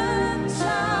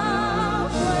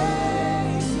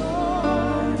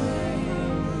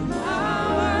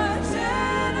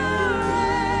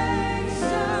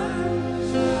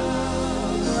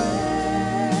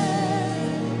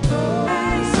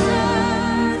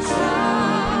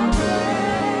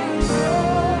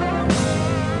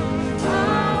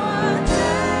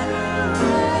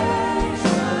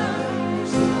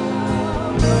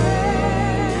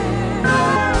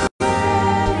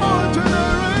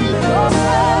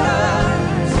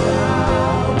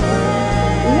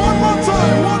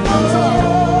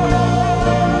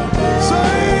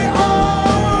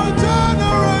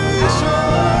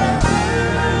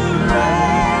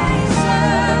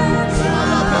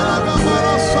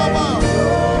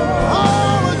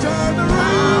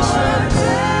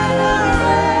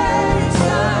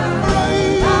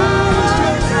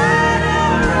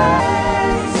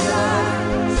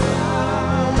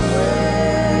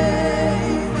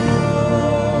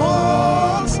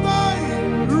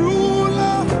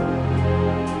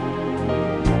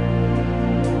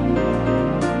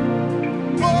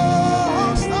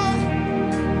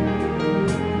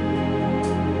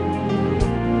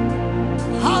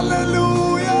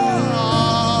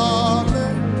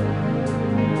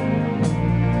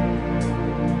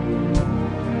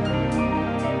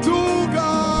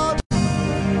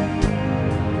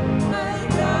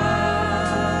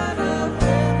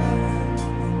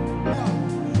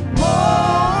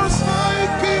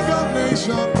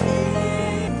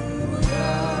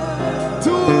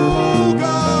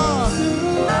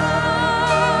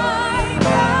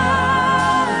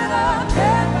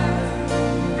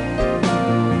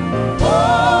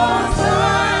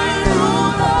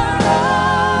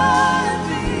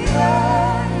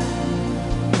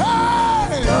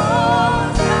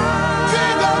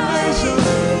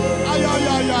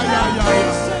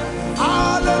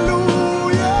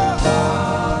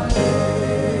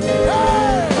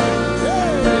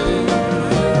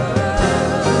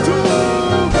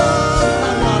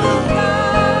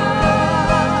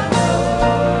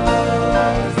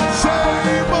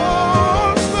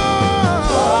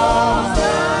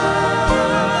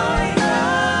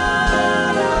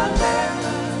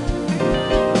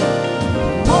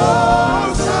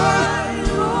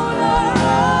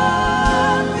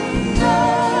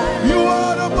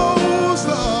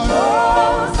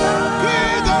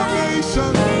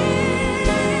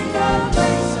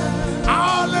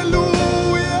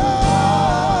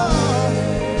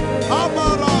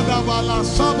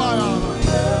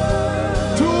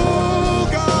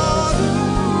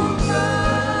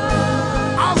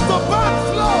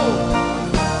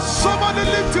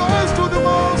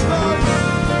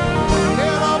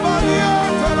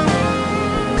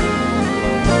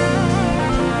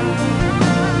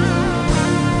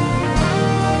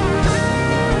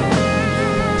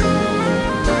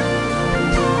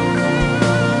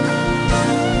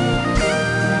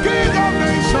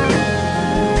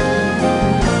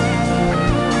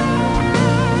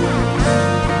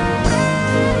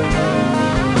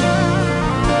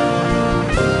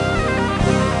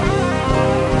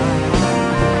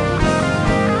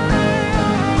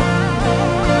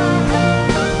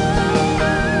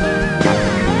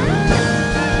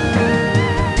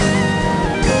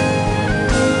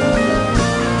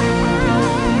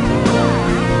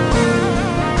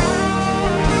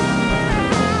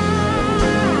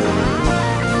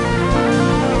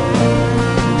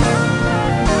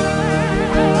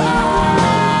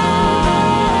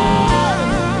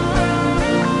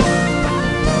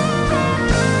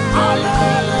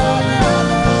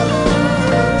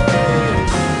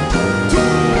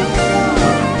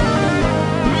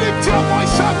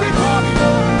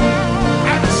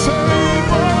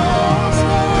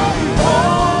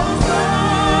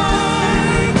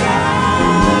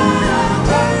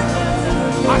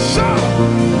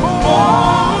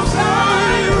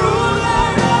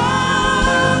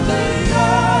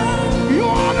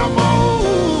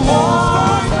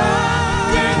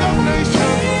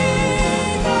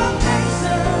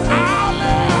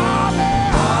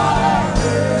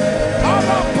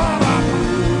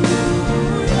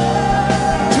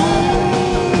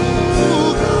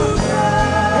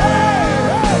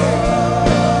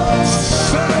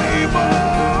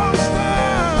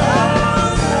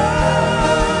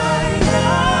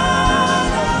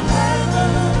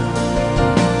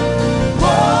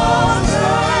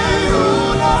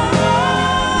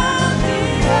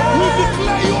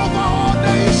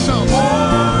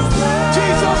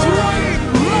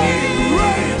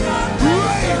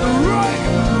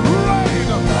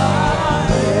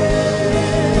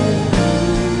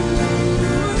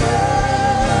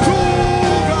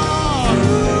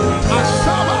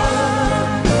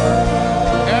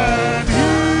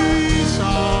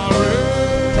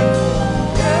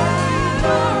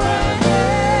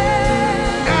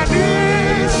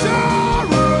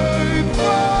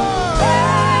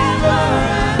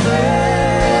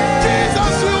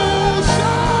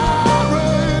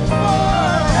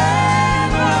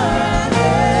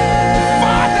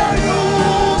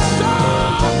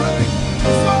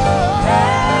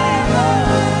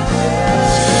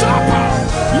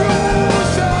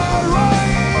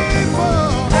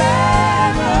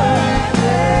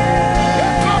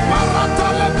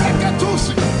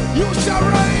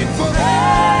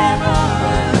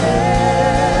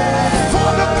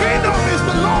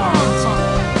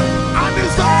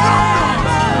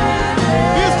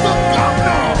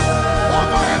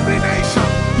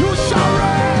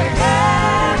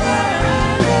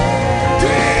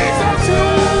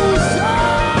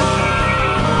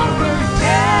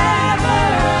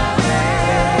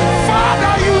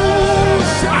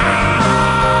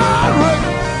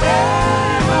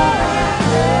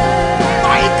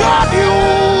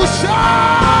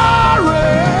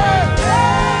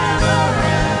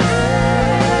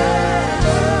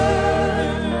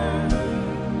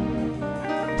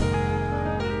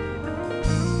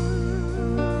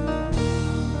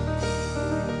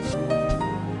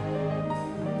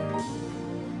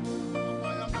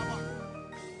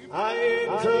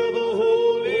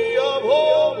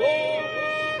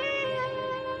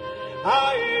I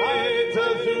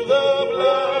enter through the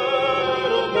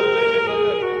blood of the Lamb.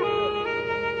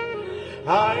 I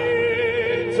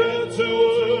enter to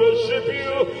worship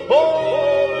you,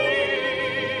 holy.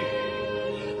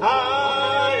 I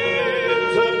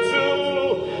enter to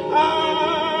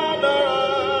honor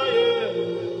you.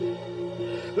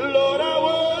 Lord, I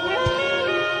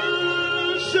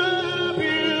worship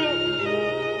you.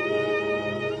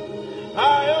 I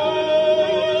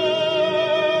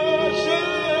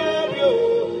worship you.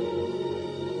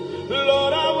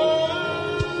 Lord, I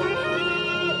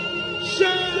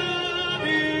worship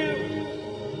you.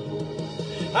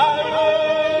 I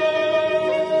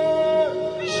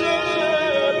worship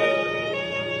you.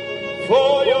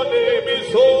 For your name is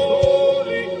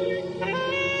holy.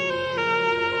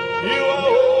 You are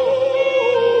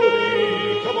holy.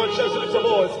 Come on, church, lift your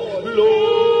voice.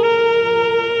 Lord,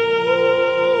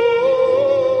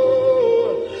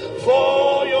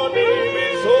 for your name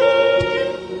is holy.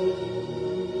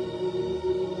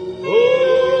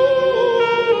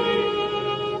 Holy.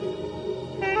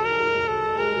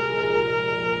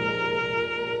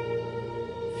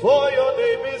 For your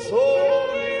name is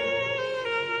holy.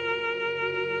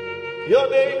 Your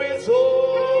name is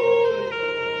holy.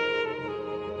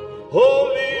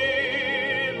 Holy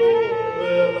Lord.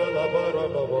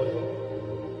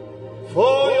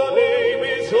 For your name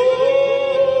is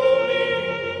holy.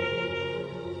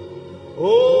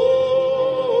 Holy.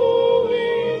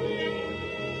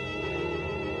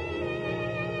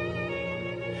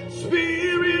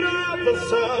 Spirit of the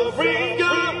sovereign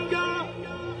God,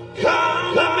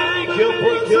 come and make your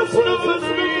presence known.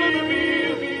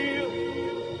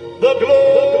 The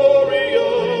glory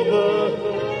of the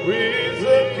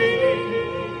risen King.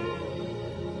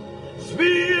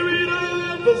 Spirit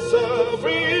of the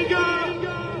sovereign God,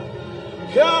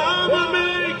 come and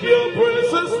make your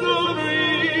presence known.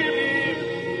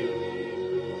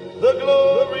 The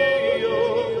glory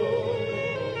of.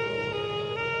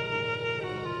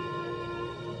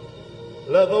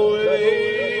 Let the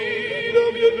weight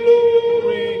of your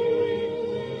glory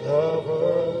cover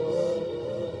us.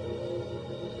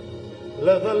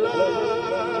 Let the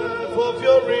life of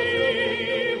your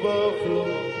river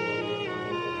flow.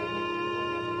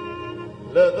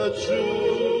 Let the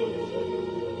truth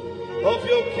of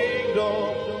your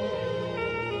kingdom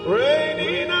reign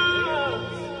in us.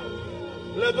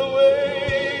 Let the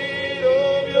weight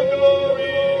of your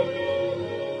glory,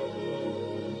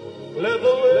 let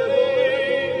the weight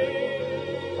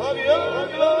of your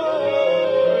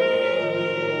glory,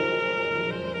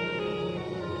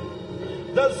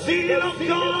 the zeal of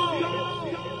God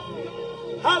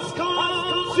has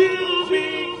consumed me.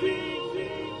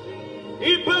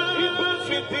 It burns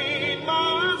within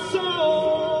my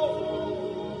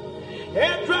soul,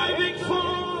 a driving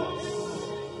force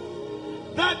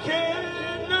that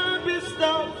cannot be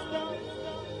stopped,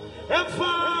 a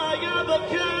fire that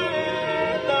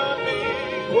cannot be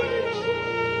quenched.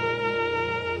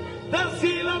 The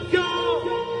zeal of God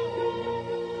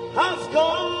has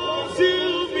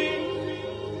consumed me.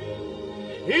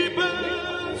 It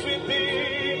burns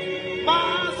within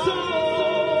my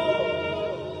soul,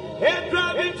 a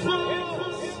driving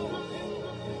force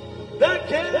that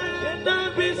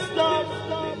cannot be stopped,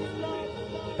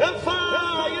 a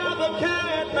fire that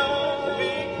cannot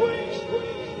be quenched,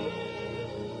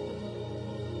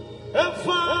 a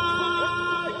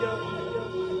fire,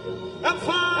 a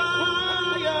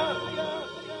fire,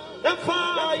 a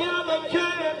fire that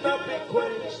cannot be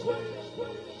quenched,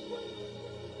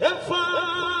 a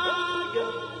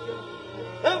fire,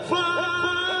 a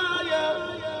fire,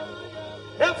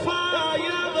 a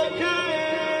fire that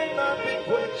cannot be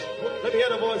quenched. Let me hear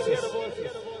the voices.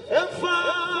 A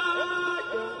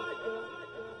fire,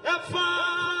 a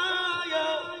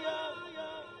fire,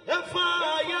 a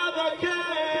fire that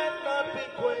cannot be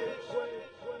quenched.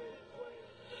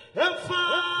 A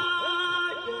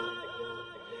fire,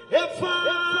 a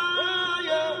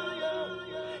fire,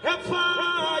 a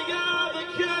fire that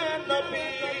cannot be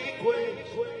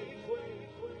quenched.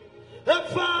 A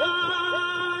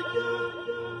fire,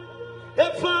 a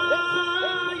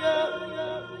fire,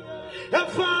 a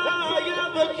fire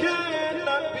that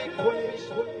cannot be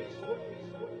quenched.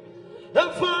 A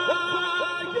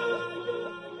fire,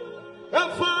 a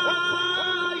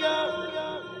fire,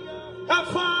 a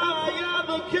fire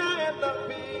that cannot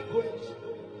be quenched.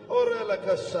 Orela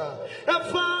Kasha. A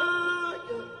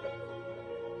fire,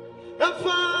 a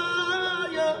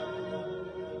fire,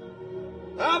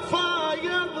 a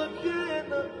fire that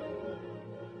cannot.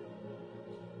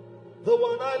 The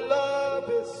one I love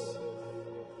is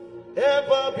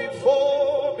ever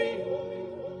before me.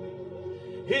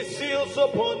 His seals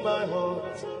upon my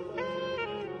heart.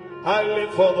 I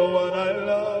live for the one I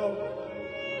love.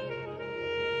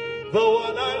 The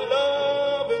one I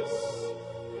love is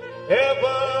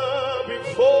ever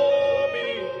before me.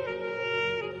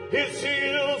 His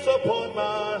seals upon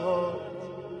my heart.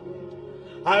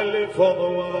 I live for the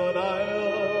one I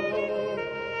love.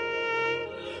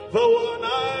 The one I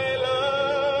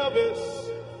love is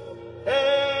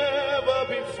ever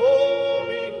before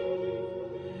me.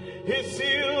 His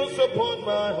seals upon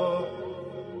my heart.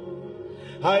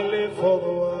 I live for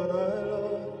the one I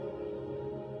love.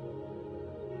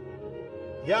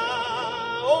 Yeah,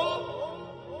 oh,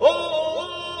 oh,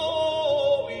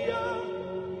 oh, yeah,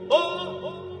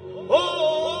 oh,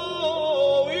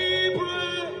 oh,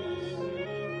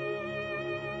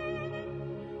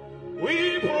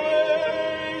 we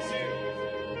praise you,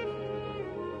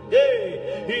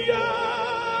 yeah,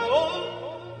 yeah, oh,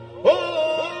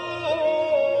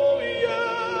 oh,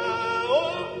 yeah,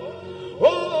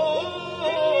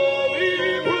 oh, we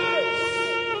praise,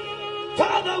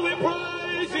 Father, we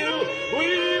praise you, we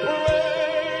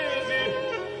praise you,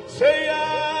 say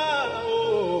yeah,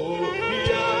 oh,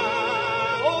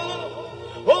 yeah, oh,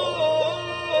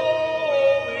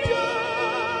 yeah,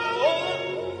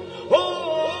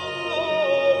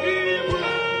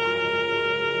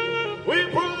 we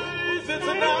praise it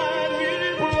tonight, we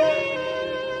praise,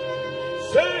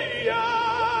 say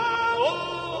yeah,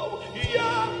 oh,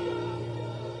 yeah,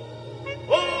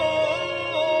 oh,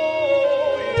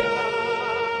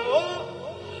 yeah,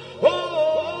 oh,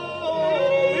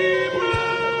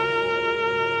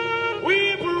 we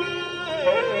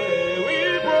praise,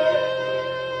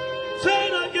 say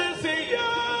it again, say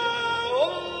yeah, oh,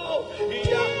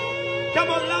 yeah, come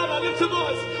on, louder, lift your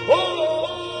voice,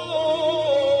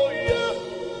 oh, yeah,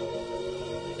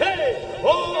 hey, oh,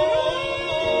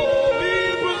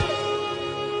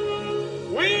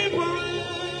 we praise,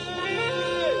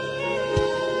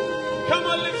 come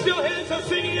on, lift your hands and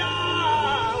sing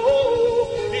yeah,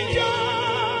 oh,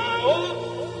 yeah, oh,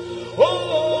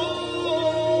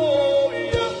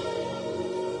 yeah,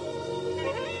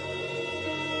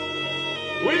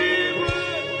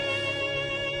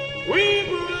 we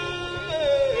praise,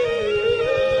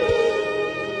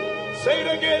 say it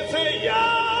again, say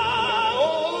yeah, oh,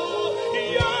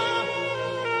 yeah,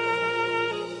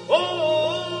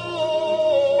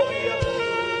 oh, yeah,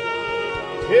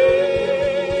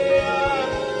 yeah,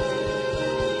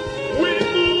 we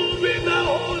move in the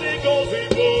Holy Ghost, we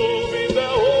move in the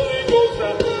Holy Ghost,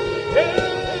 yeah,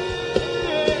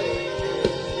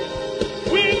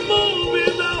 we move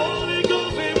in the Holy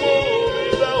Ghost, we move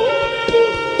in the Holy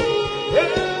Ghost,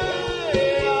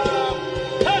 yeah,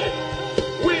 hey,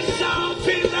 we shout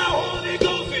in the Holy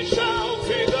Ghost, we shout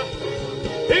in the,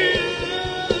 yeah,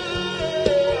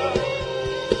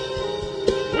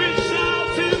 we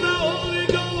shout in the Holy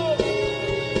Ghost,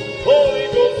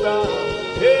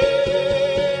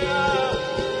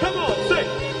 yeah, come on, say,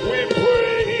 we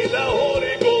pray in the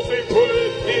Holy Ghost, we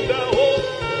pray in the Holy,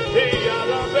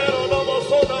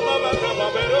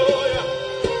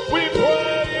 we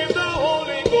pray in the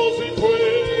Holy Ghost, we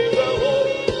pray in the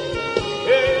Holy,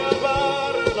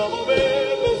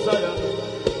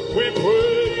 we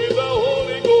pray in the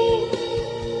Holy Ghost.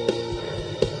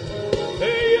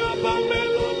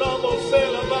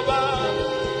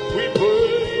 We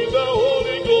pray in the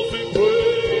Holy Ghost, we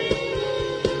pray.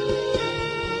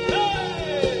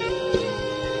 Hey!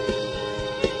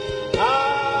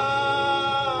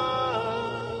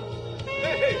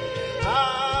 Hey!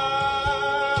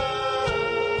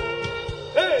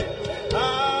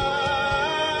 Hey!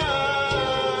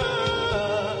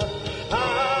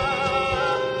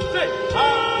 Say,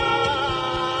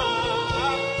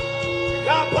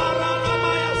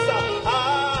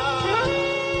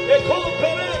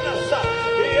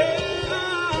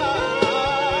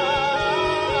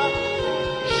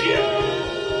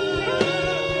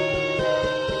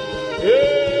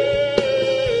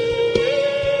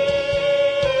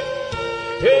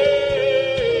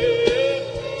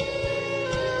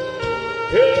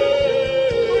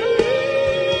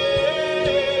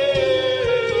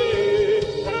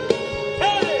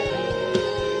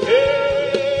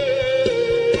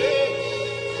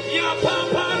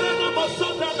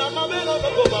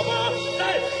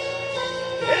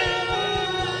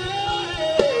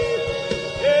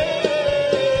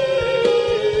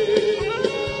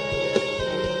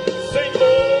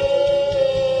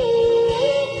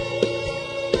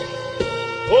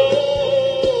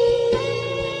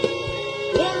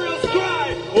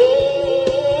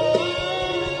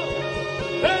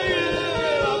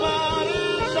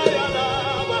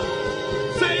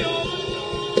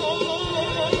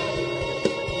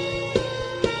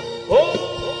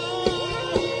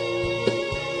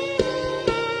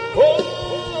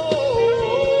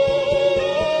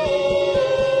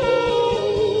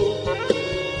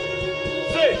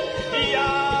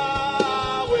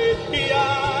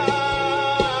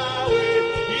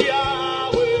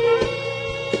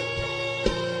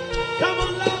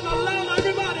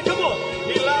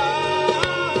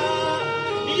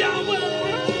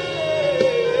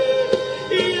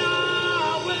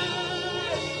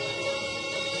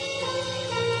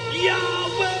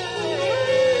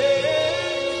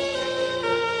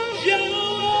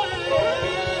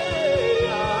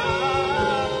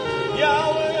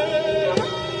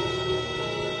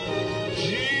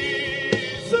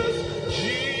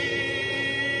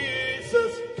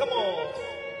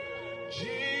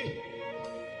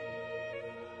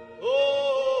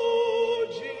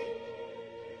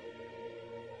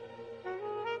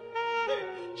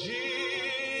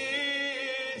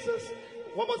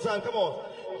 One more time, come on.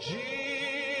 G.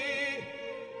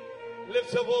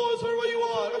 Lift your voice wherever you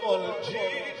are. Come on. G.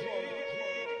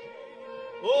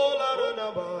 Oh, la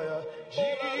da ba. G.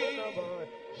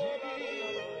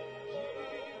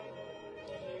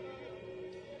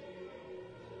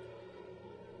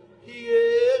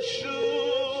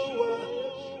 Yeshua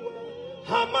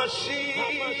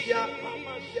Hamashiach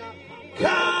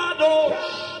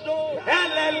Kadosh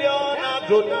El Elyon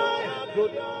Adonai.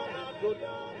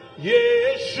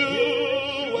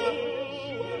 Yeshua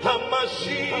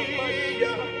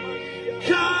HaMashiach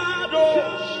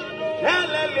Kadosh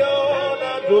El Elyon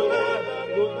Adonai.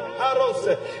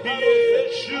 Arose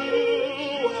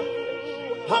Yeshua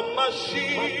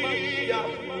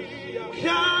HaMashiach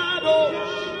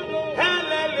Kadosh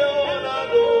El Elyon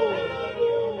Adonai.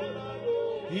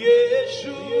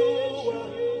 Yeshua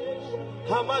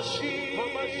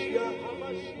HaMashiach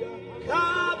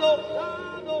Kadosh.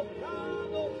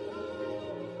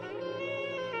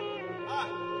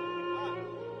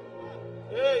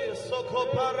 Hey, soko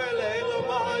parele no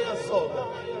mahaya soda.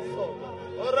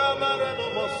 Oramare no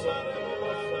moso.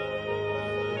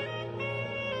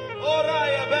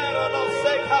 Oraya bero no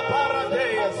seka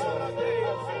paradeyas.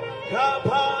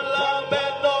 Kapala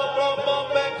bendo romo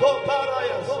meko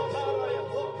parayas.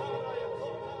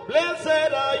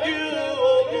 Blessed are you,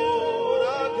 O Lord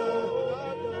our God,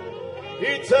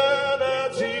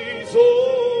 eternity's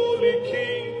holy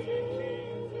King.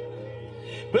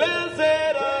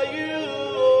 Blessed are you,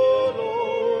 O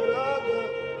Lord our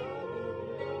God.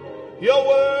 Your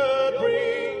word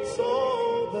brings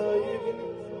all the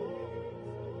evening.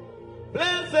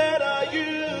 Blessed are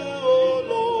you, O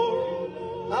Lord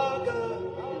our God,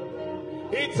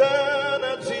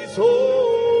 eternity's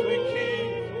holy King.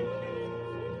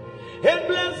 And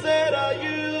blessed are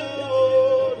you, O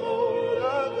Lord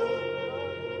our God.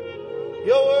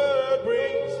 Your word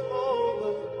brings all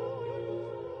the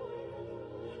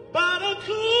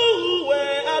Barakue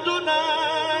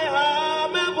Adonai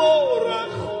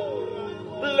HaMevorach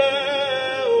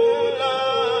Le'olam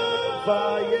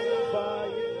Vayeh.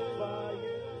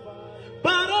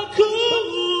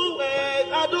 Barakue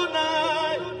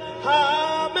Adonai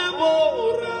HaMevorach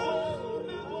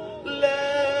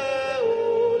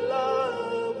Le'olam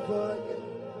Vayeh.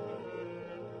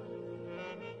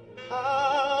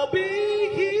 I'll be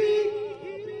here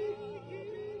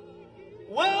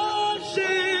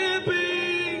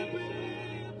worshiping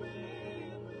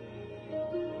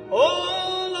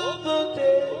all of the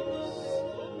days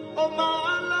of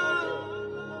my life.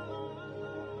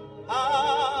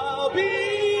 I'll be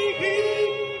here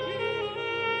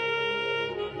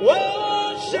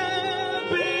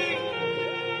worshiping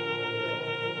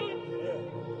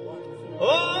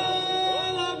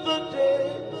all of the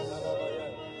days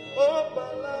of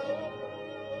my life.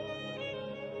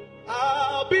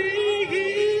 I'll be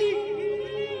here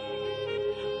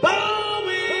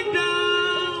bowing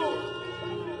down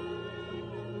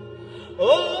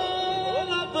all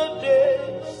of the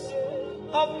days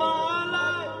of my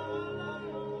life.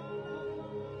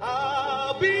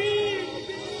 I'll be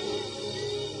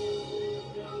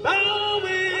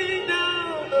bowing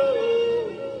down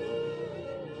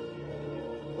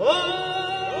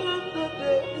all of the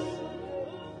days.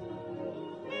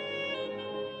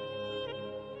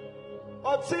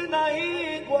 Otina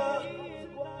igwa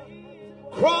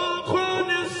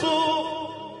Kronkronesu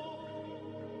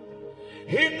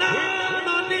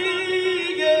Hinano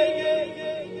nige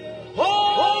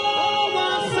Oh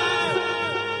wase.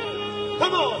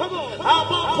 Come on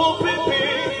Aboko pipi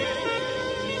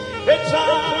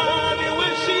Echani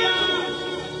weshia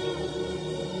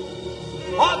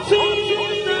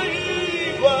Otina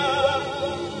igwa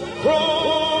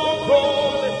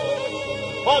Kronkronesu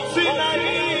Otina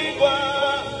igwa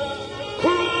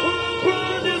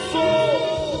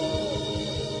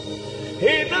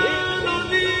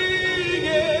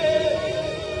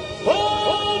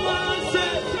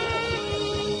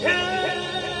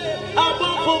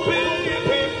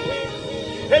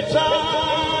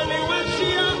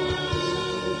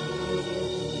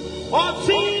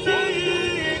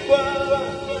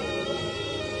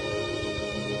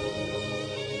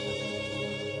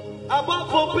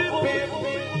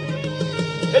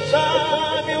It's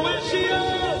time you wish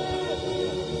you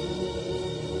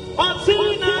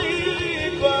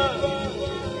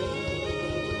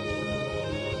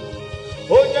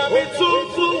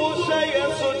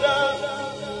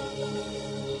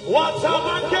What's up, I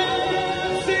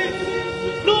can't see.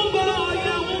 Nobody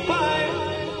will buy.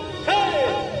 Hey,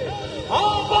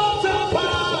 all about the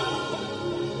power.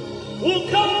 Who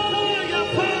call your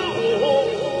power?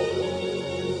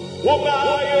 Who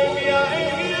buy me?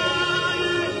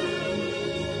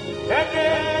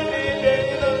 Again,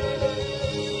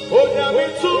 oh, yeah, we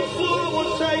took forward,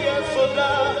 say yes, so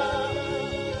that.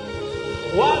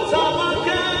 What's up, I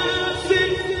can't see.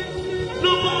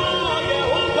 Nobody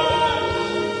will buy.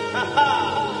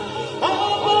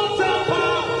 All about the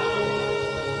power.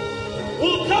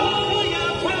 Who call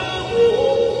your power?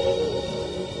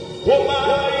 Who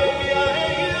buy me?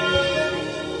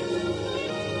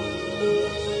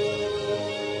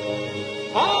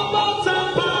 All about the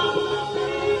power.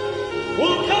 Who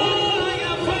call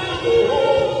your power?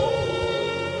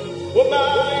 Who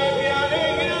buy me?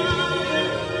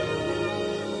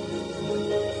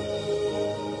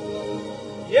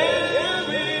 Yeah,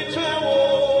 we travel.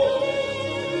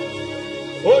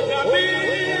 Oh, yeah, we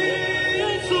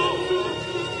so.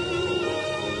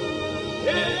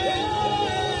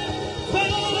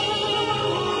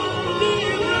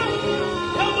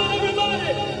 Come on,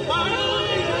 everybody.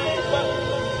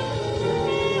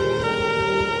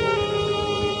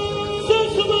 So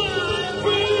smile,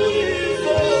 breathe.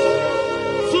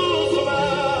 So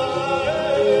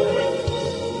smile.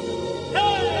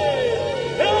 Hey,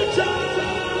 hey, Johnny.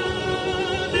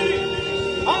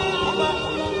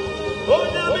 Oh,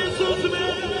 now we so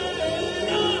smile.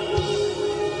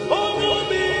 Oh, now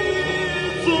we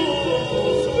so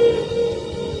smile.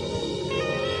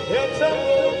 It's a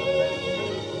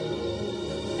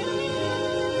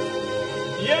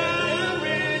yeah,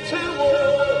 we travel.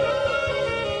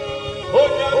 Oh,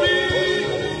 now we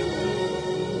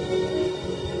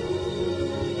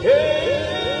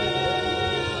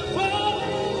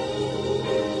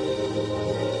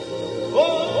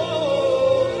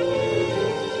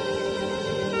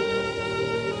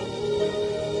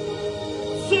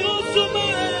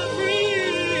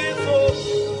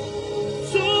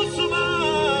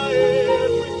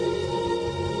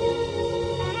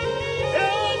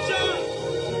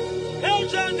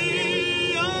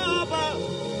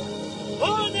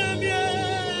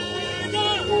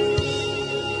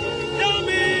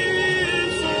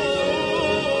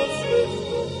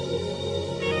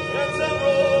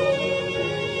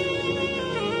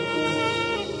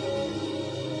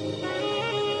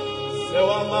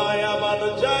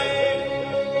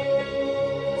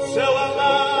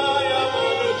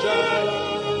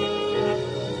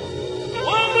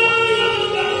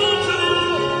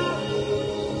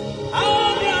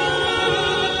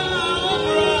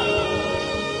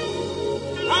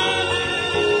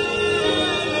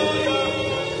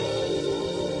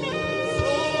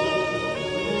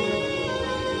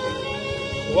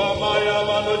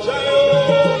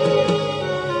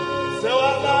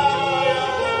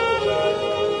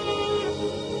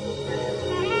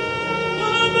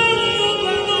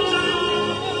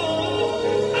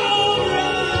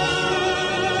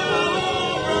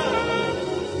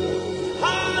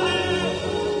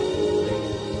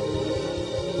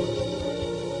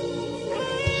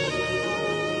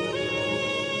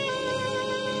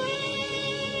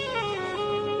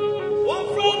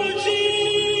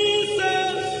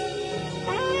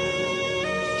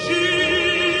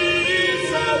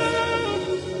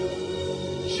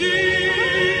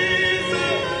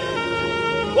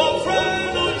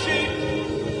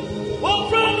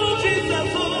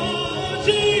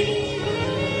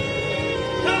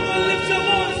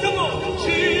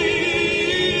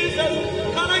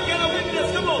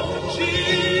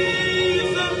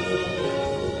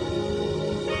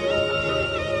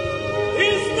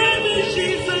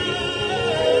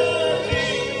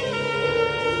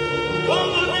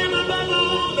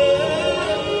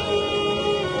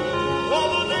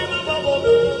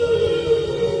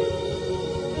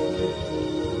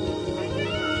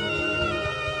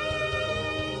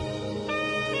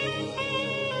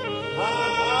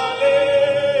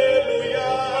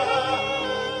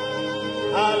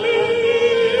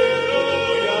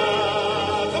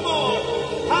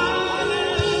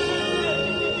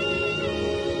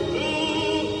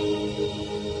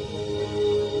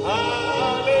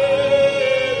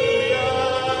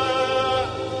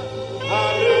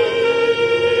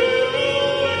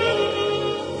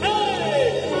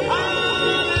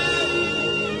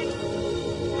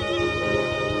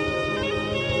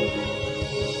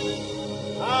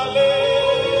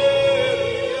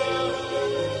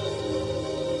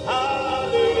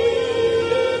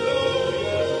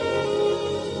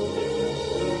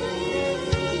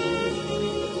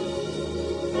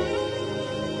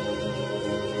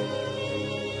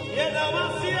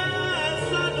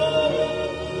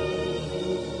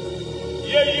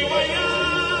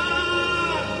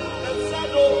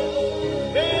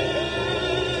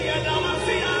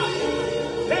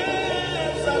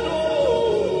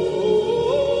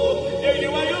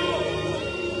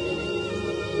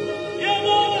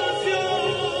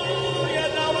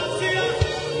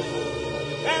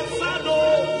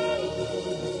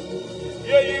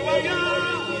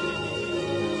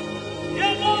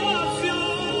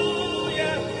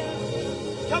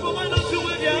Come on, why not do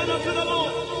it? Yeah,